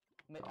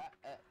the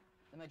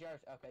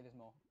majority. Okay, there's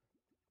more.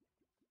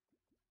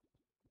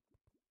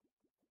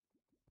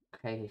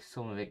 Okay,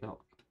 some of it got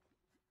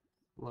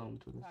blown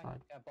to the Fine.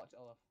 side. Yeah, I blocked it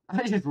all off.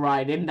 I just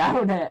riding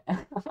down it.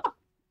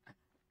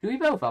 Do we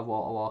both have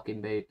water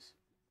walking boots?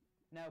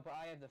 No, but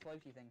I have the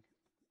floaty thing.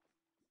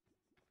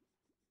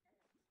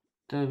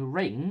 The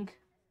ring?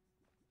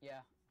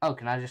 Yeah. Oh,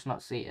 can I just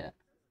not see it?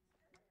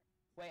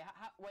 Wait,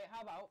 wait.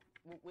 How about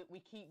we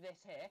keep this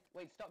here?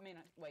 Wait, stop me.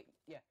 Wait,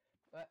 yeah.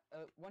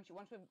 Once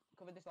we've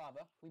covered this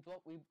lava, we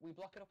block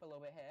it up a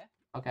little bit here.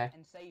 Okay.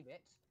 And save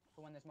it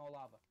for when there's more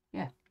lava.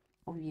 Yeah.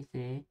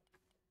 Obviously.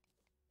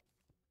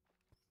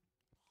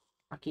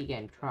 I keep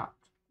getting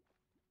trapped.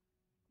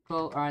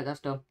 Cool. All right, that's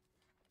done.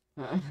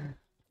 Give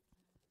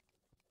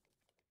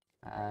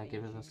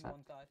us a sec.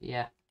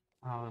 Yeah.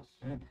 I was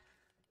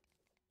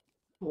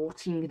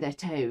sorting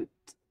that out.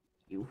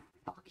 You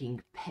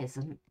fucking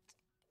peasant.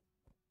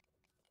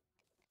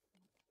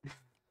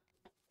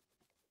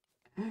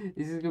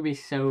 This is gonna be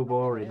so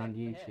boring on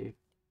YouTube.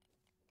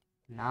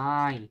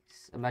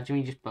 Nice. Imagine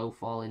we just both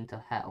fall into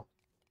hell.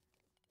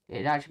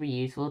 It'd actually be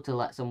useful to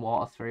let some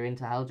water through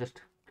into hell, just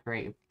to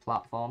create a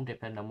platform,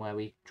 depending on where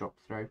we drop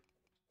through.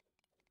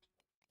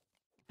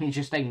 He's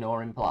just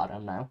ignoring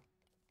Platinum now.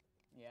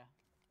 Yeah.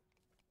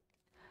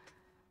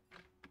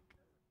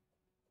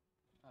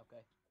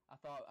 Okay. I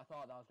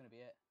thought that was gonna be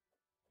it.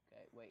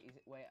 Okay. Wait. Is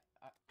it? Wait.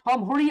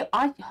 Tom, hurry!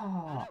 I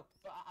know,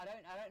 but I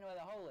don't know where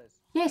the hole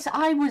is. Yes,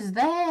 I was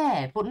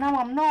there, but now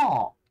I'm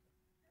not.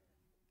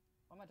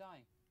 Why am I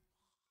dying?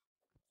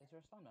 Is there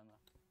a slime down there?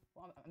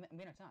 Well, I'm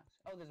being attacked.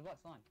 Oh, there's a black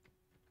slime.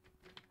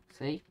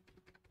 See?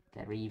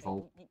 They're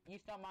evil. Okay, you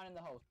start mining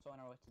the hole, so I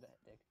know where to dig.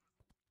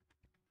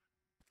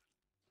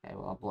 Okay,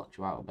 well, I'll block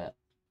you out a bit.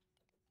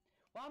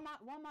 Why are my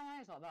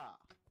eyes like that?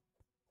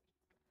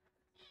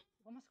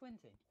 Why am I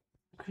squinting?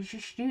 Because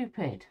you're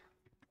stupid.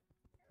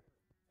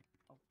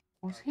 Oh,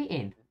 What's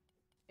hitting?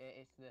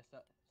 It's the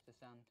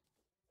sand.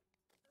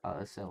 Oh,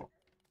 the silt.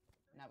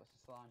 Now it's the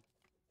slime.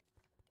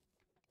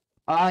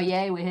 Oh,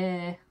 yay, we're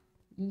here.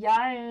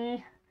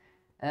 Yay!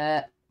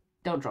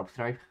 Don't drop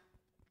through.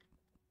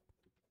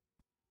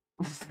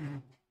 Okay,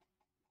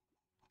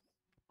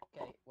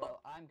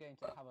 well, I'm going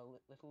to have a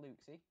little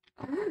loopsie.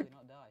 Hopefully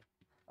not die.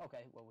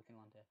 Okay, well, we can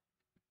land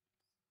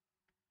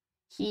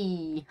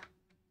here.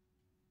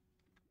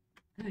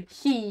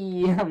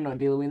 I'm not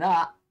dealing with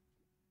that.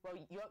 Well,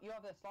 you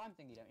have the slime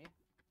thingy, don't you?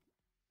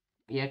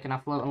 Yeah, can I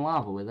float in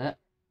lava with it?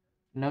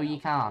 No, you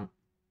can't.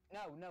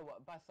 No,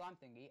 by slime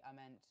thingy, I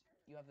meant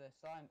you have the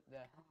slime, the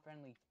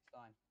friendly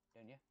slime,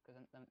 don't you?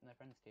 Because they're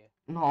friends to you.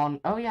 Not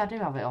on. Oh, yeah, I do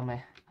have it on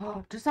me.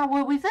 Does that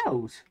work with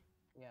those?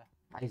 Yeah.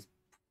 That is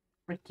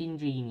freaking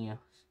genius.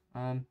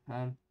 Can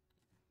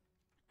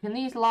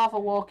these water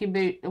walking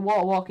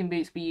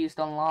boots be used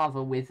on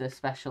lava with a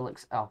special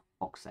oh,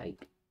 fuck's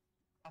sake.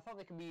 I thought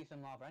they could be used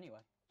on lava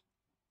anyway.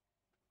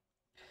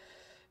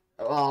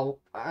 Well,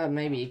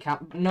 maybe you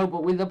can't. No,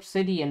 but with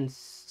obsidian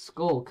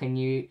skull, can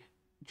you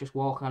just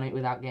walk on it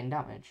without getting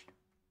damaged?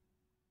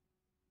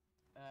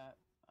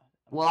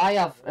 Well, I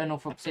have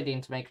enough obsidian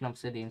to make an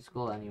obsidian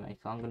skull anyway,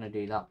 so I'm going to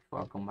do that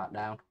before I come back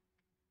down.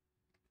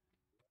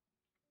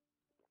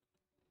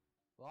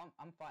 Well,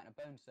 I'm fighting a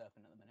bone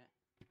serpent at the minute.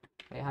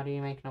 Wait, how do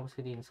you make an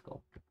obsidian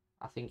skull?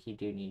 I think you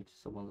do need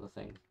some other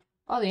things.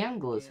 Oh, the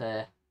angler's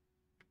here.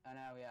 I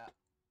know, yeah.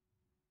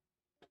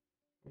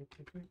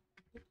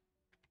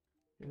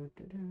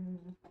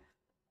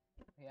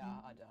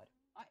 Yeah, I died.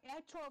 I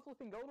had 12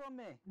 flipping gold on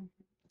me.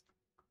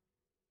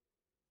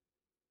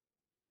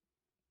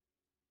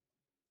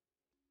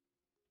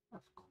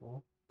 That's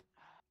cool.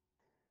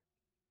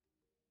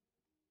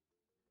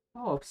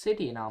 Oh,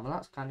 obsidian armor,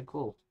 that's kind of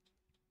cool.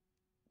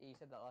 Yeah, you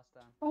said that last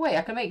time. Oh wait,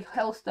 I can make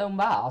hellstone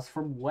bars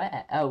from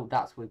where? Oh,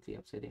 that's with the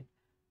obsidian.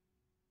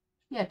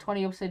 Yeah,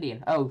 20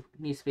 obsidian. Oh,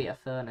 needs to be a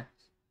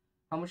furnace.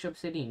 How much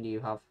obsidian do you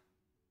have?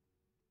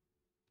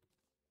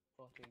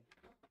 14.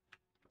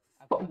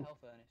 I've got a hell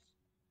furnace.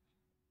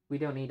 We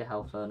don't need a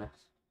hell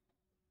furnace.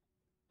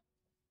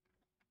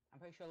 I'm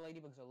pretty sure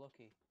ladybugs are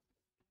lucky.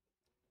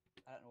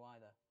 I don't know why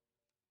though.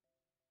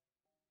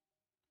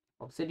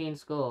 Obsidian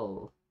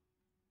skull.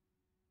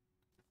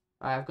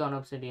 Alright, I've got an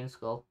obsidian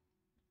skull.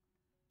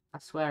 I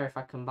swear if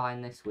I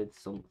combine this with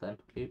something.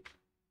 Oops.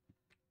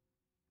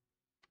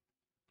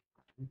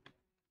 That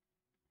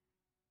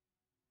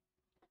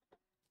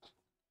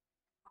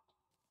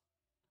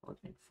would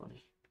have been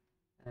funny.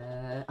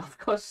 I've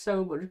got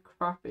so much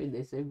crap in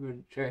this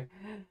inventory.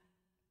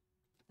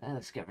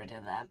 Let's get rid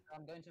of that.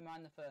 I'm going to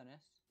mine the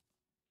furnace.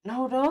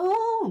 No,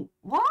 don't!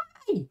 Why?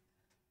 There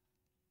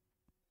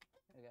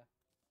we go.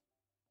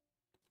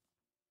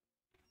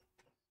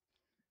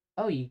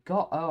 Oh, you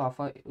got... Oh, I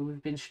thought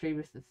we've been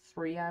streaming for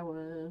 3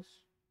 hours.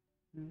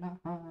 No.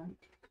 Oh,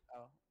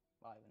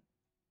 Ivan.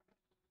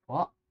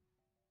 What?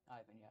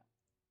 Ivan, yeah.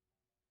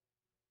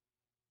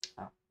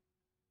 Oh.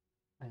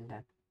 Well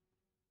done.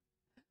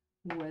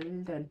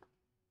 Well done.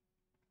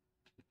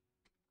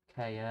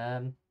 Okay,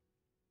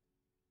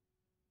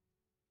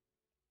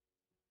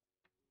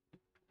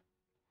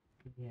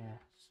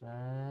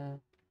 Yes.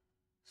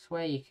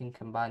 Swear you can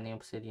combine the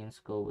obsidian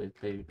skull with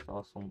boots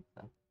or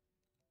something.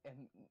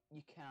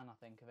 You can, I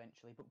think,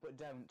 eventually, but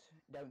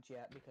don't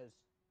yet, because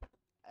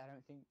I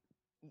don't think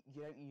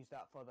you don't use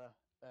that for the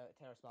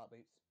Terra Smart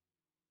boots.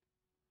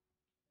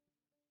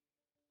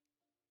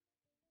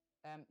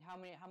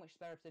 How much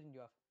spare obsidian do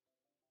you have?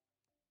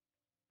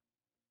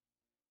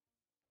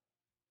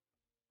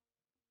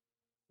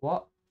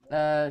 What?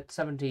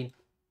 17. Can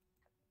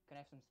I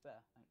have some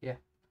spare? Thanks. Yeah.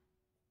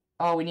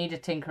 Oh, we need a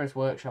Tinkerer's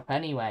Workshop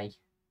anyway.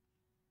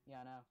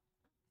 Yeah, I know.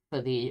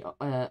 For the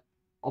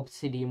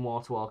obsidian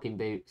water walking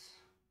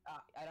boots.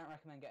 I don't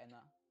recommend getting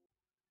that.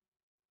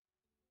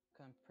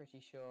 'Cause I'm pretty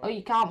sure. Oh,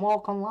 you can't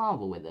walk on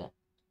lava with it?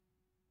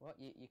 What?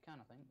 You can,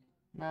 I think.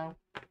 No.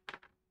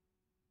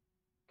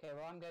 Okay,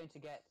 well, I'm going to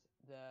get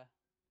the...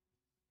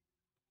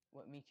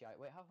 What, meteorite?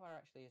 Wait, how far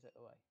actually is it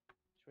away?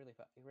 It's really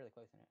far. You're really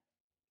close in it.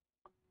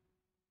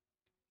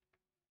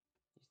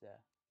 He's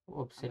there.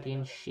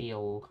 Obsidian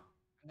shield.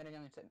 I'm gonna go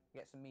and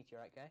get some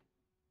meteorite, okay?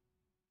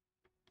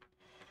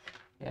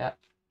 Yeah.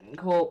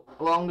 Cool.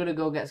 Well, I'm gonna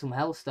go get some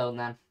hellstone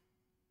then.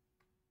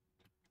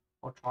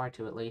 Or try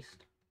to, at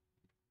least.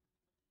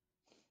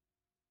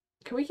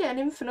 Can we get an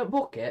infinite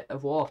bucket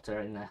of water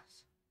in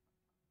this?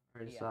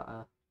 Or is that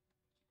a...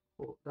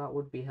 Well, that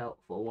would be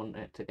helpful, wouldn't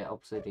it, to get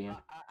obsidian?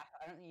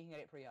 I don't think you can get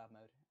it pre-hard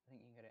mode. I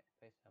think you can get it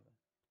face hard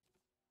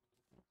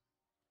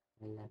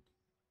mode.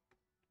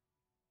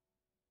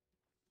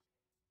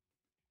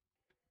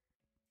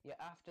 Yeah,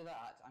 after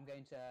that, I'm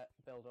going to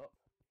build up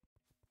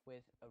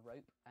with a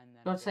rope and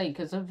then... God's sake,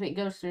 because if it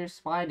goes through a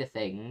spider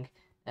thing,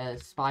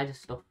 spider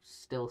stuff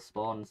still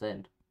spawns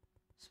in.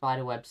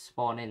 Spider webs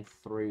spawn in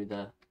through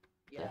the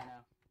Yeah,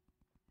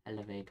 I know.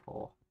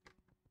 elevator.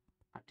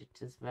 And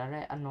it is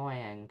very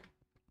annoying.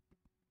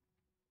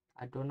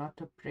 I do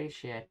not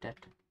appreciate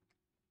it.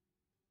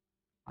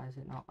 Why is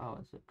it not? Oh,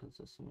 is it because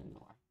there's something in the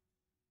way?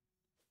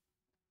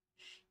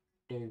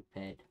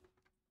 Stupid.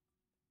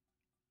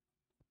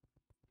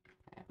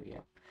 There we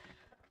go.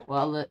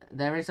 Well,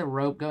 there is a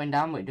rope going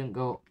down, but it didn't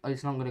go.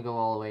 It's not going to go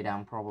all the way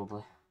down,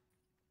 probably.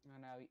 I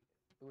know.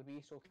 It would be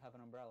useful to have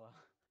an umbrella.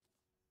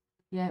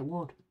 Yeah, it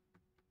would.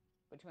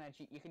 But to manage,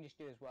 you can just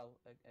do as well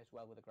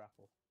with a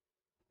grapple.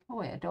 Oh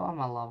wait, I don't have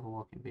my lava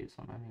walking boots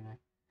on anyway.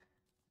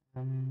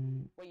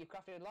 Wait, you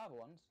crafted lava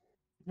ones?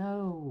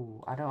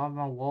 No, I don't have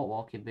my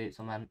walking boots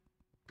on then.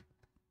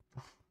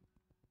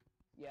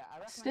 Yeah, I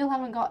reckon. Still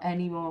haven't got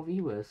any more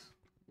viewers.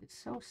 It's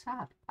so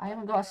sad. I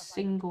haven't got a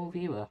single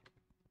viewer.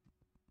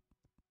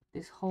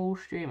 This whole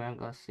stream, I haven't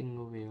got a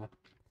single viewer.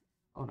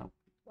 Oh no.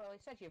 Well,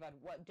 it said you've had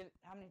what?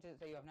 How many does it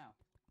say you have now?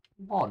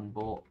 One,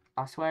 but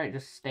I swear it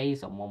just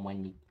stays on one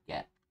when you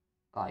get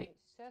like. It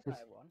says I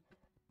have one.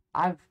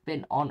 I've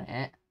been on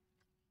it.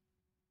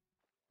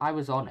 I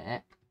was on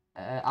it.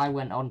 I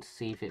went on to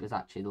see if it was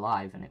actually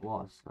live, and it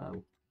was.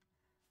 So.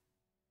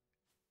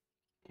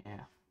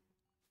 Yeah.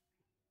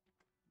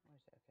 What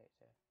is it? Okay,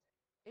 so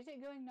is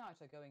it going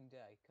night or going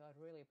day? God,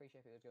 I'd really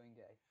appreciate if it was going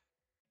day.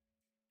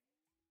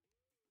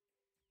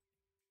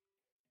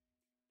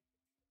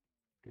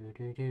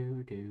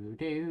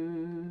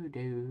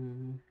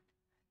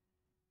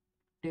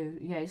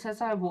 Yeah, it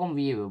says I have one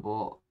viewer,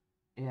 but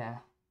yeah,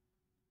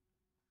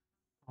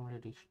 I'm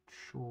really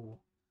sure.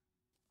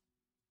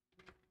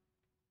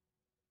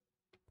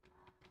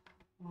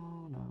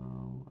 Oh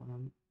no.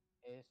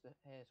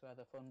 Here's where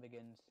the fun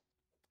begins.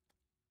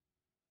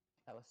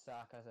 That was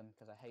sarcasm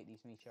because I hate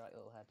these meteorite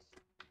little heads.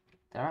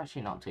 They're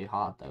actually not too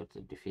hard though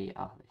to defeat,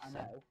 are they? I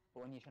know,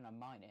 but when you're trying to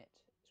mine it,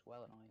 it's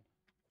well annoying.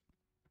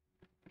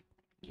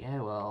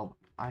 Yeah, well,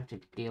 I have to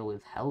deal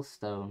with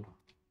hellstone.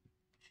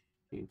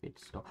 Stupid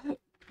stuff.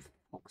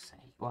 Fuck's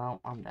sake.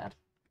 Well, I'm dead.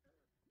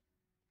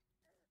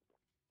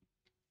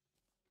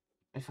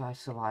 If I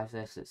survive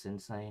this, it's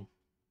insane.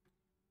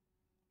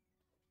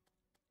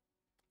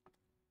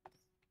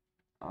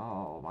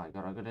 Oh my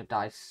god, I'm gonna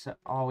die so...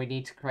 Oh, we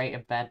need to create a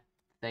bed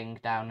thing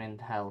down in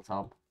hell,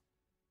 Tom.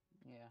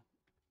 Yeah.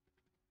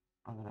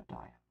 I'm gonna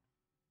die.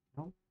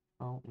 No,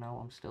 oh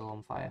no, I'm still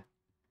on fire.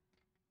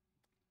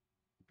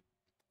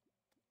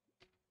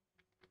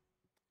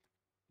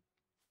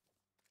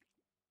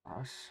 That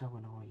was so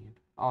annoying.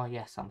 Oh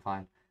yes, I'm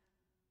fine.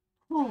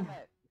 Damn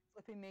it!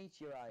 Flipping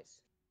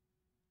meteorites.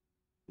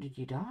 Did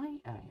you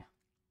die? Oh yeah.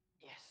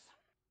 Yes.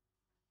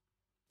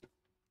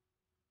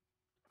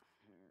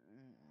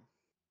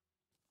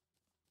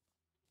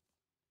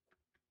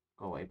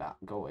 Go way back,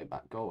 go way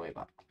back, go way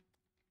back.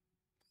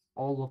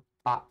 All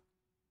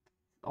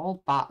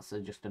bats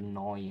are just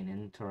annoying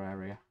in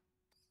Terraria.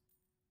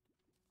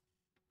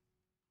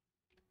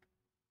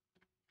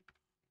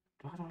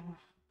 I don't know.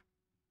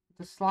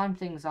 The slime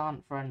things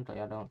aren't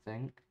friendly, I don't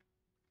think.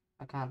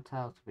 I can't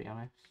tell, to be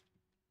honest.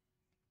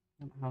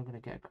 I'm gonna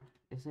get...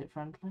 Is it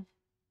friendly?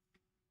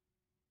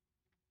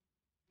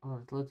 Oh,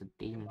 there's loads of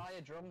demons. Buy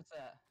a drum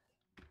set.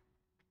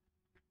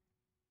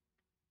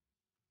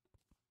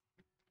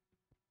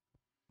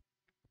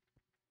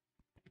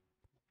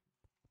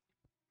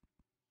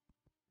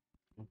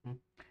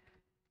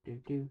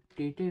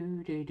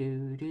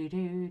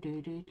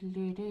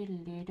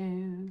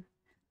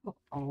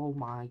 Oh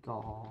my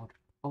god.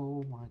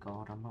 Oh my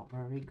god, I'm not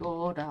very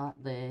good at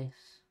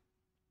this.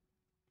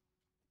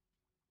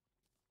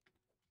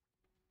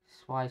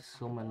 That's why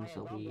summons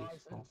will be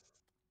useful.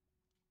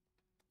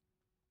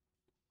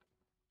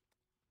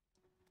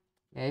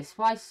 Yeah, it's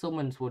why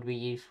summons would be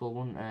useful,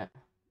 wouldn't it?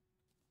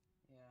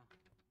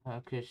 Yeah.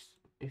 Because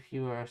if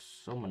you were a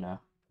summoner...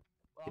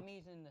 Well, I'm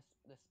using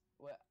this.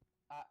 Well,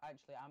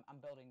 actually, I'm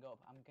building up.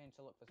 I'm going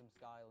to look for some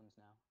Skylands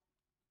now.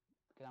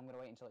 Because I'm going to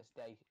wait until it's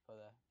day for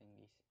the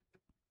thingies.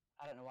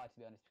 I don't know why, to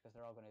be honest, because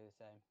they're all going to be the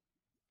same.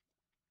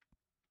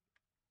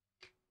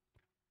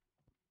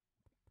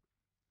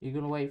 You're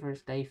gonna wait for a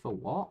day for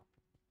what?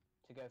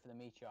 To go for the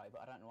meteorite,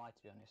 but I don't know why,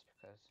 to be honest,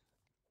 because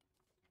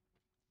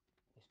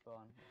they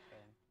spawn the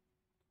same.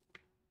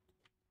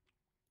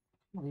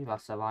 I believe I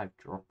survived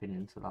dropping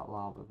into that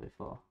lava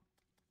before.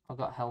 I've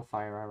got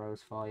hellfire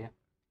arrows for you.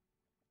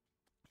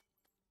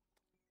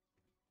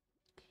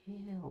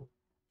 Kill.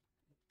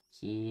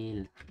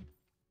 Kill.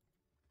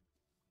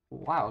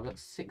 Wow, I got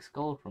 6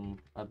 gold from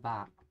a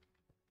bat.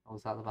 Or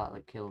was that the bat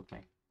that killed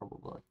me?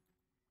 Probably.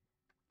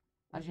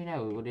 As you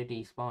know, it would have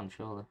despawned,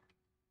 surely.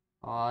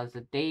 Oh, there's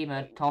a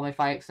demon. Tom, if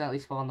I accidentally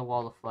spawn the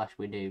wall of flesh,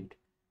 we're doomed.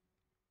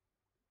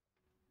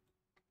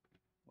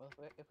 Well,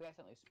 if we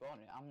accidentally spawn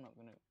it, I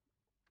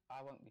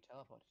won't be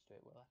teleported to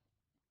it, will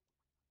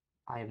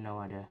I? I have no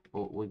idea,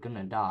 but we're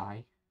gonna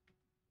die.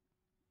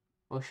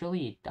 Well, surely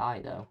you'd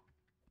die, though.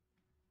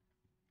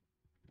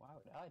 Why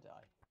would I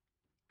die?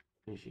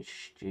 Because you're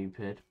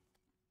stupid.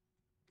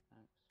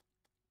 Thanks.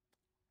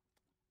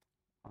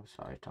 I'm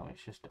sorry, Tom,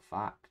 it's just a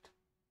fact.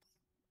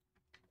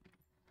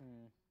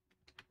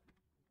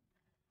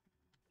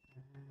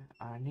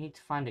 I need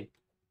to find a...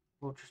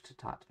 What just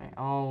attacked me?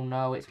 Oh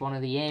no, it's one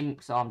of the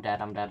imps. Oh, I'm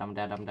dead, I'm dead, I'm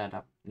dead, I'm dead.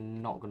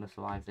 I'm not gonna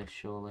survive this,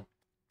 surely.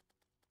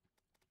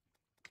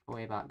 Go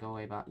way back, go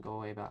way back, go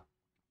way back.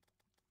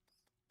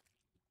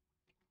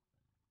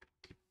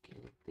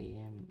 Kill the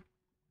imp.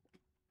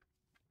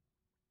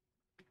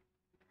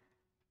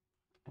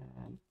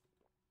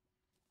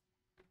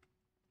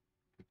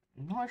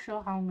 I'm not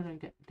sure how I'm gonna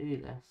do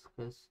this,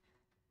 because...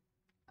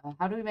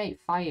 how do we make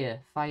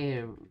fire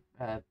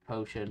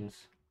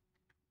potions?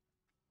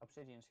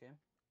 Obsidian skin.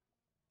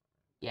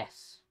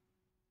 Yes.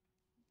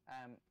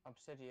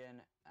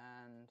 Obsidian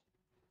and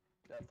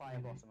fire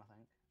blossom, I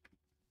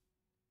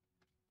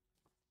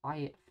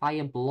think.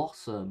 Fire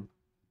blossom.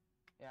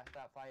 Yeah,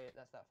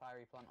 that's that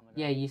fiery plant on the ground.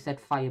 Yeah, you said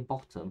fire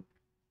bottom.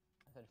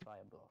 I said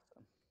fire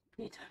blossom.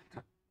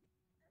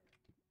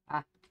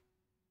 Ah.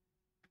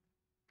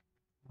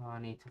 Oh, I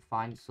need to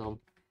find some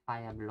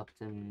fire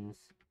blossoms.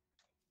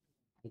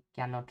 I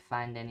cannot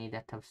find any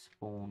that have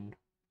spawned.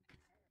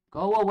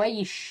 Go away,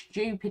 you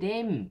stupid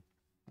imp!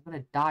 I'm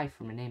gonna die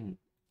from an imp.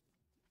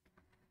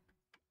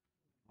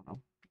 Oh,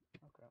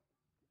 Okay.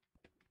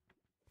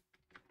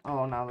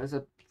 oh no, there's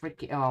a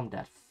freaking... Oh, I'm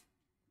dead.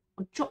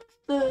 I dropped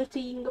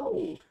 13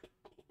 gold.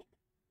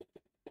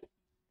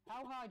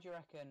 How high do you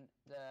reckon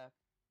the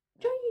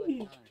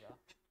Jeez. challenges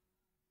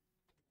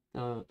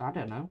are? I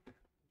don't know.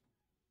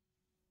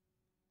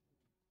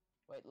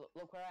 Wait,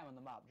 look where I am on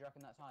the map. Do you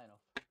reckon that's high enough?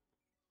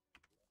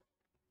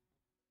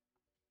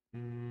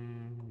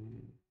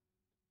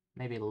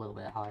 Maybe a little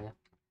bit higher.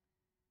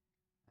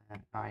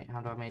 Alright,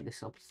 how do I make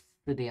this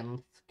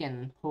obsidian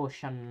skin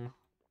potion?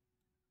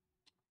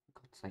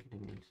 For God's sake, I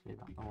didn't mean to do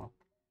that. Oh well.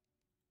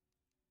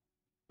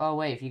 Oh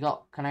wait, if you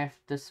got... Can I have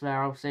the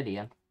spare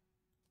obsidian?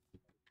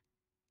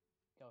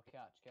 Go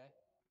catch, okay?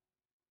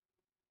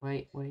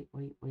 Wait. I've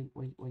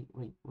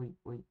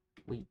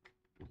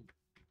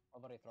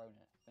already thrown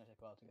it. It's going to take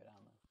a while to go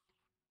down there.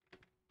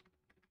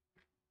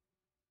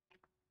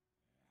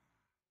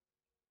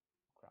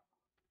 Crap.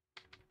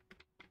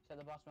 It's at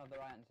the bottom of the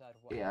right hand side.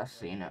 Of what Yeah, I've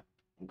seen it.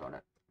 Got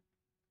it.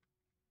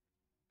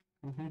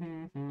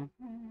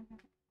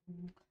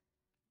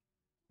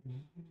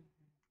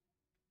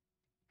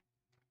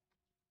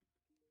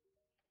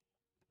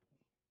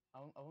 I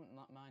wouldn't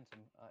mind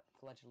some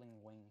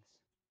fledgling wings.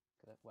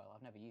 Well,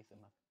 I've never used them.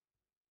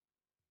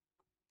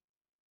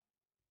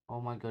 Oh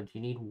my god,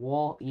 you need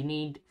you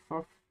need,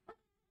 for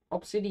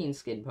obsidian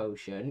skin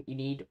potion, you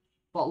need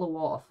bottle of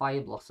water,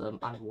 fire blossom,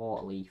 and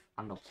water leaf,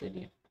 and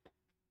obsidian.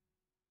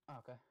 Oh,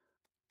 okay.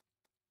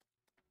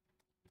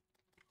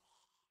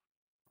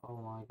 Oh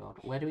my god,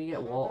 where do we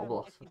get water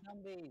blossom?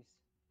 Zombies.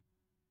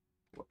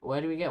 Where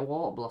do we get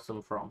water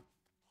blossom from?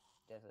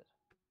 Desert.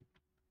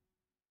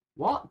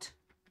 What?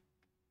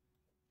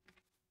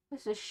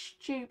 It's the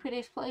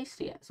stupidest place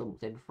to get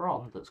something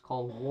from that's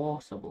called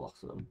water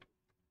blossom.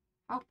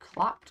 How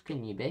clapped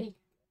can you be?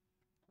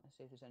 Let's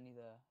see if there's any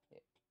there.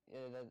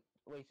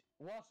 Wait,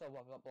 water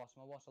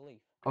blossom or water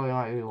leaf? Oh, it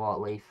might be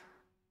water leaf.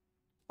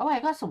 Oh wait, I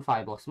got some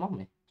fire blossom on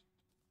me.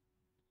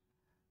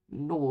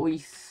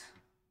 Nice.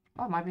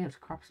 Oh, I might be able to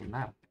craft some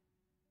now.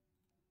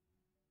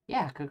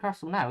 Yeah, I can craft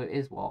some now. It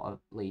is water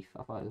leaf.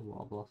 I thought it was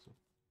water blossom.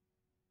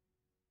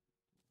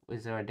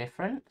 Is there a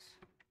difference?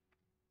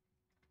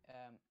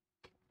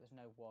 There's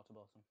no water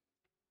blossom.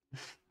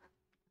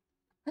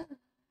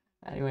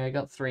 Anyway, I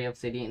got 3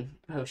 obsidian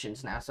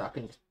potions now, so I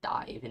can just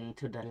dive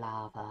into the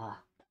lava.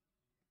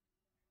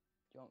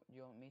 Do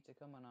you want me to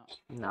come or not?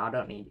 No, I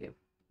don't need you.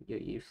 You're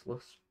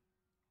useless.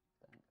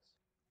 Thanks.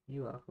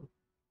 You're welcome.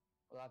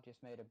 Well, I've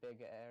just made a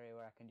big area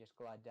where I can just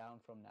glide down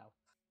from now,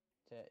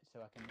 so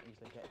I can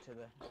easily get to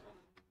the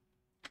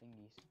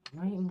thingies.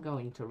 I am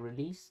going to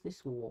release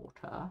this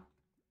water.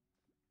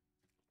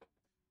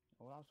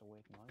 Oh, that was a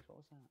weird noise. What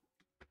was that?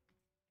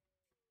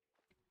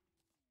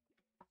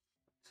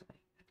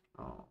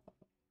 Oh,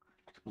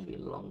 it's gonna be a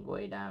long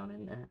way down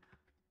in there.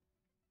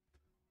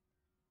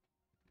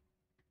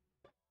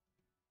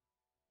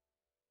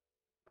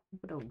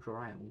 Hope I don't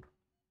drown.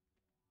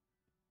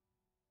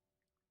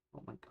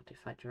 Oh my god,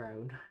 if I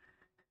drown.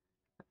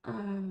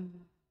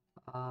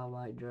 I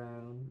might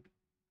drown.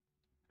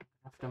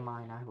 After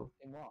mine, I will.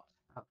 In what?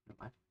 Oh, never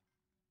mind.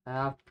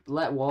 I've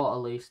let water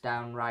loose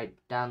down right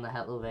down the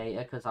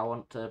elevator because I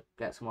want to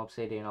get some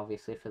obsidian,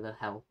 obviously, for the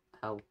hell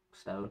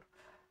stone.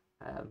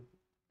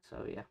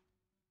 So yeah.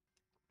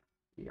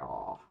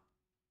 Yeah.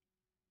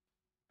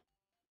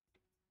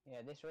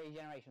 Yeah, this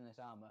regeneration, this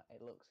armor,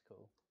 it looks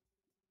cool.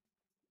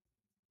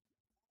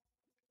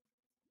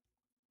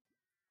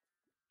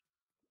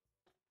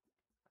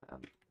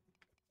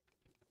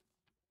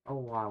 Oh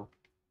wow.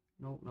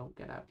 No, no,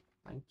 get out.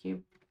 Thank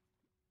you.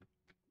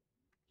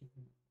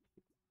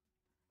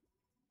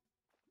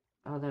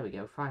 Oh, there we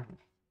go. Finally.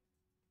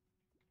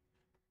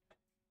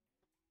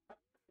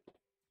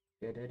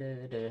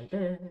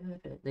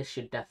 This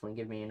should definitely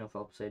give me enough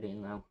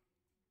obsidian now.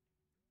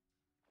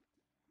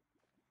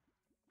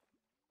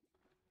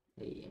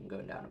 Hey, I'm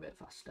going down a bit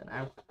faster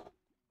now.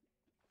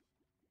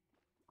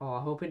 Oh,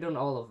 I hope it doesn't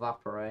all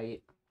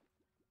evaporate.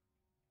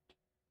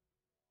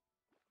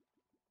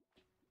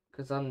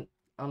 Because on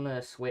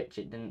the Switch,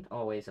 it didn't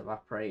always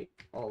evaporate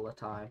all the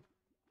time.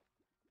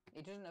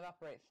 It doesn't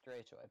evaporate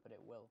straight away, but it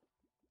will.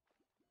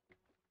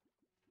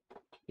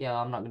 Yeah,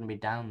 I'm not going to be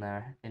down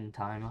there in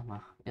time, am I?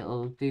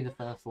 It'll do the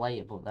first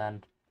layer, but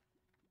then...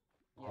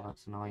 Oh, Yeah,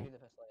 that's annoying. do the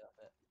first layer, that's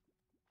it.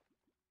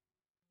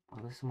 Oh,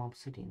 there's some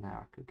obsidian there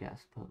I could get, I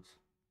suppose.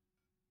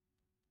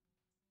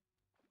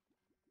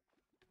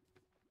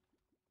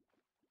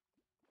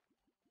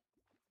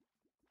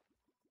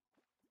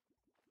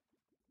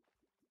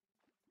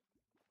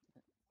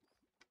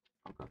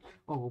 Oh, God.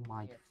 Oh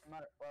my... Yeah,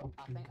 well,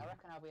 I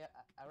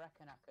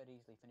reckon I could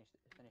easily finish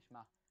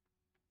my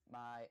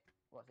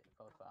what's it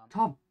called farm?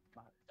 Tom!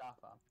 My star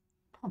farm.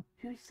 Tom,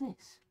 who is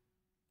this?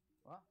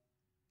 What?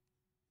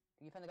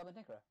 Did you find the Goblin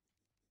Tinkerer?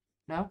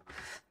 No?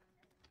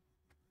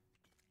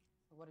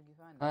 What did you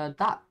find?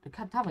 The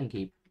tavern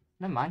keep.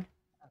 Never mind.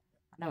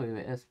 I know who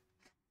it is.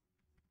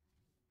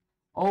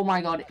 Oh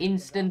my god,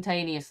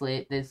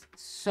 instantaneously, there's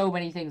so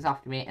many things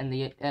after me, and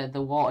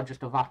the water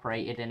just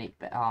evaporated, and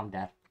oh, I'm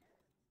dead.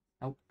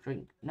 No,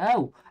 drink.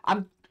 No!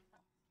 I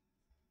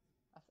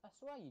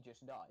swear you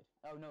just died.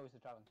 Oh no, it's the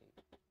Tavern Keep.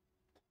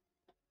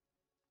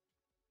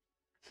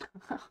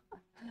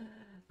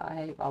 I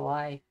hate my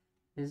life.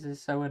 This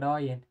is so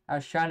annoying. I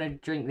was trying to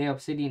drink the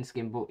obsidian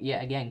skin, but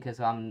yet again,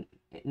 because I'm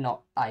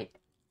not, I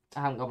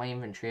haven't got my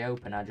inventory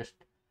open, I just...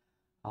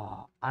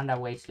 Oh, and I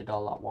wasted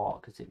all that water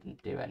because it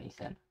didn't do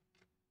anything.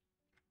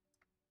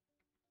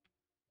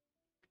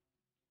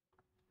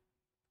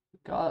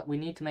 God, we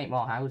need to make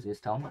more houses,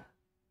 Tom.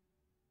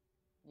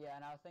 Yeah,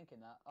 and I was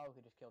thinking that. Oh, we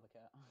could just kill the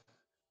cat.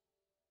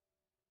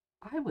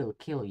 I will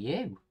kill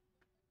you.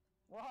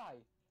 Why?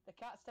 The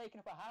cat's taking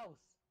up a house.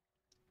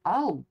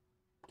 I'll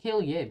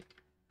kill you.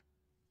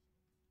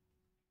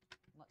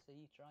 Let's see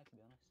you try, to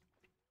be honest.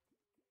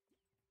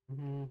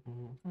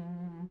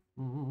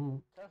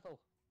 Turtle.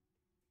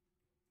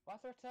 Why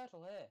is there a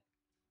turtle here?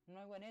 I'm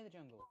nowhere near the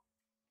jungle.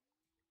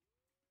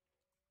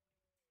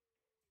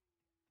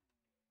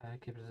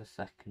 Give us a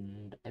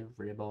second,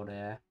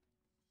 everybody.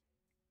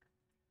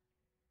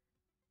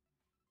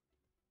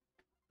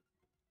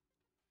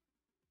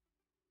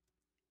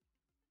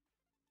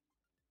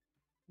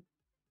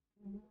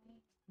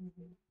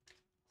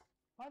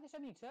 Why are there so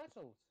many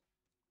turtles?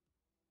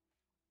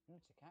 I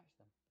need to catch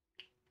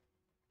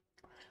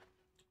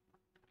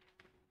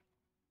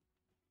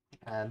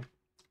them.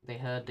 They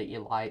heard that you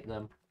like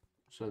them,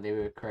 so they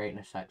were creating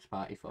a sex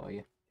party for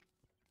you.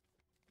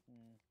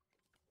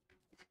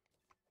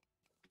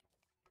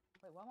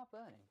 Wait, why am I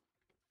burning?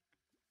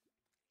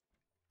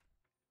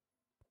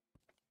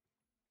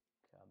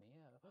 Come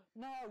here.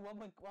 No, one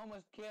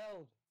was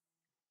killed.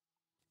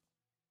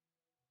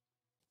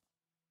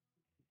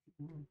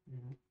 One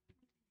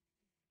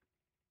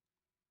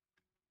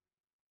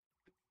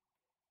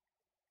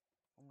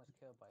was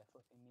killed by a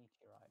flipping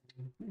meteorite.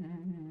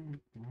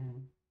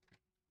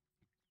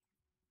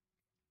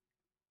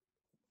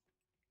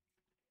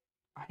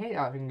 I hate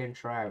that thing in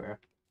Terraria,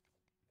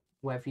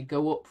 where if you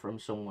go up from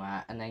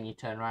somewhere and then you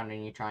turn around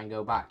and you try and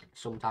go back,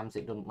 sometimes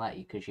it doesn't let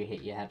you because you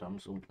hit your head on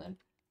something.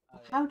 Oh,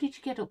 yeah. How did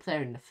you get up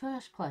there in the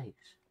first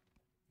place?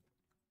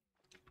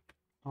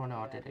 Oh no,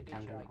 Yeah, I did it, the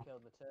can do meteorite it.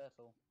 killed the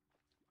turtle.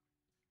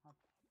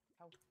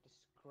 How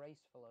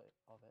disgraceful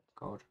of it.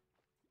 God.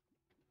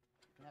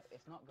 No, No,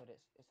 it's not good.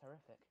 It's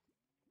horrific.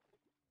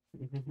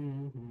 That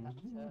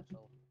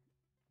turtle.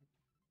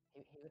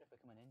 He would have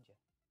become a ninja,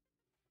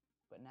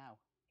 but now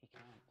he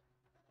can't.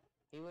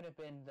 He would have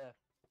been the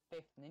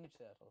 5th Ninja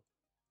Turtle.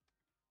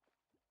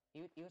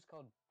 He was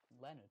called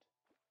Leonard.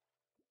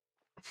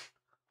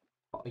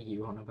 What are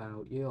you on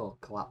about? You're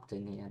clapped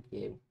in the head,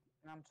 you.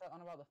 And I'm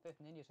on about the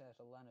 5th Ninja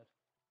Turtle, Leonard.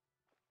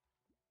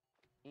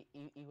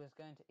 He was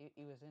going to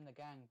he was in the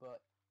gang,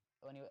 but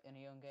when he was in a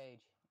young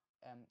age,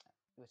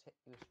 he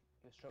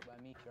was struck by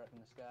a meteorite from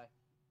the sky.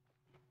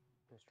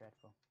 It was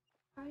dreadful.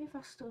 Why have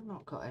I still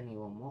not got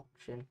anyone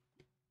watching?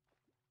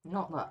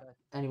 Not that Because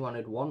anyone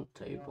would want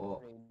to, your but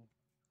stream,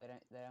 they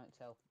don't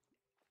tell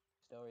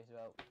stories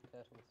about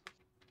turtles.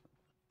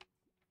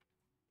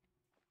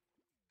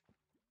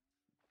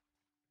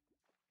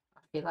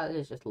 I feel like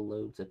there's just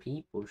loads of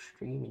people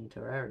streaming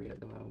Terraria at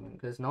the moment.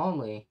 Because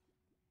normally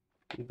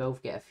you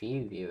both get a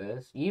few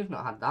viewers. You've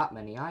not had that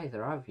many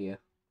either, have you?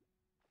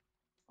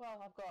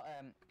 Well, I've got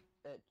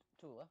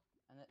Tula,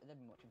 and they've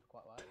been watching for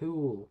quite a while.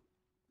 Cool.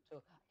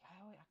 So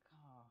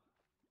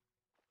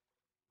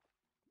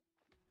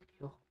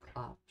You're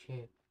clapped,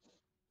 you.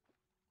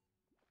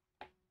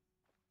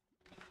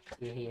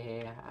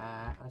 Yeah,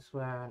 I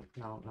swear.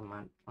 No, never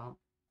mind. Oh,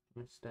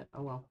 missed it.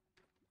 Oh well.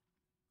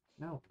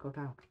 No, go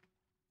down.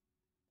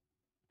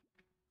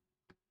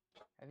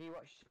 do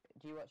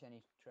you watch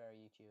any Terraria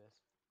YouTubers?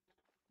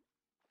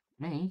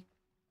 Me?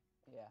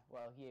 Yeah,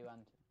 well, you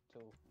and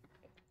Tool.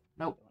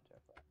 Nope.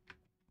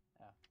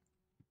 Yeah.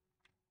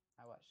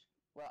 I watch.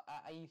 Well,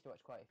 I used to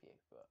watch quite a few,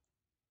 but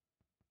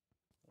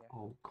yeah.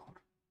 Oh god.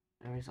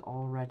 There is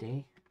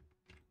already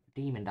a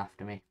demon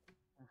after me.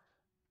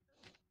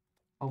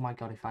 Oh my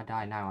god, if I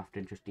die now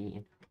after just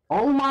eating.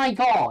 Oh my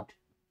god!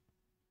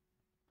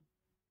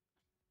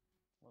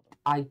 Well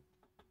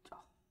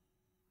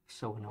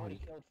So I've already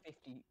annoyed. killed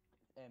 50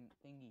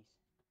 thingies.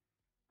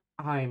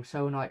 I'm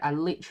so annoyed. I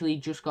literally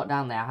just got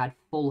down there. I had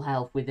full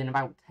health. Within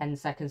about 10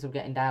 seconds of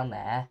getting down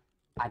there,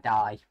 I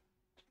die.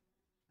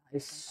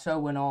 It's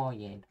so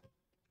annoying.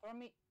 For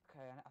me,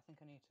 okay, I think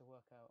I need to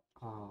work out.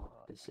 Oh,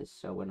 this is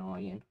so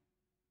annoying.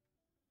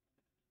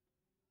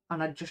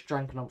 And I just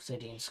drank an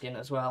obsidian skin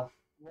as well.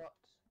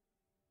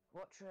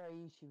 What Terraria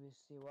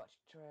YouTubers do you watch?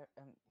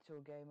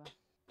 Tool Gamer.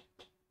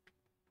 I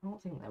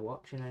don't think they're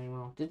watching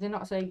anymore. Did they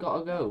not say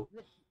gotta go?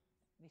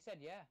 They said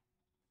yeah.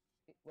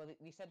 Well,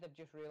 they said they've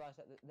just realised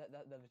that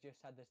they've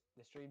just had the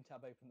stream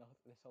tab open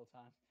this whole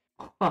time.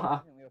 I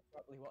think they were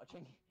properly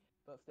watching,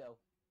 but still,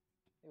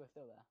 they were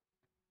still there.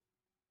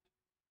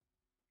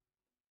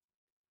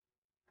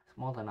 It's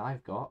more than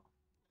I've got.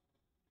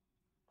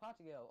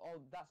 Party girl. Oh,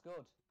 that's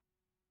good.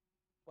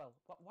 Well,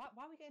 why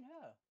are we getting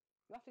her?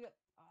 You have to get.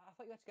 I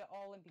thought you had to get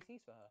all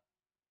NPCs for her.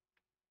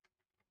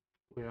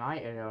 We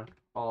might have done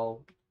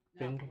all.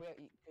 No,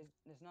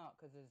 there's not,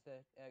 because there's the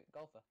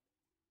golfer.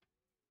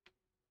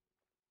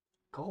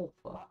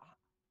 Golfer?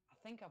 I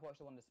think I've watched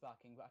the one that's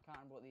sparking, but I can't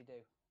remember what they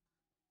do.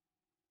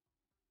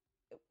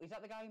 Is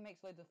that the guy who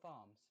makes loads of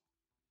farms?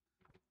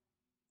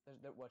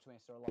 Watch me,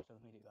 so a lot of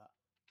them who do that.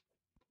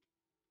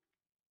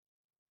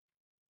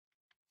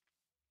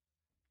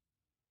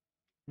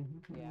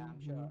 Yeah,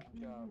 I'm sure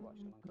I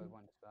watched someone called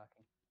one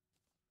sparking.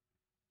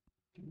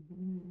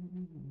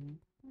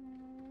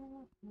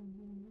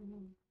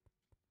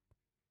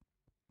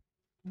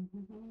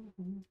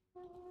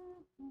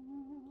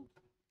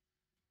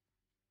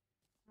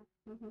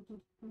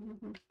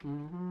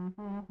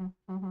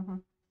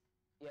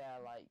 Yeah,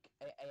 like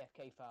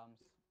AFK farms.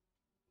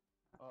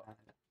 Oh,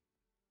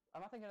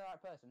 am I thinking of the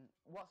right person?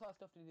 What sort of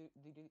stuff do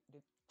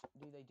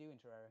they do in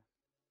Terraria?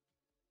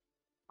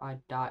 I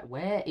die.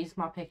 Where is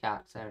my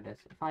pickaxe? There it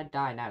is. If I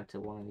die now to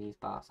one of these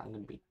bars, I'm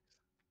gonna be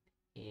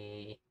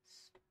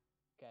pissed.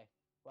 Okay.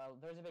 Well,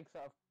 there's a big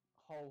sort of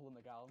hole in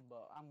the ground,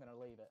 but I'm gonna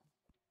leave it.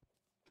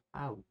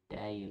 How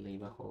dare you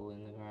leave a hole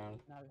in the ground?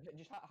 Now,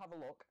 just have a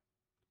look.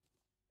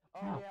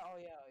 Oh No.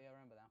 yeah, I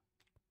remember now.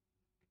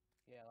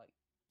 Yeah, like,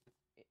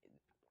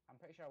 I'm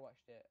pretty sure I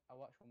watched it. I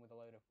watched one with a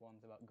load of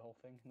ones about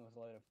golfing, and there was a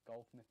load of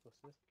golf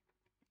mythbusters.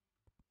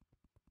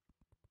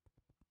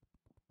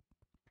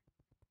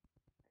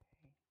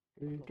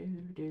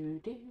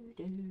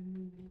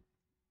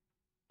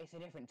 It's a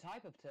different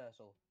type of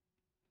turtle.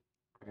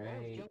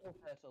 Great. Jungle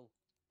turtle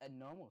and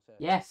normal turtle.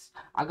 Yes,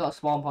 I got a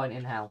spawn point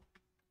in hell.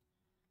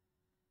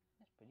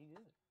 That's pretty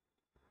good.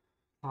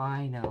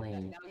 Finally.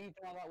 Now you've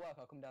done all that work,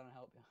 I'll come down and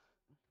help you.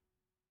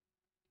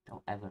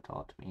 Don't ever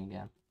talk to me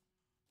again.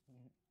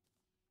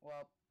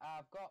 Well,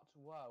 I've got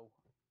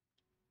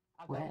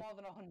I've Where? got more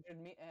than 100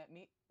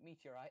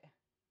 meteorite.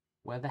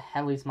 Where the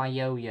hell is my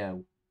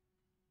yo-yo?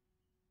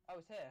 Oh,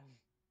 it's here.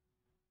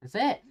 Is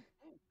it?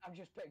 I've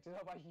just picked it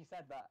up as you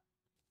said that.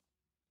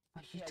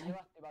 You You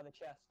left it by the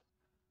chest.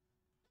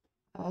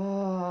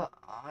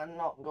 I'm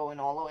not going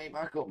all the way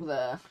back up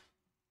there.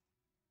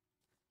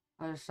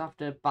 I just have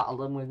to battle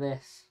them with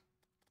this.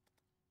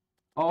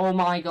 Oh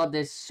my god,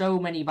 there's so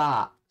many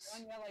bats.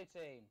 One yellow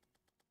team.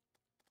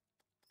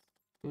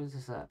 Who's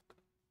this at?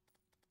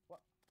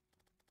 What?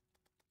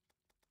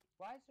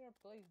 Why is there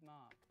a blue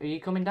mark? Are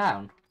you coming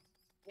down?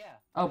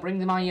 Oh,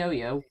 bring my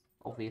yo-yo,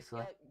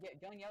 obviously.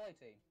 Join yellow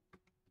team.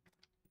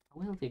 I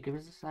will do, give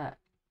us a sec.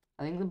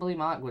 I think the blue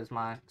mark was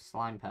my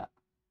slime pet.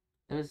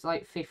 There was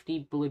like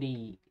 50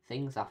 bloody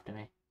things after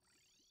me.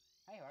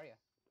 Hey, how are you?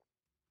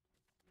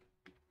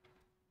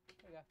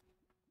 There we go.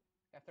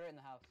 Yeah, throw it in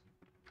the house.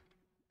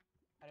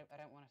 I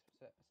don't want to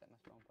set my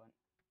spawn point.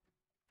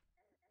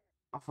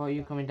 I thought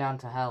you were coming down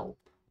to help.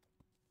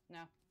 No,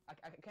 I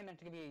came down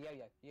to give you a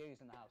yo-yo.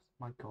 Yo-yo's in the house.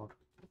 My god.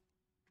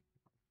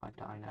 I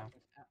die now.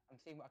 I'm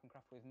seeing what I can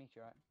craft with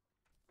meteorite.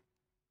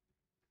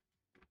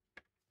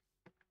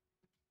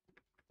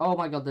 Oh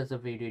my god, there's a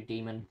voodoo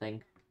demon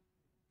thing.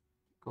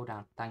 Go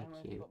down, thank I'm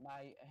going you. to put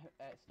my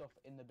stuff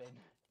in the bin.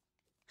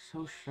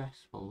 So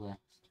stressful, this.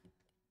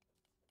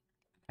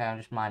 Okay, I'm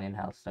just mining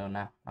hellstone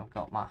now. I've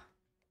got my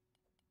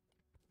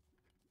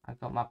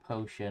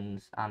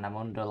potions, and I'm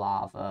under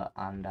lava,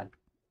 and I'm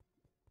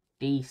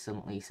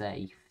decently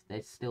safe.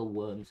 There's still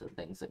worms and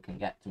things that can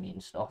get to me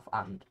and stuff,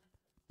 and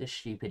the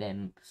stupid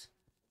imps.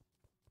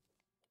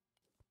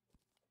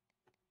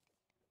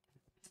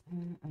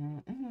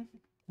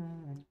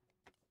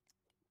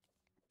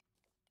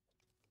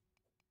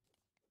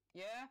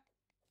 Yeah?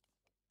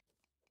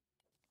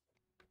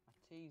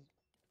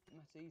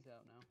 My tea's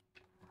out now.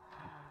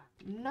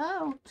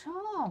 No,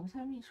 Tom,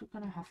 that means we're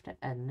gonna have to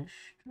end the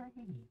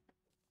stream.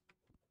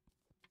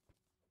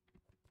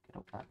 Get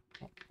up there.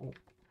 Get up.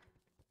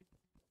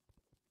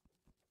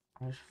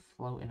 I'm just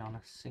floating on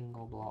a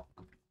single block.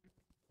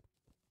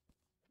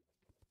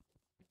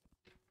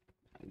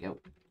 There we go.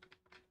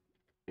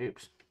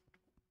 Oops.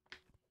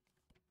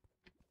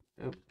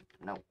 Oh,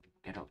 no.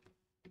 Get up.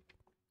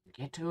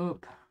 Get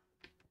up.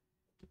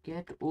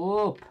 Get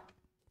up.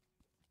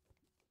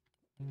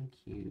 Thank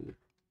you.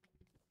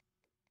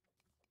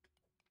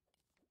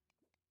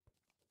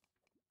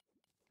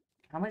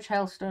 How much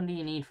hellstone do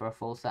you need for a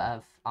full set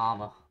of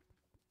armor?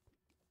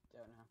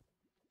 Don't know.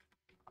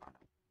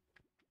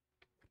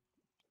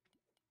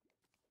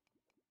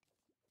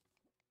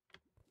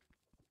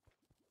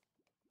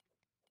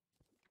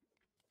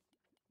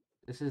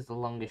 This is the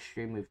longest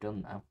stream we've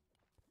done though.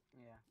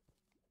 Yeah.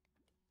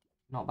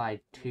 Not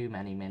by too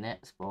many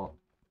minutes, but...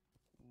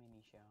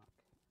 Mini shark.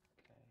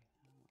 Okay.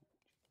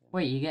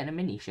 Wait, you're getting a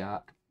mini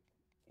shark?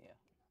 Yeah.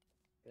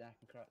 Then I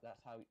can craft. That's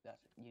how.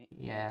 That's you.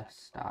 Yeah,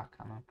 star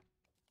cannon.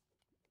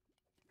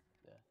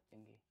 The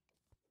thingy.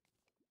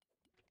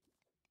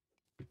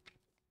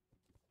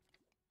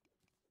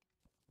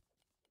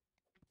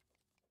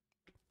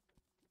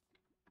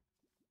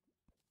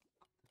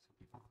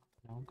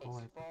 No, go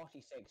away. It's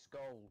 46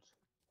 gold.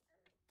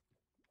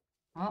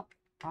 Well,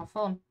 have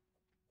fun.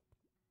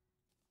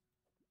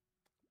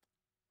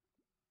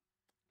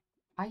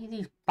 Why are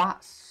these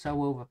bats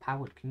so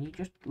overpowered? Can you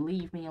just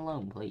leave me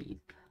alone, please?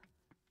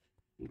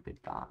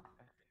 Stupid bat.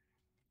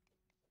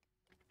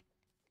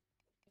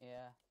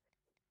 Yeah.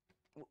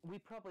 We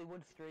probably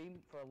would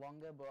stream for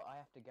longer, but I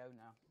have to go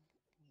now.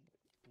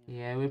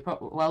 Yeah,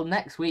 well,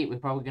 next week we're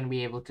probably going to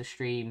be able to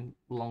stream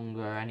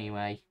longer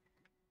anyway.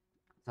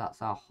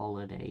 That's our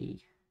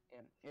holiday.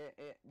 Yeah.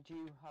 Do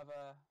you have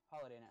a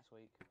holiday next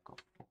week?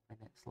 Got 4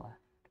 minutes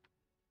left.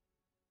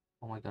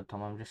 Oh my god,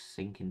 Tom, I'm just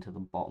sinking to the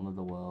bottom of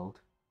the world.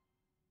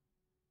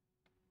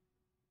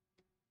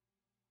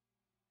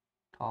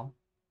 Tom?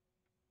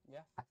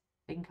 Yeah. I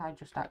think I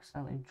just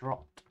accidentally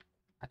dropped.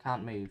 I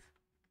can't move.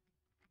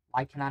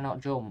 Why can I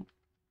not jump?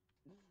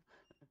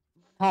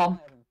 Tom?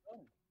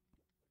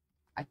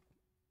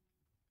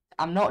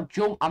 I'm not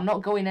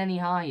going any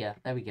higher.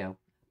 There we go.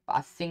 But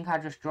I think I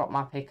just dropped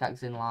my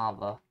pickaxe in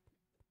lava.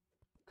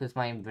 Because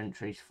my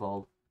inventory's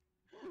full.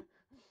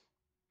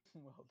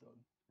 Well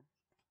done.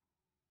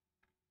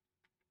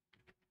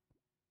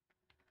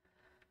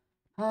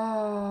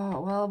 Oh,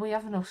 well, we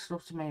have enough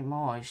stuff to make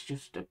more. It's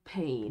just a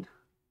pain.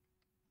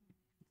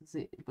 Is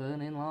it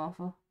burning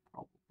lava?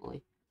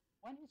 Probably.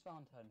 When is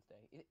Valentine's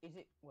Day? Is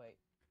it? Wait.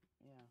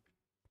 Yeah.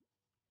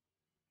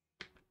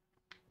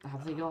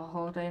 Have they got a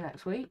holiday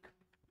next week?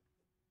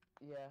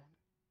 Yeah.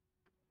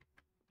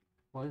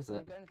 What is Have it?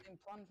 you got anything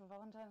planned for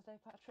Valentine's Day,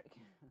 Patrick?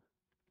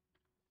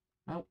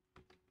 Nope.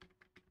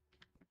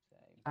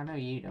 Same. I know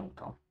you don't,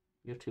 Tom.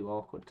 You're too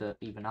awkward to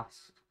even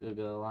ask a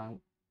girl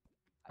out.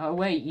 Oh,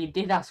 wait, you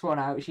did ask one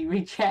out. She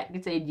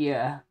rejected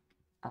you.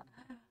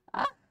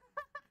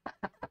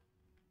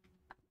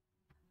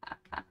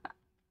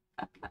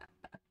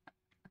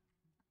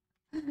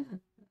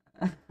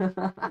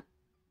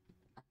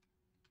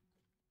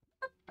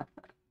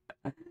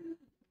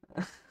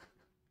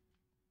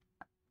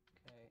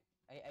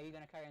 Are you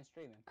gonna carry on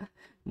streaming?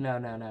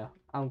 No.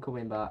 I'm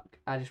coming back.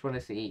 I just want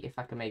to see if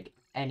I can make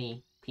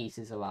any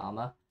pieces of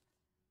armor.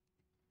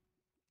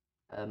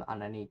 And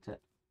I need to...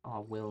 Oh, I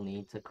will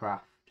need to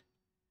craft.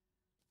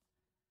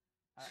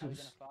 Are we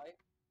gonna fight?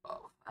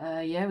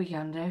 Yeah, we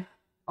can do.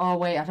 Oh,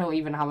 wait, I don't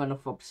even have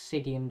enough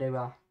obsidian, do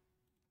I?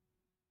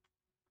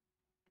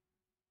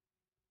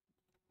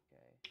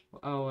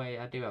 Okay. Oh, wait,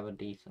 I do have a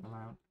decent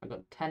amount. I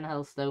got 10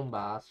 hellstone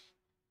bars.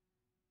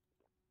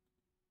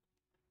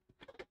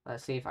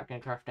 Let's see if I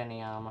can craft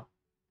any armor.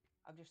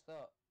 I've just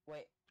thought.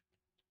 Wait.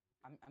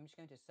 I'm just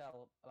going to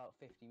sell about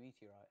 50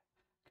 meteorite.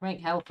 Can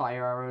make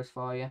hellfire arrows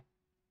for you.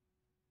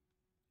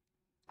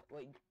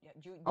 Wait,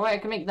 yeah, Oh wait, I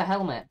can make the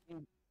helmet.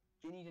 Do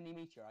you need any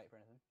meteorite for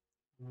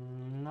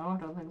anything? No, I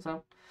don't think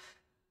so.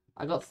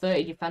 I got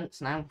 30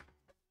 defense now.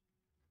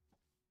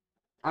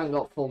 I haven't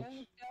got full.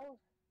 It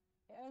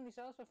only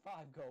sells for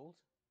 5 gold.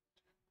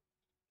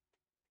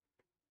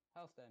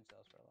 Hellstone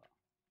sells for a lot.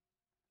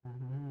 I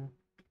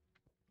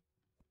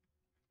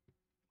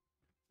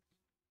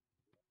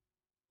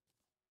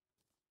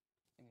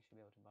think I should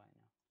be able to buy it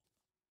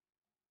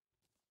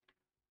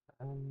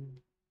now.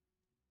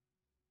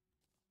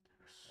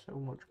 There's so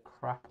much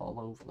crap all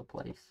over the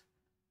place.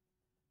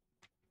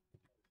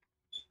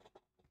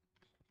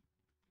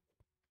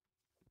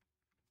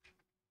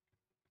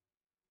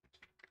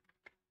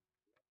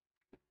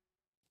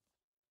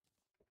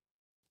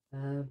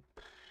 You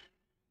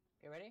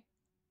ready?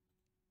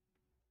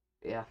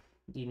 Yeah,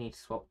 you need to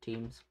swap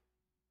teams.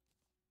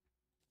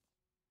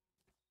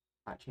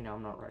 Actually, no,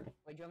 I'm not ready.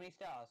 Wait, do you have any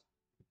stars?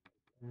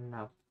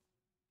 No.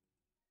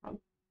 Oh,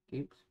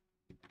 oops.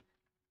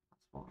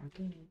 That's what I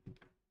did.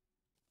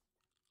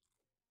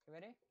 You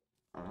ready?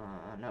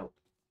 No.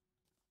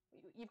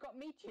 You've got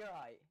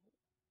meteorite.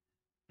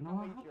 No,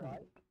 Not I meteorite.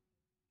 haven't.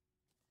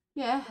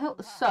 Yeah, Wow.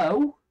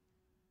 so.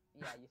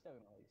 Yeah, you're so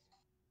annoyed.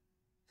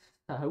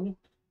 So.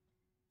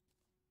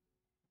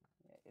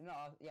 Yeah, no,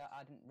 yeah,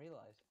 I didn't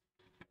realise.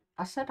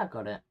 I said I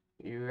got it.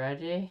 You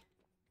ready?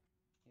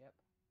 Yep.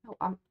 No,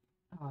 I'm.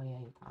 Oh, yeah,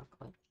 you can't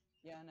click.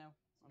 Yeah, I know.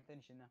 I'm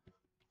finishing now.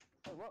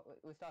 Oh, what?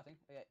 We're starting.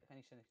 Okay,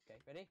 finishing. Okay,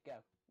 ready? Go.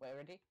 Wait,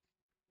 ready?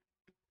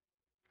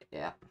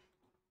 Yeah.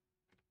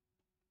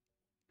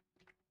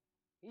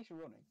 He's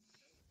running.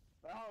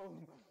 Oh!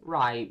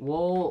 Right,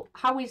 well,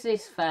 how is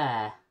this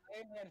fair?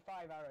 I only had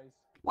 5 arrows.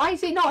 Why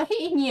is it not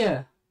hitting you?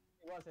 It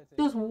was hitting.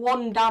 Does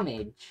 1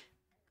 damage.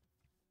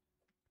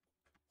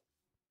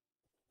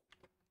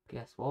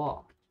 Guess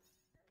what?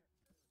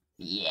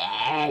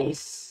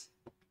 Yes!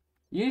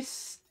 Your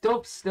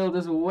stuff still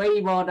does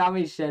way more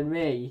damage than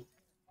me.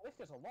 Oh, this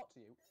does a lot to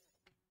you.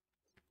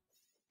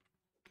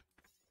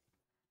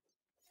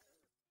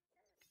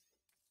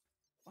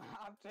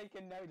 I've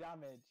taken no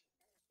damage.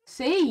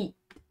 See?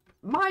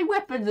 My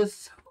weapons are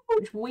so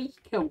much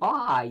weaker.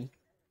 Why?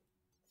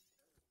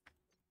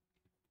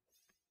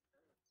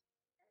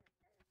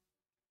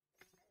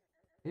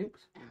 Oops.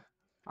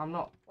 I'm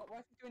not. Why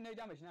is he doing no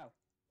damage now?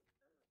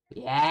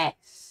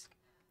 Yes!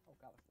 Oh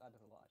god, that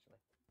does a lot actually.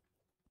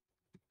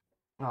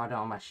 Oh, I don't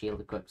have my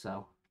shield equipped,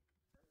 so.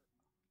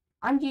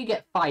 And you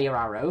get fire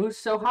arrows,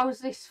 so how is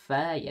this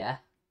fair, yeah?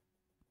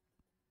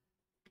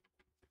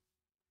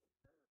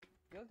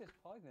 You're just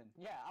poisoned.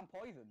 Yeah, I'm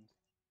poisoned.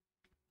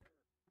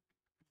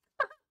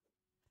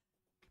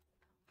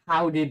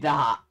 How did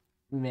that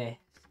miss?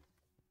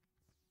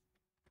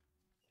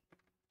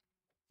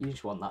 You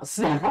just want that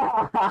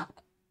snap.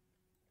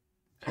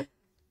 I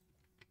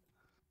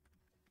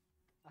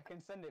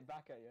can send it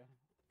back at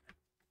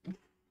you.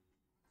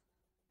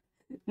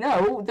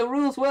 No, the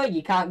rules were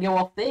you can't go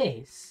off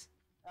this.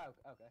 Oh,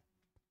 okay.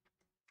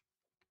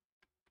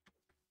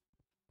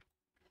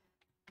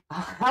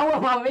 How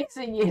am I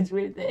missing you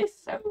with this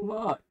so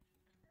much?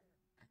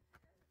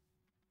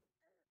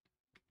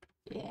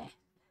 Yeah.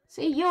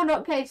 See, you're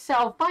not going to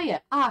sell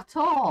fire at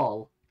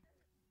all.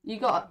 You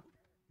got...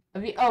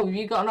 Have you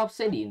got an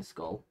obsidian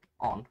skull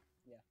on?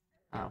 Yeah.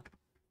 Oh.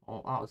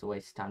 Well, that was a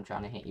waste of time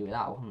trying to hit you with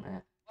that, wasn't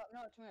it? Well,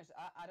 no, to be honest,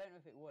 I don't know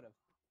if it would have.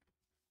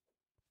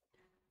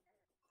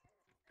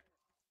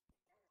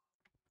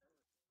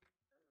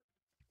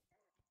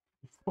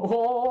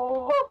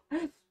 Oh!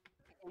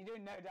 You're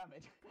doing no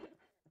damage.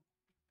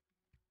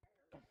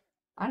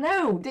 I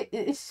know,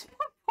 it's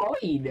my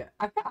point.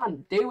 I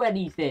can't do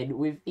anything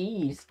with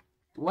these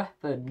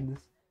weapons.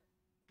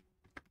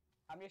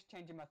 I'm just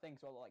changing my thing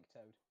so I look like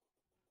Toad.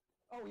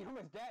 Oh, you're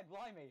almost dead,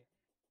 blimey.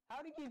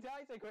 How did you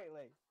die so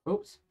quickly?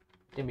 Oops,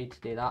 didn't mean to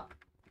do that.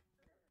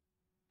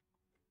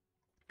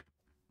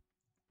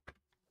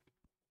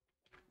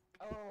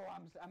 Oh,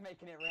 I'm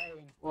making it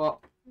rain. What?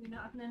 You're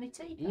not having any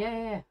tea?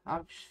 Yeah,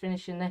 I'm just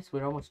finishing this.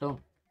 We're almost done.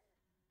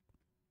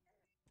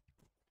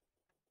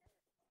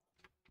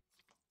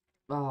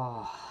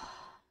 Oh.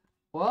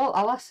 Well,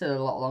 I lasted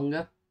a lot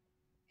longer.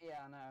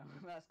 Yeah, I know.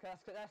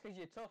 That's because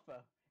you're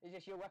tougher. It's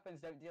just your weapons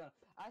don't deal.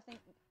 I think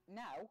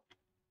now,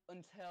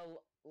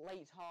 until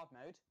late hard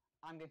mode,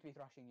 I'm going to be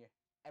thrashing you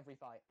every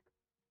fight.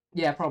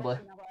 Yeah, probably.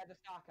 Especially now I had a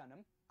star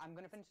cannon. I'm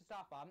going to finish the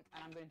star farm,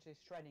 and I'm going to be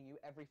shredding you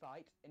every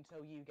fight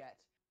until you get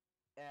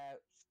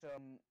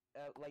some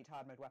late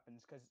hard mode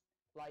weapons. Because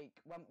like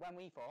when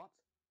we fought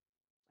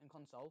in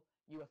console,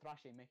 you were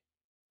thrashing me.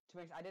 To be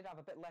honest, I did have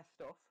a bit less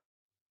stuff,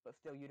 but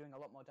still, you're doing a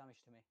lot more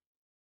damage to me.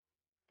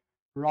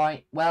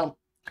 Right, well,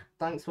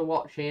 thanks for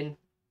watching.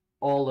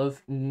 All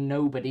of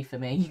nobody for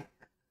me.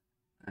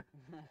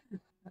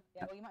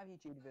 Yeah, well, you might have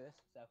YouTube viewers,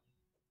 so.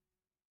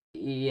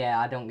 Yeah,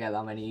 I don't get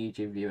that many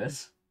YouTube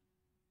viewers.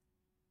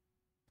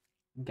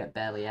 Get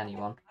barely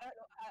anyone. I don't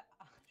know.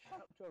 I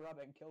shot up to a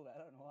rabbit and killed it. I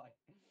don't know why.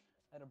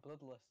 I had a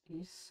bloodlust.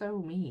 He's so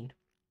mean.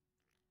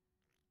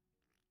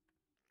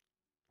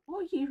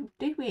 What are you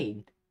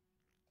doing?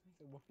 It's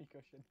a whoopee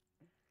cushion.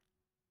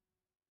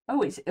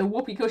 Oh, it's a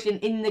whoopee cushion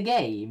in the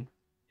game?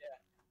 Yeah.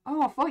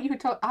 Oh, I thought you were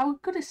talking... I was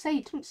going to say,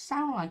 it doesn't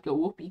sound like a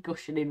whoopee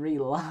cushion in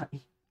real life.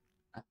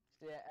 So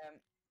yeah,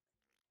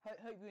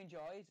 hope you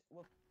enjoyed.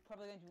 We're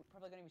probably going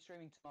to be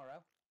streaming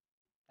tomorrow.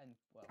 And,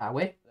 well... Are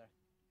we?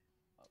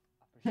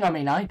 Well, I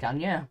mean, I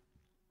can, yeah.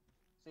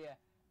 So yeah,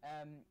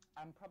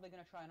 I'm probably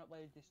going to try and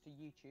upload this to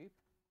YouTube.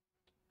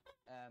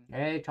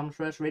 Hey, Tom's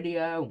first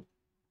video.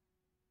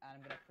 And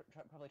I'm going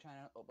to probably try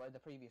and upload the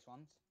previous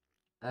ones.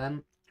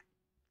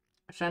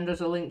 Send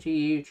us a link to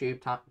your YouTube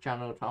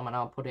channel, Tom, and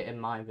I'll put it in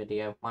my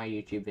video, my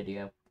YouTube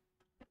video.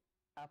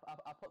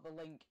 I'll put the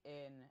link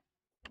in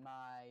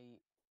my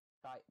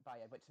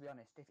bio, but to be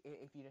honest,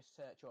 if you just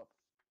search up,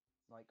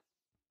 like,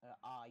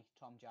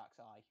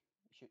 ft.ITOMJACKSI,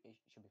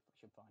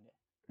 should find it.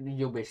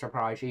 You'll be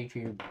surprised,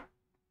 YouTube,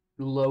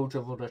 loads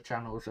of other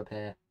channels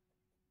appear.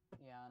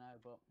 Yeah, I know,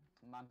 but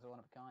mine's a one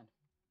of a kind.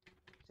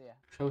 So yeah.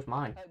 So's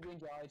mine. Hope you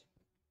enjoyed.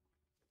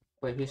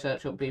 But if you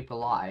search up People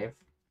Live,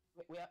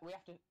 We have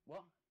to,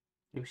 what?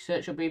 if you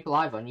search up People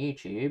Live on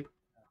YouTube,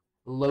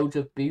 loads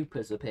of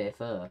boopers appear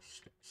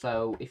first.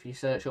 So if you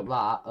search up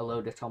that, a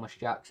load of Thomas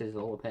Jackses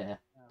will appear.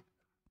 Oh.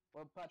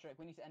 Well, Patrick,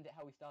 we need to end it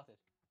how we started.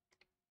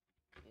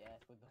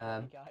 Yes, with the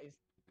funny guys.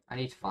 I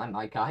need to find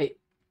my kite.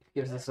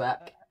 Give us a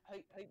sec.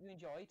 Hope you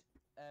enjoyed.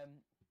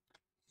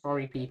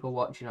 Sorry, people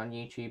watching on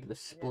YouTube, the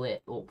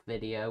split up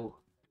video.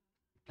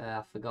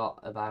 I forgot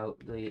about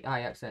the...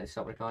 I accidentally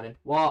stopped recording.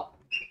 What?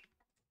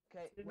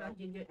 Okay,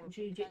 Imagine getting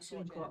jiu-jitsu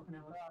in quarter of an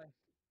hour.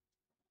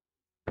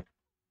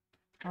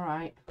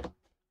 Alright. Okay,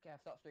 I've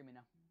stopped streaming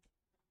now.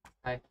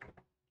 Okay.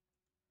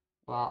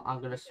 Well, I'm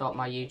going to stop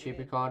my YouTube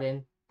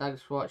recording.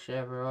 Thanks for watching,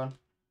 everyone.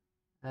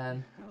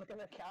 Look at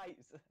the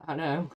kites. I know.